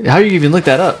 How you even look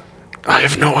that up? I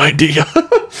have no idea.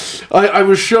 I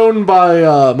was shown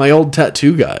by my old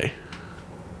tattoo guy.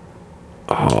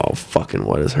 Oh, fucking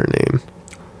what is her name?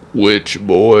 Which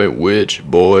boy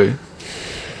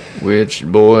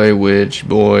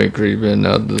creeping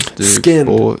out the sticks? Skin.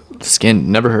 Boy.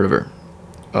 Skin. Never heard of her.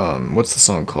 What's the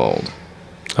song called?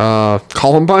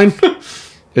 Columbine?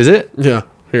 Is it? Yeah.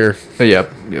 Here. Oh, yeah.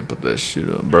 Put that shit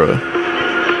up, bro.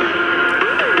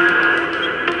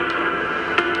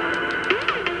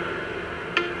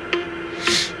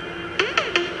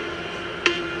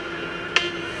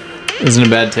 Isn't a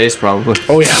bad taste, probably.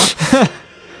 Oh, yeah.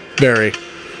 Very.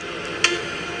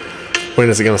 When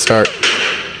is it going to start?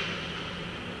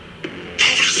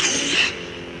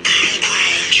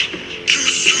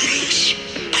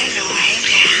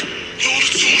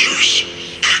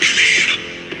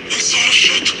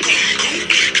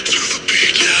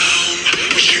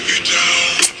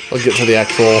 I'll get to the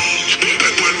actual.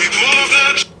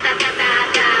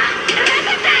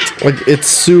 Like, it's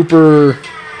super.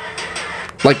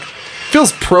 Like,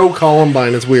 feels pro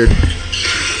Columbine. It's weird.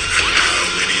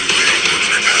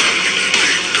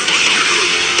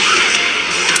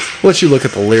 Let you look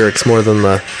at the lyrics more than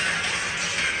the.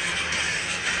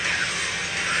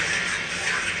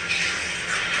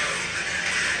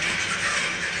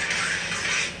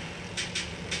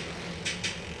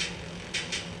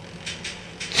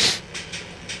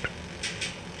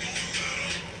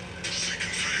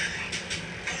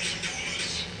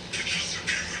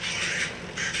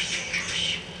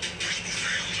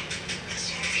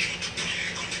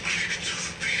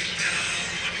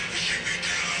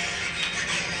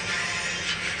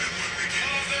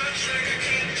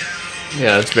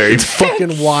 Yeah, it's very. It's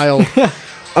fucking wild.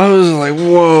 I was like,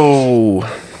 whoa.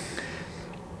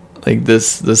 Like,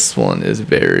 this one is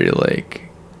very, like.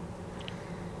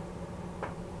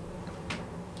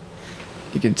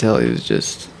 You can tell he was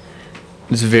just.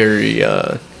 It's very,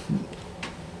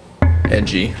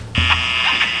 edgy.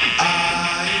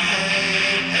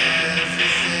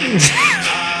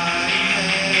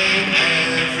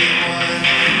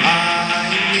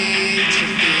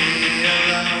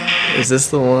 Is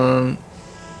this the one?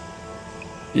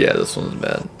 Yeah, this one's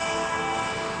bad.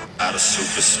 Not a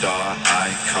superstar,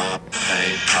 icon,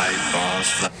 paint, pipe bombs,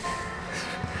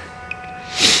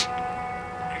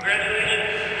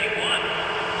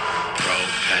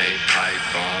 propane, pipe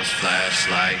bombs,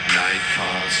 flashlight,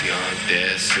 Nikons, young,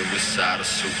 dead, suicidal,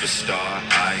 superstar,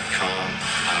 icon.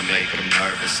 I make them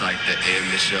nervous like the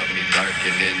image of me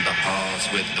lurking in the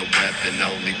halls with the weapon,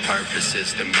 only purpose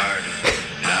is to murder.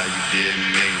 Now you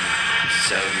didn't mean it.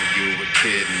 Tell me you were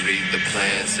kidding. Read the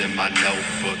plans in my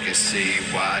notebook and see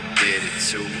why I did it.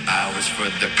 2 hours for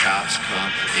the cops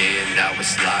come in. Now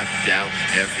it's locked down.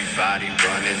 Everybody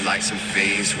running like some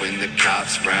fiends when the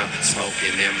cops round.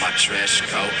 Smoking in my trench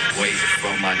coat, waiting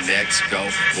for my next go.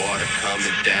 Water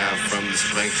coming down from the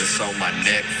sprinklers so my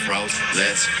neck froze.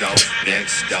 Let's go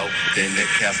next go. Then the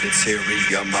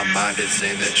cafeteria. My mind is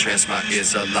in a trance. My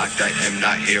ears are locked. I am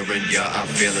not hearing ya. I'm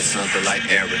feeling something like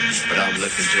Aaron, but I'm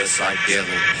looking just like Dylan.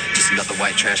 Just another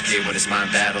white trash kid with his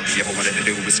mind battled. He ever wanted to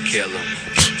do was kill him.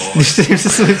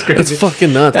 It's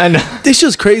fucking nuts. I know. It's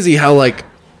just crazy how like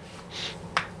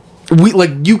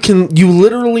you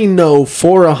literally know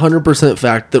for 100%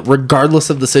 fact that regardless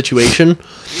of the situation,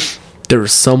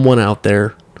 there's someone out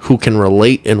there who can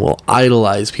relate and will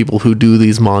idolize people who do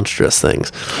these monstrous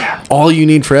things. Yeah. All you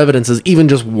need for evidence is even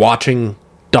just watching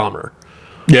Dahmer.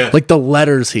 Yeah. Like the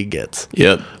letters he gets.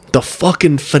 Yep. The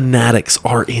fucking fanatics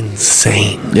are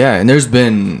insane. Yeah, and there's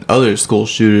been other school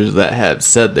shooters that have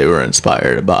said they were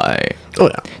inspired by. Oh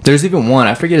yeah. There's even one,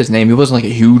 I forget his name. He wasn't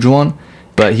like a huge one,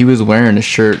 but he was wearing a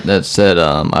shirt that said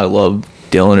 "I love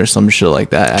Dylan" or some shit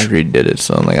like that after he did it.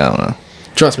 So I'm like, I don't know.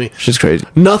 Trust me. It's just crazy.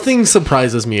 Nothing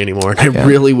surprises me anymore. And I Yeah.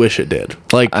 really wish it did.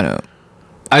 Like I know.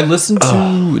 I listened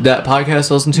to that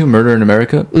podcast I listened to, Murder in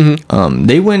America. Mm-hmm.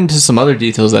 They went into some other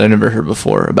details that I never heard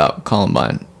before about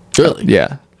Columbine. Really?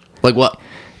 Yeah. Like what?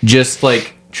 Just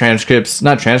like transcripts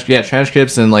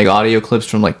and like audio clips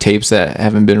from like tapes that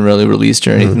haven't been really released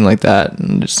or anything like that.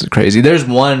 And just crazy. There's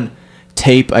one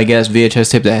tape, I guess, VHS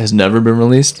tape that has never been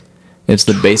released. It's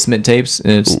the basement tapes,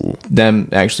 and it's them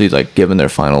actually like giving their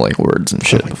final like words and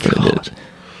shit before they did it.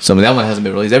 Some of that one hasn't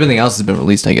been released. Everything else has been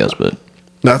released, I guess, but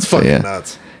That's fucking yeah.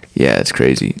 nuts. Yeah, it's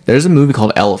crazy. There's a movie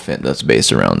called Elephant that's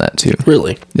based around that too.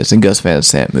 Really? It's a Gus Van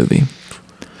Sant movie.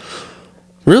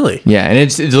 Really? Yeah, and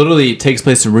it literally takes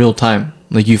place in real time.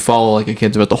 Like you follow like a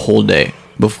kid throughout the whole day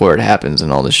before it happens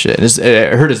and all this shit.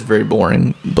 I heard it's very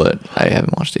boring, but I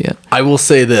haven't watched it yet. I will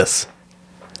say this.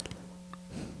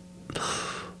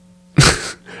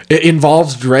 It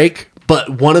involves Drake,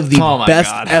 but one of the Oh my best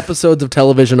God. episodes of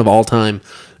television of all time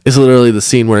is literally the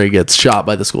scene where he gets shot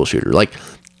by the school shooter. Like,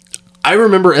 I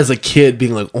remember as a kid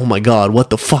being like, oh my God, what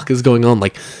the fuck is going on?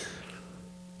 Like,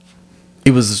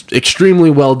 it was extremely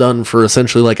well done for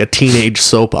essentially like a teenage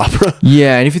soap opera.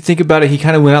 Yeah, and if you think about it, he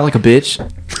kind of went out like a bitch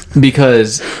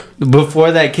because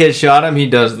before that kid shot him, he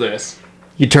does this.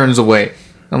 He turns away.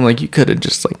 I'm like, you could have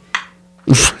just like.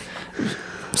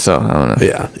 So I don't know.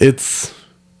 Yeah, it's...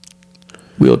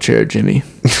 Wheelchair Jimmy.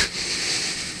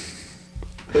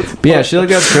 But yeah, shit like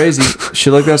that's crazy.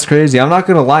 Shit like that's crazy. I'm not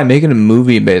gonna lie, making a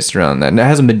movie based around that, and that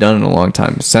hasn't been done in a long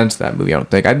time since that movie. I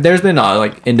don't think there's been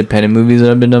like independent movies that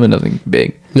have been done, but nothing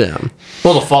big. Yeah.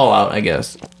 Well, the Fallout, I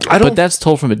guess. But that's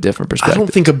told from a different I perspective.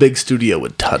 don't think a big studio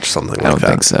would touch something like that. I don't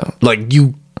think so. Like,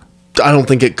 I don't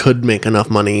think it could make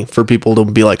enough money for people to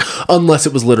be like, unless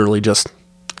it was literally just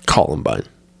Columbine.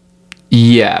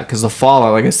 Yeah, because the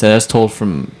Fallout, like I said, that's told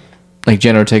from like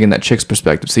Jenna Ortega and that chick's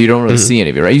perspective, so you don't really see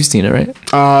any of it, right? You've seen it, right?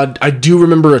 I do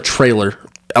remember a trailer.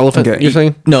 Elephant, you're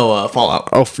saying? No, Fallout.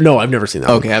 Oh, no, I've never seen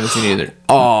that. Okay, I haven't seen it either.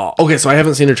 Oh, okay, so I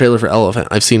haven't seen a trailer for Elephant.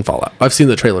 I've seen Fallout. I've seen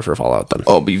the trailer for Fallout then.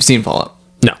 Oh, but you've seen Fallout.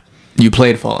 No. You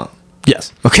played Fallout.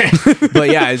 Yes. Okay. But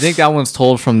yeah, I think that one's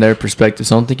told from their perspective,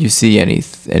 so I don't think you see any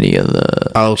of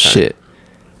the shit.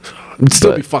 It'd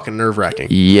still But- be fucking nerve-wracking.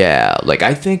 Yeah, like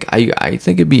I think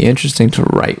it'd be interesting to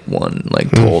write one like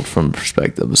told from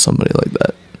perspective of somebody like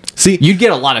that. See, You'd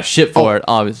get a lot of shit for it,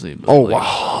 obviously. But oh, like,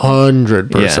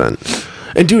 100%.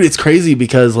 And dude, it's crazy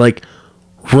because like,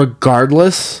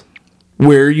 regardless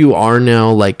where you are now,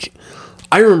 like,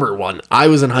 I remember I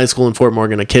was in high school in Fort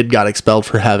Morgan, a kid got expelled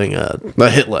for having a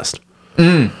hit list.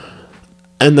 And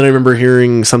then I remember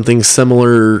hearing something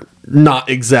similar, not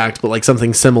exact, but like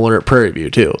something similar at Prairie View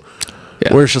too.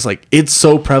 Yeah. Where it's just like, it's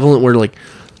so prevalent where like,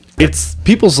 it's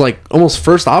people's like almost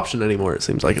first option anymore, it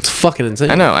seems like. It's fucking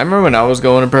insane. I know. I remember when I was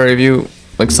going to Prairie View,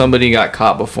 like somebody got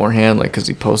caught beforehand, like because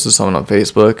he posted something on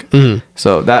Facebook.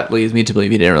 So that leads me to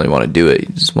believe he didn't really want to do it.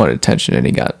 He just wanted attention, and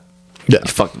he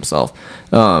fucked himself.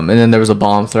 And then there was a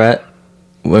bomb threat.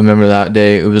 I remember that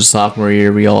day. It was sophomore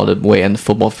year. We all had to wait on the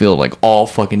football field like all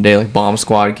fucking day. Like bomb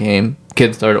squad came.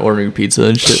 Kids started ordering pizza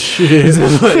and shit. It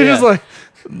was like,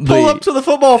 pull up to the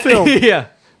football field. Yeah.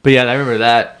 But yeah, I remember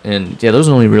that, and yeah, those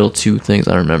are the only real two things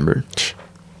I remember.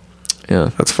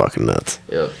 Yeah. That's fucking nuts.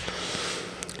 Yeah.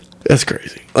 That's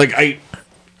crazy. Like I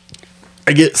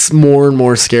get more and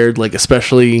more scared, like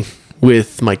especially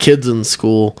with my kids in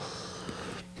school,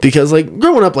 because like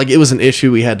growing up, like it was an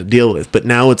issue we had to deal with, but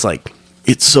now it's like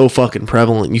it's so fucking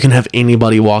prevalent. You can have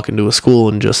anybody walk into a school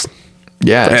and just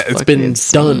it's been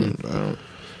done.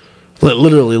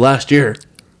 Literally last year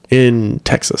in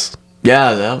Texas.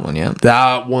 Yeah, that one. Yeah.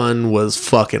 That one was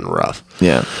fucking rough.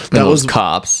 Yeah. That was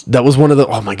cops. That was one of the.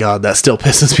 Oh my god, that still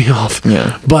pisses me off.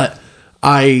 Yeah. But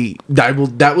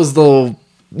that was the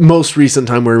most recent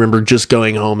time where I remember just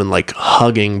going home and like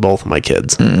hugging both of my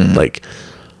kids. Like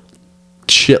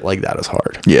shit like that is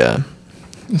hard. Yeah.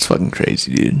 It's fucking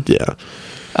crazy, dude. Yeah.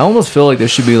 I almost feel like there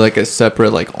should be like a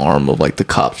separate like arm of like the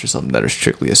cops or something that are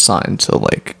strictly assigned to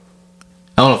like,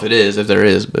 I don't know if there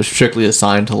is, but strictly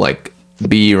assigned to like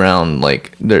be around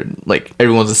like they're like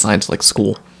everyone's assigned to like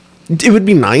school. It would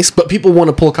be nice, but people want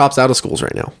to pull cops out of schools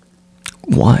right now.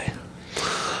 Why?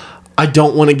 I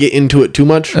don't want to get into it too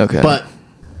much. Okay. But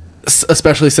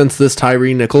especially since this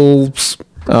Tyree Nichols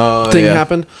thing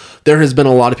happened, there has been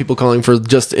a lot of people calling for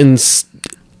just in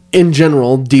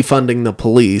general defunding the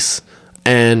police,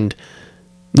 and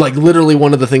like literally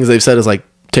one of the things they've said is like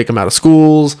take them out of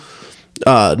schools,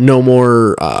 no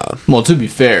more. Well, to be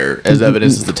fair, as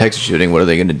evidence is the Texas shooting, what are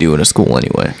they going to do in a school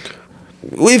anyway?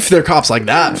 If they're cops like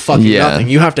that, fucking Yeah. nothing.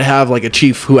 You have to have like a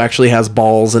chief who actually has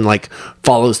balls and like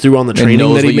follows through on the training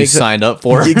knows that he what you makes. signed up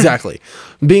for. Exactly.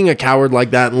 Being a coward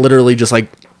like that and literally just like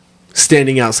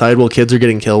standing outside while kids are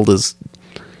getting killed is.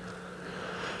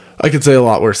 I could say a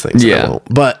lot worse things. Yeah. I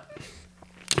won't. But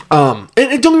and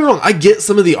don't get me wrong, I get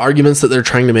some of the arguments that they're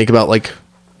trying to make about like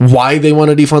why they want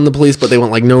to defund the police, but they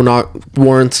want like no knock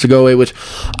warrants to go away, which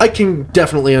I can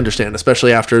definitely understand,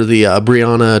 especially after the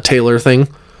Breonna Taylor thing.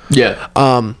 Yeah.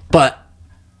 But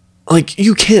like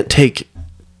you can't take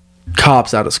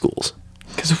cops out of schools.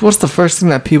 Because what's the first thing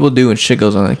that people do when shit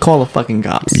goes on? They call the fucking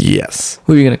cops. Yes.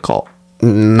 Who are you gonna call?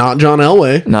 Not John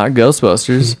Elway. Not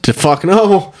Ghostbusters. To fuck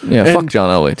no. Yeah, And fuck John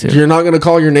Elway too. You're not gonna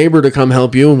call your neighbor to come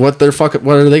help you. What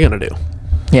are they gonna do?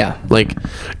 Yeah. Like,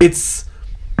 it's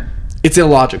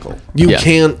illogical. You Yeah.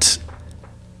 can't.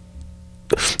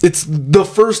 It's the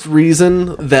first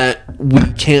reason that we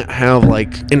can't have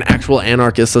like an actual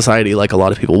anarchist society like a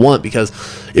lot of people want, because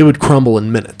it would crumble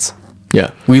in minutes.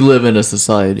 Yeah. We live in a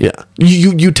society. Yeah.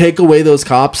 You take away those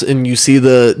cops and you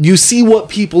see what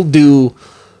people do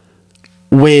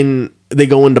when they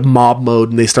go into mob mode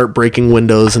and they start breaking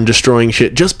windows and destroying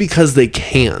shit just because they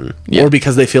can, Yeah. or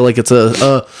because they feel like it's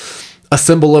a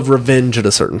symbol of revenge at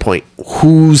a certain point.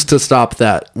 Who's to stop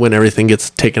that when everything gets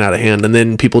taken out of hand and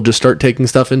then people just start taking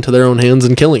stuff into their own hands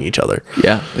and killing each other?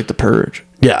 Yeah. Like the Purge.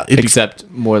 Yeah. Except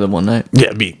more than one night.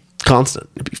 it'd be constant.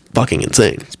 It'd be fucking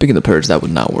insane. Speaking of the Purge, that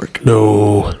would not work.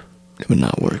 No, It would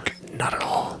not work. not at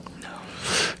all. No.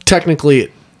 Technically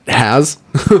it has.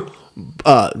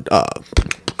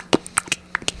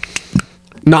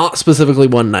 Not specifically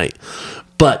one night,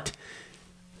 but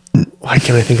why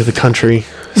can't I think of the country?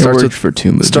 Worked for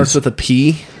 2 movies. Starts with a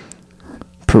P.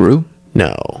 Peru,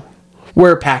 No.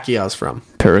 Where Pacquiao's from?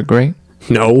 Paraguay,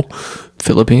 No.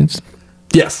 Philippines.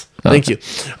 Yes. Thank you.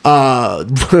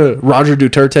 Roger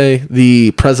Duterte,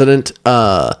 the president,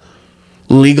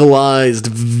 legalized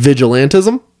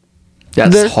vigilantism.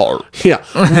 That's There- hard. Yeah.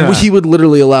 He would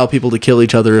literally allow people to kill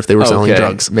each other if they were selling Okay,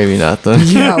 drugs. Maybe not then.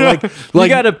 Yeah, like you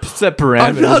gotta set parameters.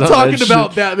 I'm not on talking that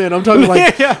about shit. Batman. I'm talking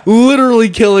like Yeah. literally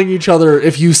killing each other.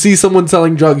 If you see someone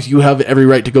selling drugs, you have every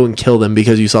right to go and kill them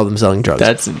because you saw them selling drugs.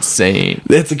 That's insane.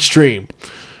 It's extreme.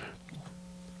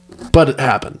 But it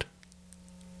happened.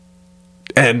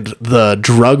 And the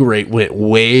drug rate went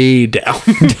way down.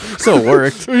 So it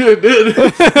worked. It did.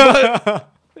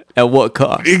 At what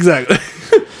cost? Exactly.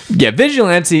 Yeah,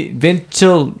 vigilantism.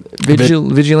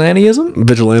 Vigilantism.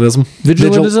 Vigilantism.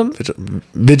 Vigilantism?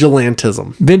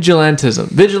 Vigilantism.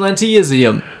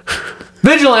 Vigilantism.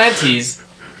 Vigilantes.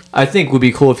 I think would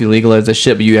be cool if you legalized that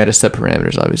shit, but you had to set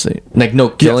parameters, obviously. Like no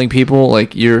killing people.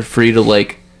 Like you're free to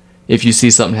like, if you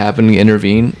see something happen,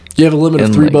 intervene. You have a limit of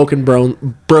And, 3 like-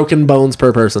 broken bones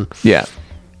per person. Yeah.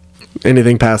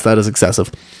 Anything past that is excessive.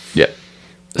 Yeah.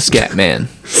 Scat man.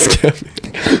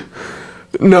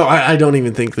 No, I don't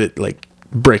even think that like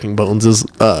breaking bones is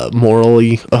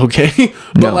morally okay.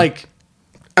 But No. like,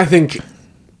 I think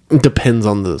it depends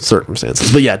on the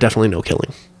circumstances. But yeah, definitely no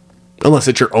killing, unless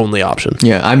it's your only option.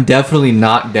 Yeah, I'm definitely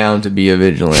not down to be a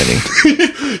vigilante.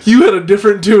 You had a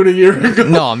different tune a year ago.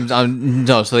 No, I'm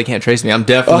no, so they can't trace me. I'm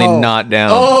definitely not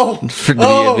down to be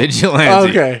a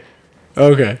vigilante.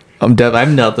 Okay. I have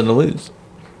nothing to lose.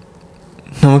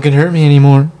 No one can hurt me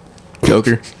anymore.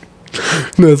 Joker.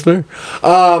 No, that's fair.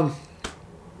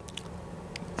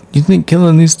 You think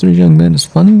killing these 3 young men is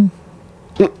funny?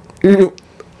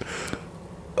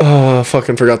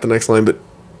 Fucking forgot the next line, but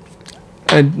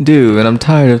I do, and I'm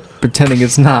tired of pretending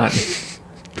it's not.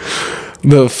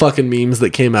 the fucking memes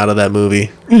that came out of that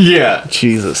movie. Yeah.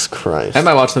 Jesus Christ. I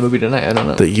might watch the movie tonight. I don't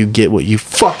know. That you get what you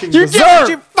fucking You deserve. get what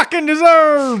you fucking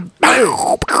deserve.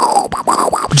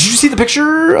 Did you see the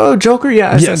picture of Joker?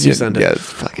 Yeah, Yes, you sent it. Yeah,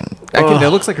 it's fucking. It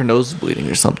looks like her nose is bleeding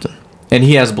or something, and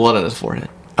he has blood on his forehead.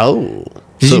 Oh.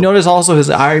 Did So, you notice also his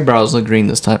eyebrows look green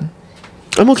this time?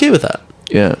 I'm okay with that.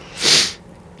 Yeah.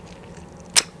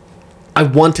 I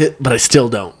want it, but I still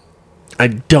don't. I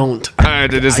don't. I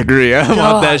had to disagree. I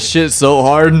want that shit so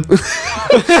hard.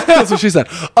 That's what she said.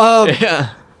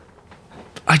 Yeah.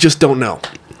 I just don't know.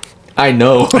 I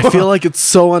know. I feel like it's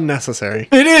so unnecessary.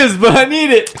 It is, but I need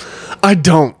it. I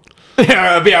don't.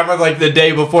 Yeah, but like the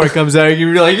day before it comes out,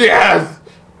 you're like, yes.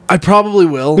 I probably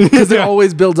will, because it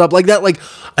always builds up like that. Like,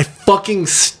 I fucking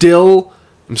still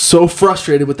am so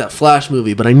frustrated with that Flash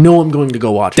movie, but I know I'm going to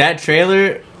go watch it. That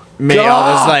trailer made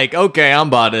I was like, okay, I'm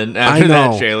bought in after I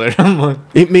know. that trailer. I'm like,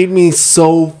 It made me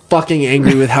so fucking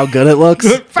angry with how good it looks.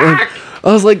 Like, I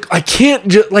was like, I can't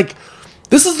just, like,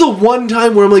 this is the one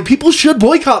time where I'm like, people should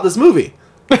boycott this movie.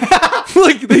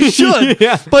 Like, they should.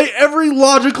 Yeah. By every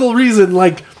logical reason,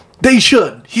 like, they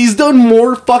should. He's done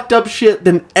more fucked up shit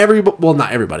than everybody, well,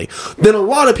 not everybody, than a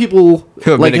lot of people,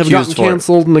 Who have like, been have accused gotten for it.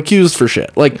 canceled and accused for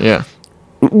shit. Like, yeah.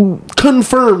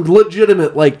 confirmed,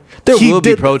 legitimate, like, There he will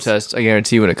be did this. protests, I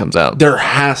guarantee, when it comes out. There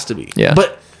has to be. Yeah.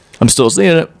 But, I'm still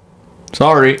seeing it.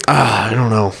 Sorry. I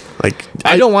don't know. Like,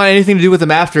 I don't want anything to do with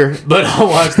them after, but I'll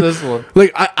watch this one.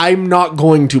 Like, I'm not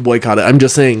going to boycott it. I'm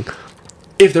just saying,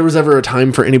 if there was ever a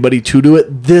time for anybody to do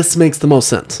it, this makes the most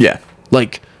sense. Yeah.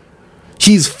 Like,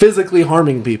 he's physically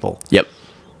harming people. Yep.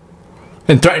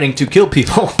 And threatening to kill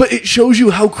people. But it shows you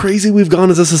how crazy we've gone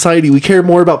as a society. We care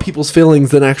more about people's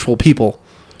feelings than actual people.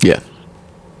 Yeah.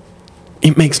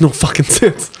 It makes no fucking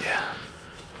sense.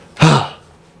 Yeah.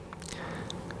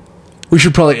 We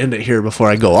should probably end it here before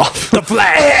I go off. The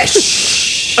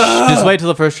Flash! Just wait till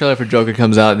the first trailer for Joker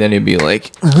comes out, and then you'll be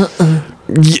like,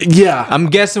 Yeah. I'm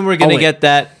guessing we're gonna wait. get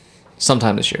that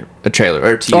sometime this year. A trailer,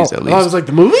 or a tease at least. I was like,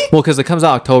 the movie? Well, because it comes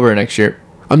out October next year.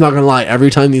 I'm not gonna lie. Every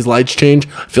time these lights change,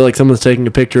 I feel like someone's taking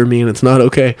a picture of me, and it's not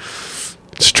okay.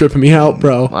 It's tripping me out,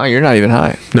 bro. Wow, you're not even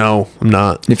high. No, I'm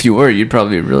not. If you were, you'd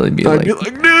probably really be I'd like, be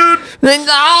like, dude, no!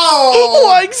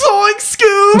 like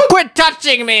Scoob. Quit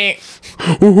touching me!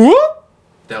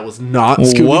 That was not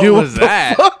Scooby-Doo. What was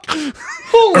that?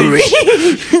 Holy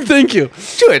shit. Thank you.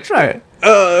 Do it, try it.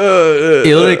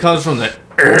 It literally comes from the.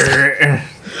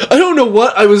 I don't know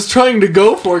what I was trying to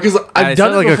go for because I've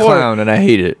done it like before. a clown, and I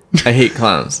hate it. I hate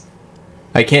clowns.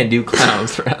 I can't do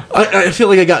clowns. I feel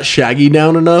like I got Shaggy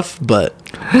down enough, but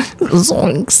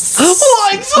Zoinks.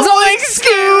 like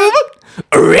Scoob.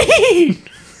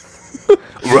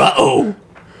 Ruh-oh.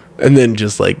 And then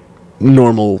just like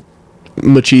normal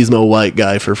machismo white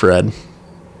guy for Fred.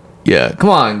 Yeah, come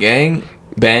on, gang.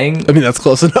 Bang. I mean, that's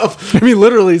close enough. I mean,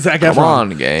 literally Zac Efron. Come on,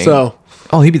 gang. So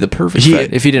Oh, he'd be the perfect He-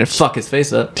 Fred if he didn't fuck his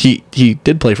face up. he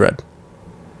did play Fred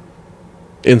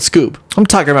in Scoob. I'm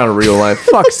talking about a real life.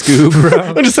 Fuck Scoob, bro.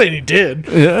 I'm just saying he did.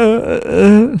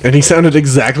 And he sounded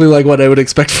exactly like what I would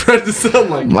expect Fred to sound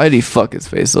like. Why'd he fuck his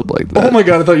face up like that? Oh my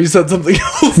god, I thought you said something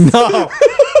else. No.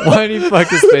 Why'd he fuck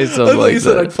his face I up thought like you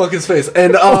said that? I'd fuck his face.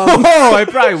 And Oh, I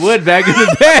probably would back in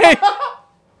the day.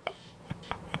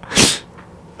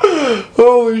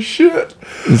 holy shit.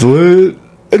 It's lit.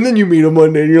 And then you meet him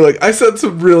one day and you're like, I said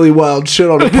some really wild shit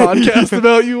on a podcast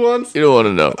about you once. You don't want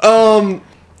to know.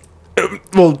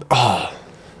 Well,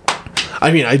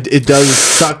 I mean, it does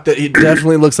suck that it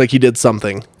definitely looks like he did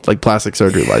something like plastic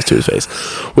surgery lies to his face.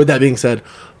 With that being said,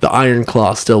 the Iron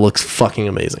Claw still looks fucking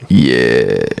amazing.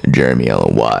 Yeah, Jeremy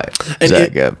Allen White, And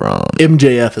Zac Efron,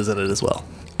 MJF is in it as well.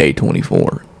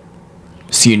 A24.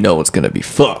 So you know it's gonna be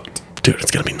fucked. Dude,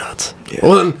 it's gonna be nuts.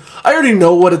 Well, then, I already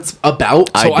know what it's about,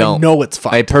 so I know it's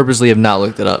fucked. I purposely have not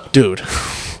looked it up. Dude,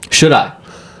 Should I?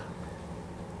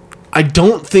 I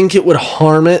don't think it would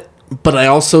harm it, but I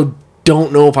also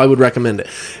don't know if I would recommend it.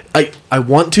 I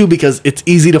want to because it's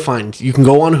easy to find. You can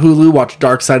go on Hulu, watch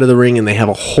Dark Side of the Ring, and they have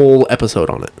a whole episode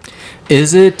on it.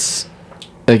 Is it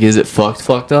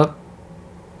fucked up?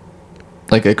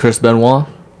 Like a Chris Benoit?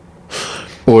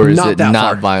 Or is Not it that not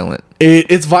far. violent?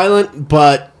 It's violent,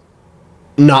 but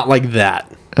not like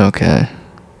that. Okay.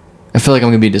 I feel like I'm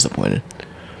gonna be disappointed.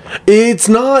 It's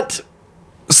not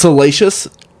salacious.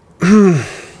 Do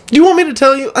you want me to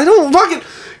tell you? I don't fucking...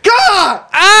 God!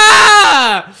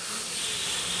 Ah!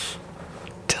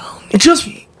 Just...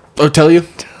 I'll tell you.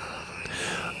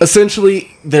 Essentially,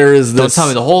 there is Don't this... tell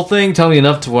me the whole thing. Tell me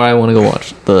enough to where I want to go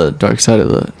watch the Dark Side of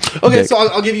the. Okay, Dick. so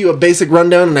I'll give you a basic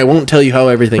rundown, and I won't tell you how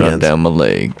everything Run ends. down my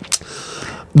leg.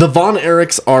 The Von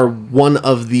Erichs are one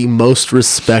of the most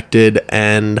respected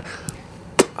and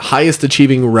highest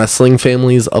achieving wrestling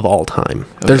families of all time.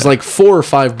 There's like 4 or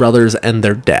 5 brothers and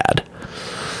their dad.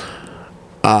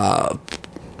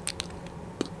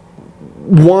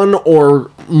 One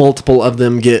or multiple of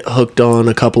them get hooked on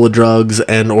a couple of drugs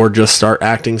and or just start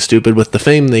acting stupid with the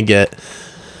fame they get.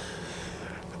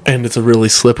 And it's a really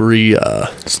slippery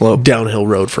Slope. downhill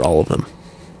road for all of them.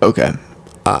 Okay.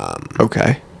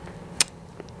 Okay.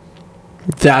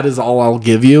 That is all I'll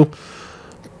give you,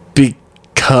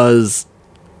 because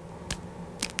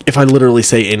if I literally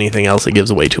say anything else, it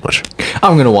gives away too much.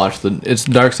 I'm gonna watch it's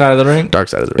Dark Side of the Ring. Dark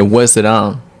Side of the Ring. And what's it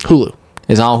on? Hulu.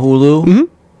 It's on Hulu.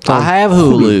 Mm-hmm. I have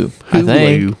Hulu. I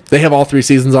think. They have all 3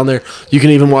 seasons on there. You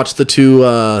can even watch the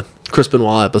 2 Chris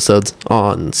Benoit episodes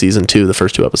on season 2, the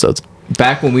first 2 episodes.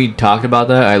 Back when we talked about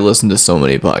that, I listened to so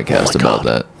many podcasts about God.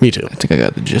 that. Me too. I think I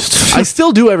got the gist. I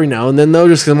still do every now and then, though,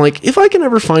 just 'cause I'm like, if I can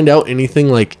ever find out anything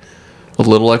like, A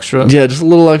little extra. yeah, just a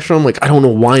little extra, I'm like, I don't know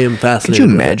why I'm Could fascinated. you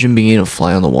with it. imagine being a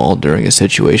fly on the wall during a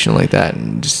situation like that,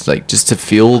 and just to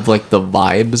feel like the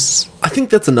vibes? I think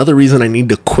that's another reason I need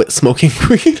to quit smoking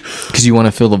weed. Because you want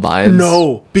to feel the vibes.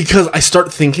 No, because I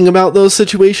start thinking about those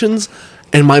situations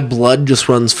and my blood just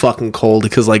runs fucking cold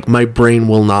because like my brain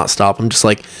will not stop. I'm just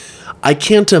like, I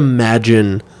can't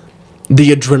imagine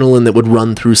the adrenaline that would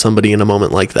run through somebody in a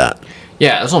moment like that.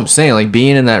 Yeah, that's what I'm saying. Like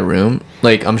being in that room,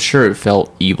 like I'm sure it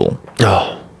felt evil.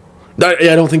 Oh, I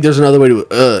don't think there's another way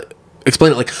to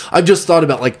explain it. Like I've just thought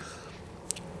about like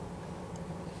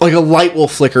a light will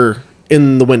flicker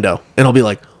in the window and I'll be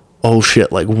like, oh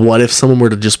shit, like what if someone were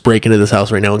to just break into this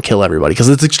house right now and kill everybody? Because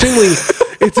it's extremely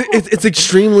it's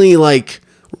extremely like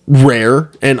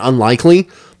rare and unlikely,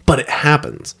 but it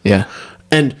happens. Yeah.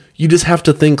 And you just have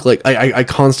to think, like, I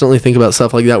constantly think about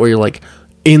stuff like that where you're like,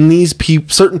 in these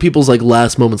certain people's like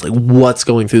last moments, like what's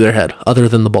going through their head other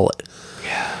than the bullet.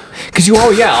 Because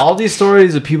all these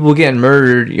stories of people getting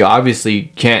murdered, you obviously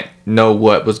can't know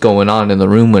what was going on in the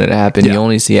room when it happened. Yeah. You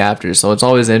only see after. So it's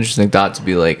always an interesting thought to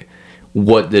be like,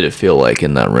 what did it feel like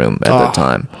in that room at that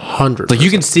time? 100%. Like,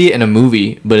 you can see it in a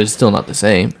movie, but it's still not the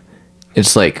same.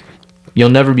 It's like, you'll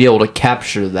never be able to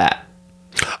capture that.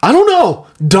 I don't know.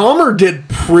 Dahmer did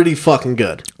pretty fucking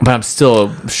good. But I'm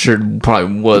still sure it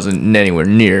probably wasn't anywhere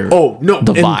near Oh, no.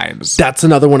 the and vibes. That's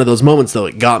another one of those moments, though.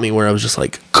 It got me where I was just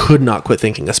like, could not quit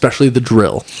thinking, especially the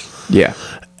drill. Yeah.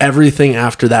 Everything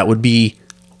after that would be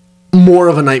more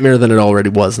of a nightmare than it already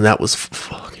was. And that was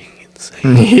fucking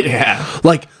insane. Yeah.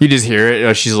 Like, You just hear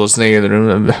it. She's listening in the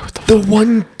room. What the the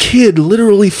one kid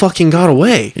literally fucking got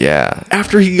away. Yeah.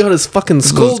 After he got his fucking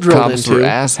skull Those drilled cops were into.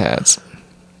 asshats.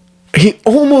 He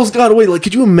almost got away. Like,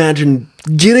 could you imagine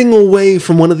getting away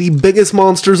from one of the biggest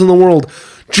monsters in the world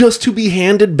just to be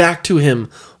handed back to him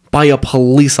by a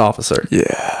police officer?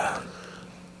 Yeah.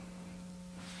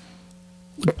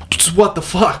 Just what the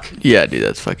fuck? Yeah, dude,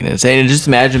 that's fucking insane. And just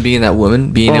imagine being that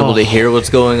woman, being able to hear what's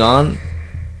going on.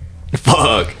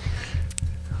 Fuck.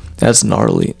 That's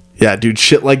gnarly. Yeah, dude,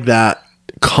 shit like that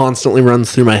constantly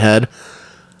runs through my head.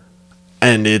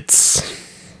 And it's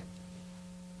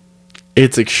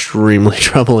extremely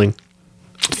troubling.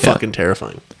 Fucking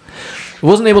terrifying. I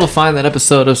wasn't able to find that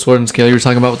episode of Sword and Scale you were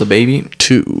talking about with the baby.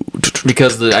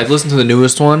 Because I listened to the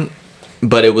newest one,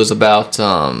 but it was about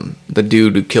the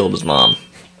dude who killed his mom.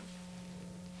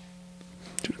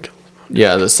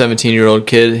 Yeah, the 17-year-old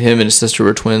kid, him and his sister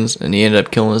were twins, and he ended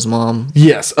up killing his mom.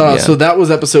 Yes, Yeah. so that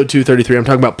was episode 233. I'm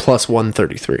talking about plus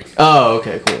 133. Oh,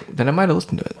 okay, cool. Then I might have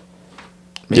listened to it.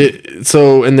 And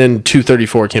then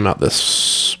 234 came out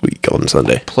this week on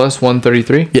Sunday. Plus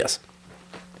 133? Yes.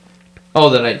 Oh,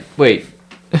 wait.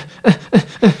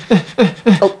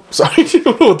 Oh, sorry. I don't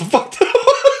know what the fuck that was.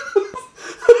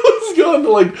 I was going to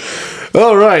like,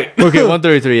 all right. Okay,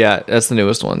 133, yeah. That's the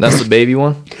newest one. That's the baby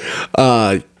one?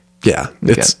 Yeah,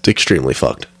 it's extremely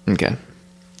fucked. Okay.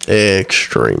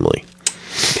 Extremely.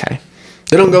 Okay.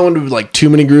 They don't go into like too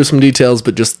many gruesome details,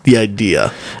 but just the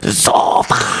idea.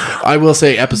 I will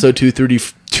say episode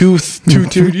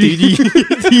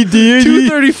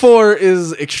 234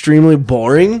 is extremely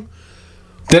boring,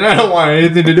 Then I don't want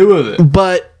anything to do with it.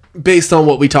 but based on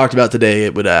what we talked about today,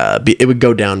 it would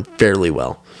go down fairly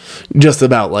well. Just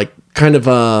about like kind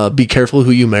of be careful who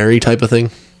you marry type of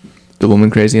thing. The woman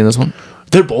crazy in this one?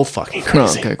 They're both fucking Oh,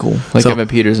 crazy. okay, cool. Like So- Evan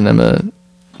Peters and Emma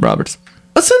Roberts.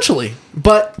 Essentially,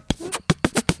 but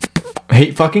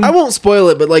Hate fucking? I won't spoil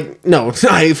it, but like, no,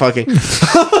 I hate fucking.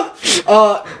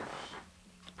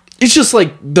 It's just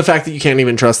like the fact that you can't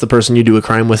even trust the person you do a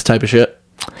crime with type of shit.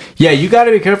 Yeah, you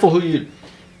gotta be careful who you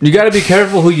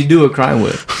do a crime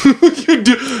with. You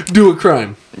do a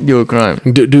crime. Do a crime.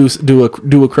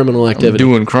 Do a criminal activity.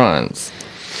 Doing crimes.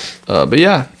 But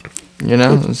yeah,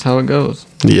 that's how it goes.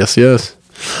 Yes. You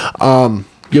have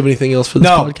anything else for this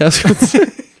No.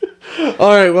 podcast? All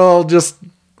right, well, just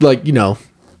like,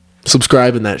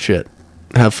 subscribe and that shit.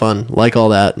 Have fun. Like all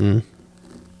that and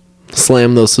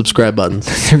slam those subscribe buttons.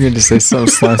 You're going to say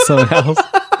something else.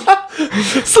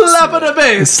 Slap it a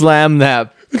base. Slam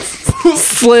that.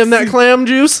 Slam that clam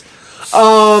juice.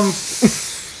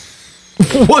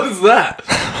 What is that?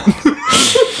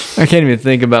 I can't even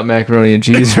think about macaroni and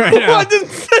cheese right now. I didn't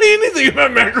say anything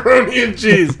about macaroni and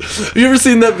cheese. Have you ever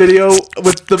seen that video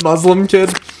with the Muslim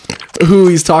kid who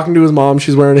he's talking to his mom?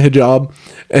 She's wearing a hijab,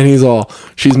 and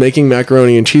she's making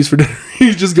macaroni and cheese for dinner.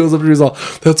 He just goes up to her, he's all,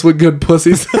 that's what good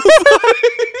pussy sounds like.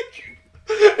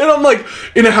 And I'm like,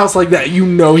 in a house like that,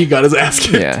 he got his ass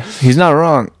kicked. Yeah, he's not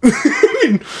wrong.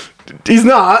 He's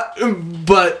not,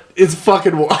 but it's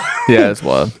fucking wild. Yeah, it's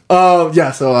wild.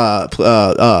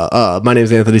 My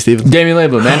name's Anthony Stevens. Damien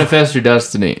Label, manifest your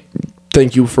destiny.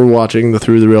 Thank you for watching the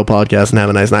Through the Real podcast and have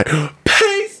a nice night.